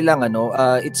lightly lang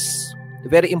it's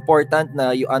very important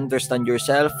na you understand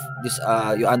yourself,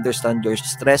 you understand your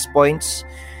stress points,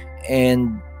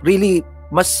 and really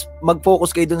mas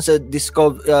mag-focus kayo dun sa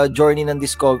journey ng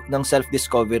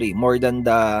self-discovery more than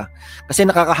kasi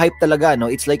nakaka-hype talaga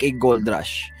it's like a gold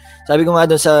rush. Sabi ko nga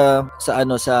dun sa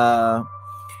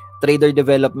trader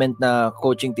development na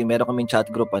coaching team, meron kaming chat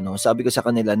group sabi ko sa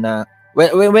kanila na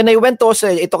when I went to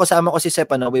Australia, ito kasama ko si Sep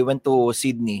we went to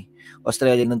Sydney,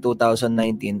 Australia noong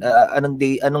 2019.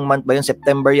 Anong month ba yun?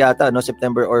 September yata,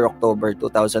 September or October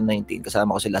 2019,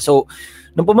 kasama ko sila. So,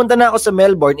 nung pumunta na ako sa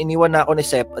Melbourne, iniwan na ako ni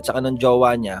Sep at saka ng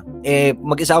jowa niya.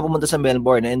 Mag-isa ako pumunta sa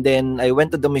Melbourne and then I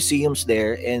went to the museums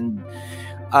there and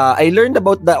I learned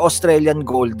about the Australian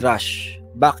gold rush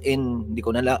back in, hindi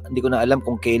ko na alam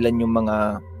kung kailan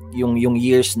yung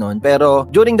years noon. Pero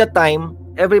during that time,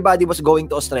 everybody was going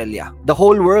to Australia. The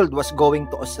whole world was going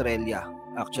to Australia,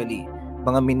 actually.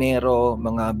 mga minero,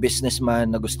 mga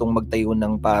businessman na gustong magtayo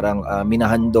ng parang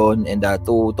minahan doon and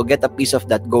to get a piece of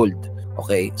that gold.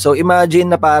 Okay? So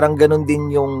imagine na parang ganun din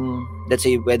yung, let's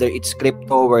say, whether it's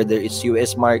crypto, whether it's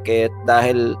US market,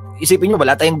 dahil isipin nyo,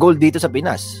 wala tayong gold dito sa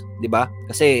Pinas, di ba?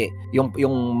 Kasi yung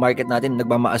market natin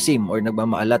nagmamaasim or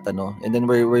nagmamaalat, and then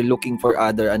we're looking for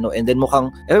other, and then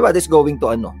mukhang everybody's going to,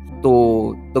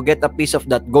 to get a piece of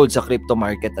that gold sa crypto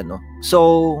market,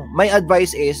 So, my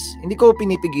advice is, hindi ko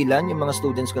pinipigilan yung mga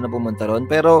students ko na pumunta ron,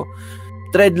 pero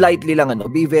tread lightly lang,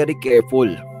 be very careful.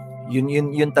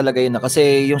 Yun talaga yun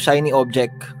kasi yung shiny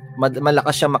object,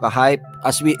 malakas siya maka-hype.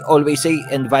 As we always say,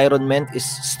 environment is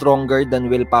stronger than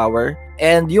willpower.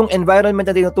 And yung environment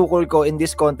na tinutukol ko in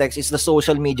this context is the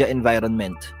social media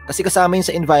environment. Kasi kasama yun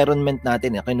sa environment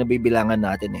natin, kaya nabibilangan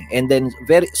natin. And then,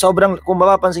 kung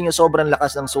mapapansin nyo, sobrang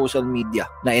lakas ng social media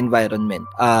na environment.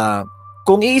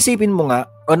 Kung iisipin mo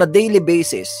nga, on a daily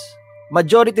basis,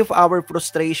 majority of our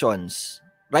frustrations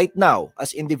right now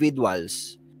as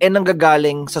individuals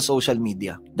nanggagaling sa social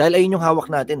media. Dahil ayun yung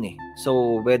hawak natin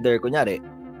So, whether, kunyari,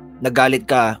 nagalit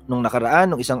ka nung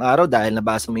nakaraan, nung isang araw dahil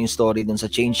nabasa mo yung story dun sa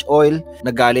Change Oil,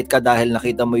 nagalit ka dahil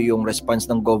nakita mo yung response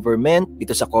ng government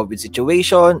dito sa COVID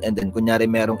situation, and then, kunyari,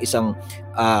 merong isang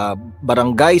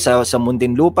barangay sa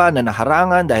Muntinlupa na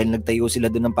naharangan dahil nagtayo sila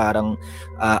dun ng parang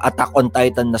Attack on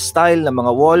Titan na style ng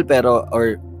mga wall,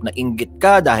 or nainggit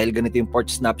ka dahil ganito yung port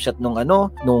snapshot nung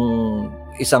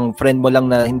isang friend mo lang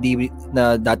na hindi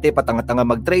na dati patanga-tanga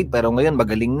mag-trade pero ngayon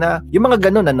magaling na. Yung mga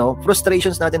ganun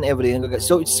frustrations natin every day.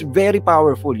 So it's very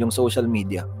powerful yung social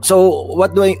media. So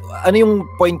ano yung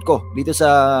point ko dito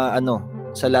sa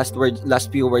sa last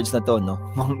few words na to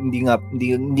hindi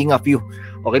nga few.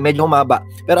 Okay, medyo humaba.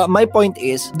 Pero my point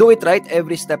is do it right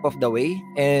every step of the way,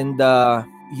 and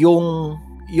yung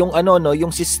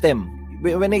system.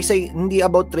 When I say hindi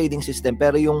about trading system,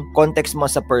 pero yung context mo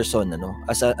sa person,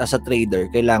 as a trader,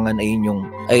 kailangan ayun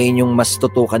yung mas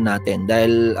tutukan natin.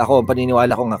 Dahil ako,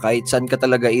 paniniwala ko nga, kahit saan ka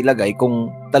talaga ilagay,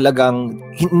 kung talagang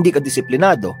hindi ka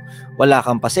disiplinado, wala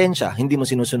kang pasensya, hindi mo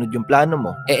sinusunod yung plano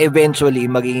mo, eventually,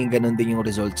 magiging ganun din yung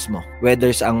results mo.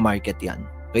 Whether sa ang market yan.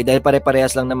 Okay, dahil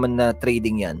pare-parehas lang naman na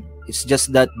trading yan. It's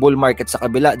just that bull market sa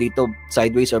kabila, dito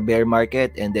sideways or bear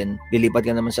market, and then lilipat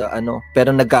ka naman sa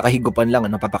pero nagkakahigupan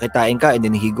lang, papakitain ka and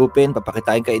then higupin,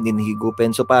 papakitain ka and then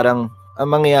higupin. So parang ang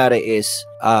mangyayari is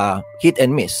hit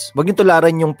and miss. Wag niyo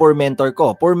tularan yung poor mentor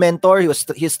ko. Poor mentor,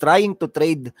 he's trying to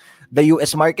trade the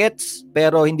US markets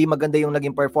pero hindi maganda yung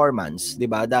naging performance, 'di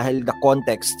ba? Dahil the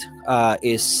context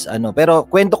is pero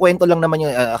kwento-kwento lang naman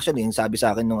yung actually yung sabi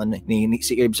sa akin nung ni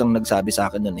si Irbs ang nagsabi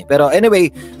sa akin noon Pero anyway,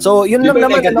 so yun lang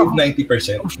naman negative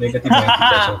 90%, negative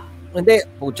 90%. Hindi,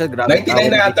 pucha, grabe.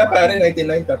 99 na ata, pare,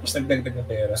 99, tapos nagdagdag ng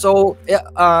pera. So,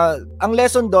 ang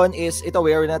lesson doon is,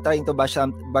 we are not trying to bash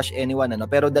anyone,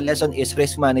 pero the lesson is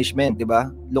risk management, di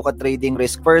ba? Look at trading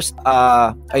risk first.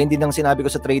 Ayun din ang sinabi ko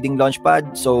sa Trading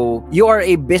Launchpad. So, you are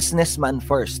a businessman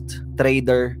first,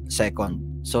 trader second.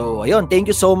 So, ayun, thank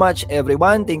you so much,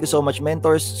 everyone. Thank you so much,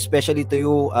 mentors, especially to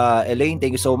you, Elaine.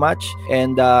 Thank you so much.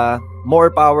 And,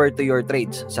 more power to your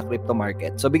trades sa crypto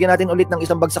market. So, bigyan natin ulit ng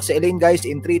isang bagsak si Elaine, guys,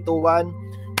 in 3, 2,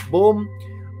 1. Boom.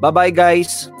 Bye-bye,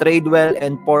 guys. Trade well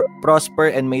and prosper,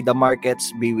 and may the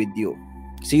markets be with you.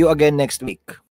 See you again next week.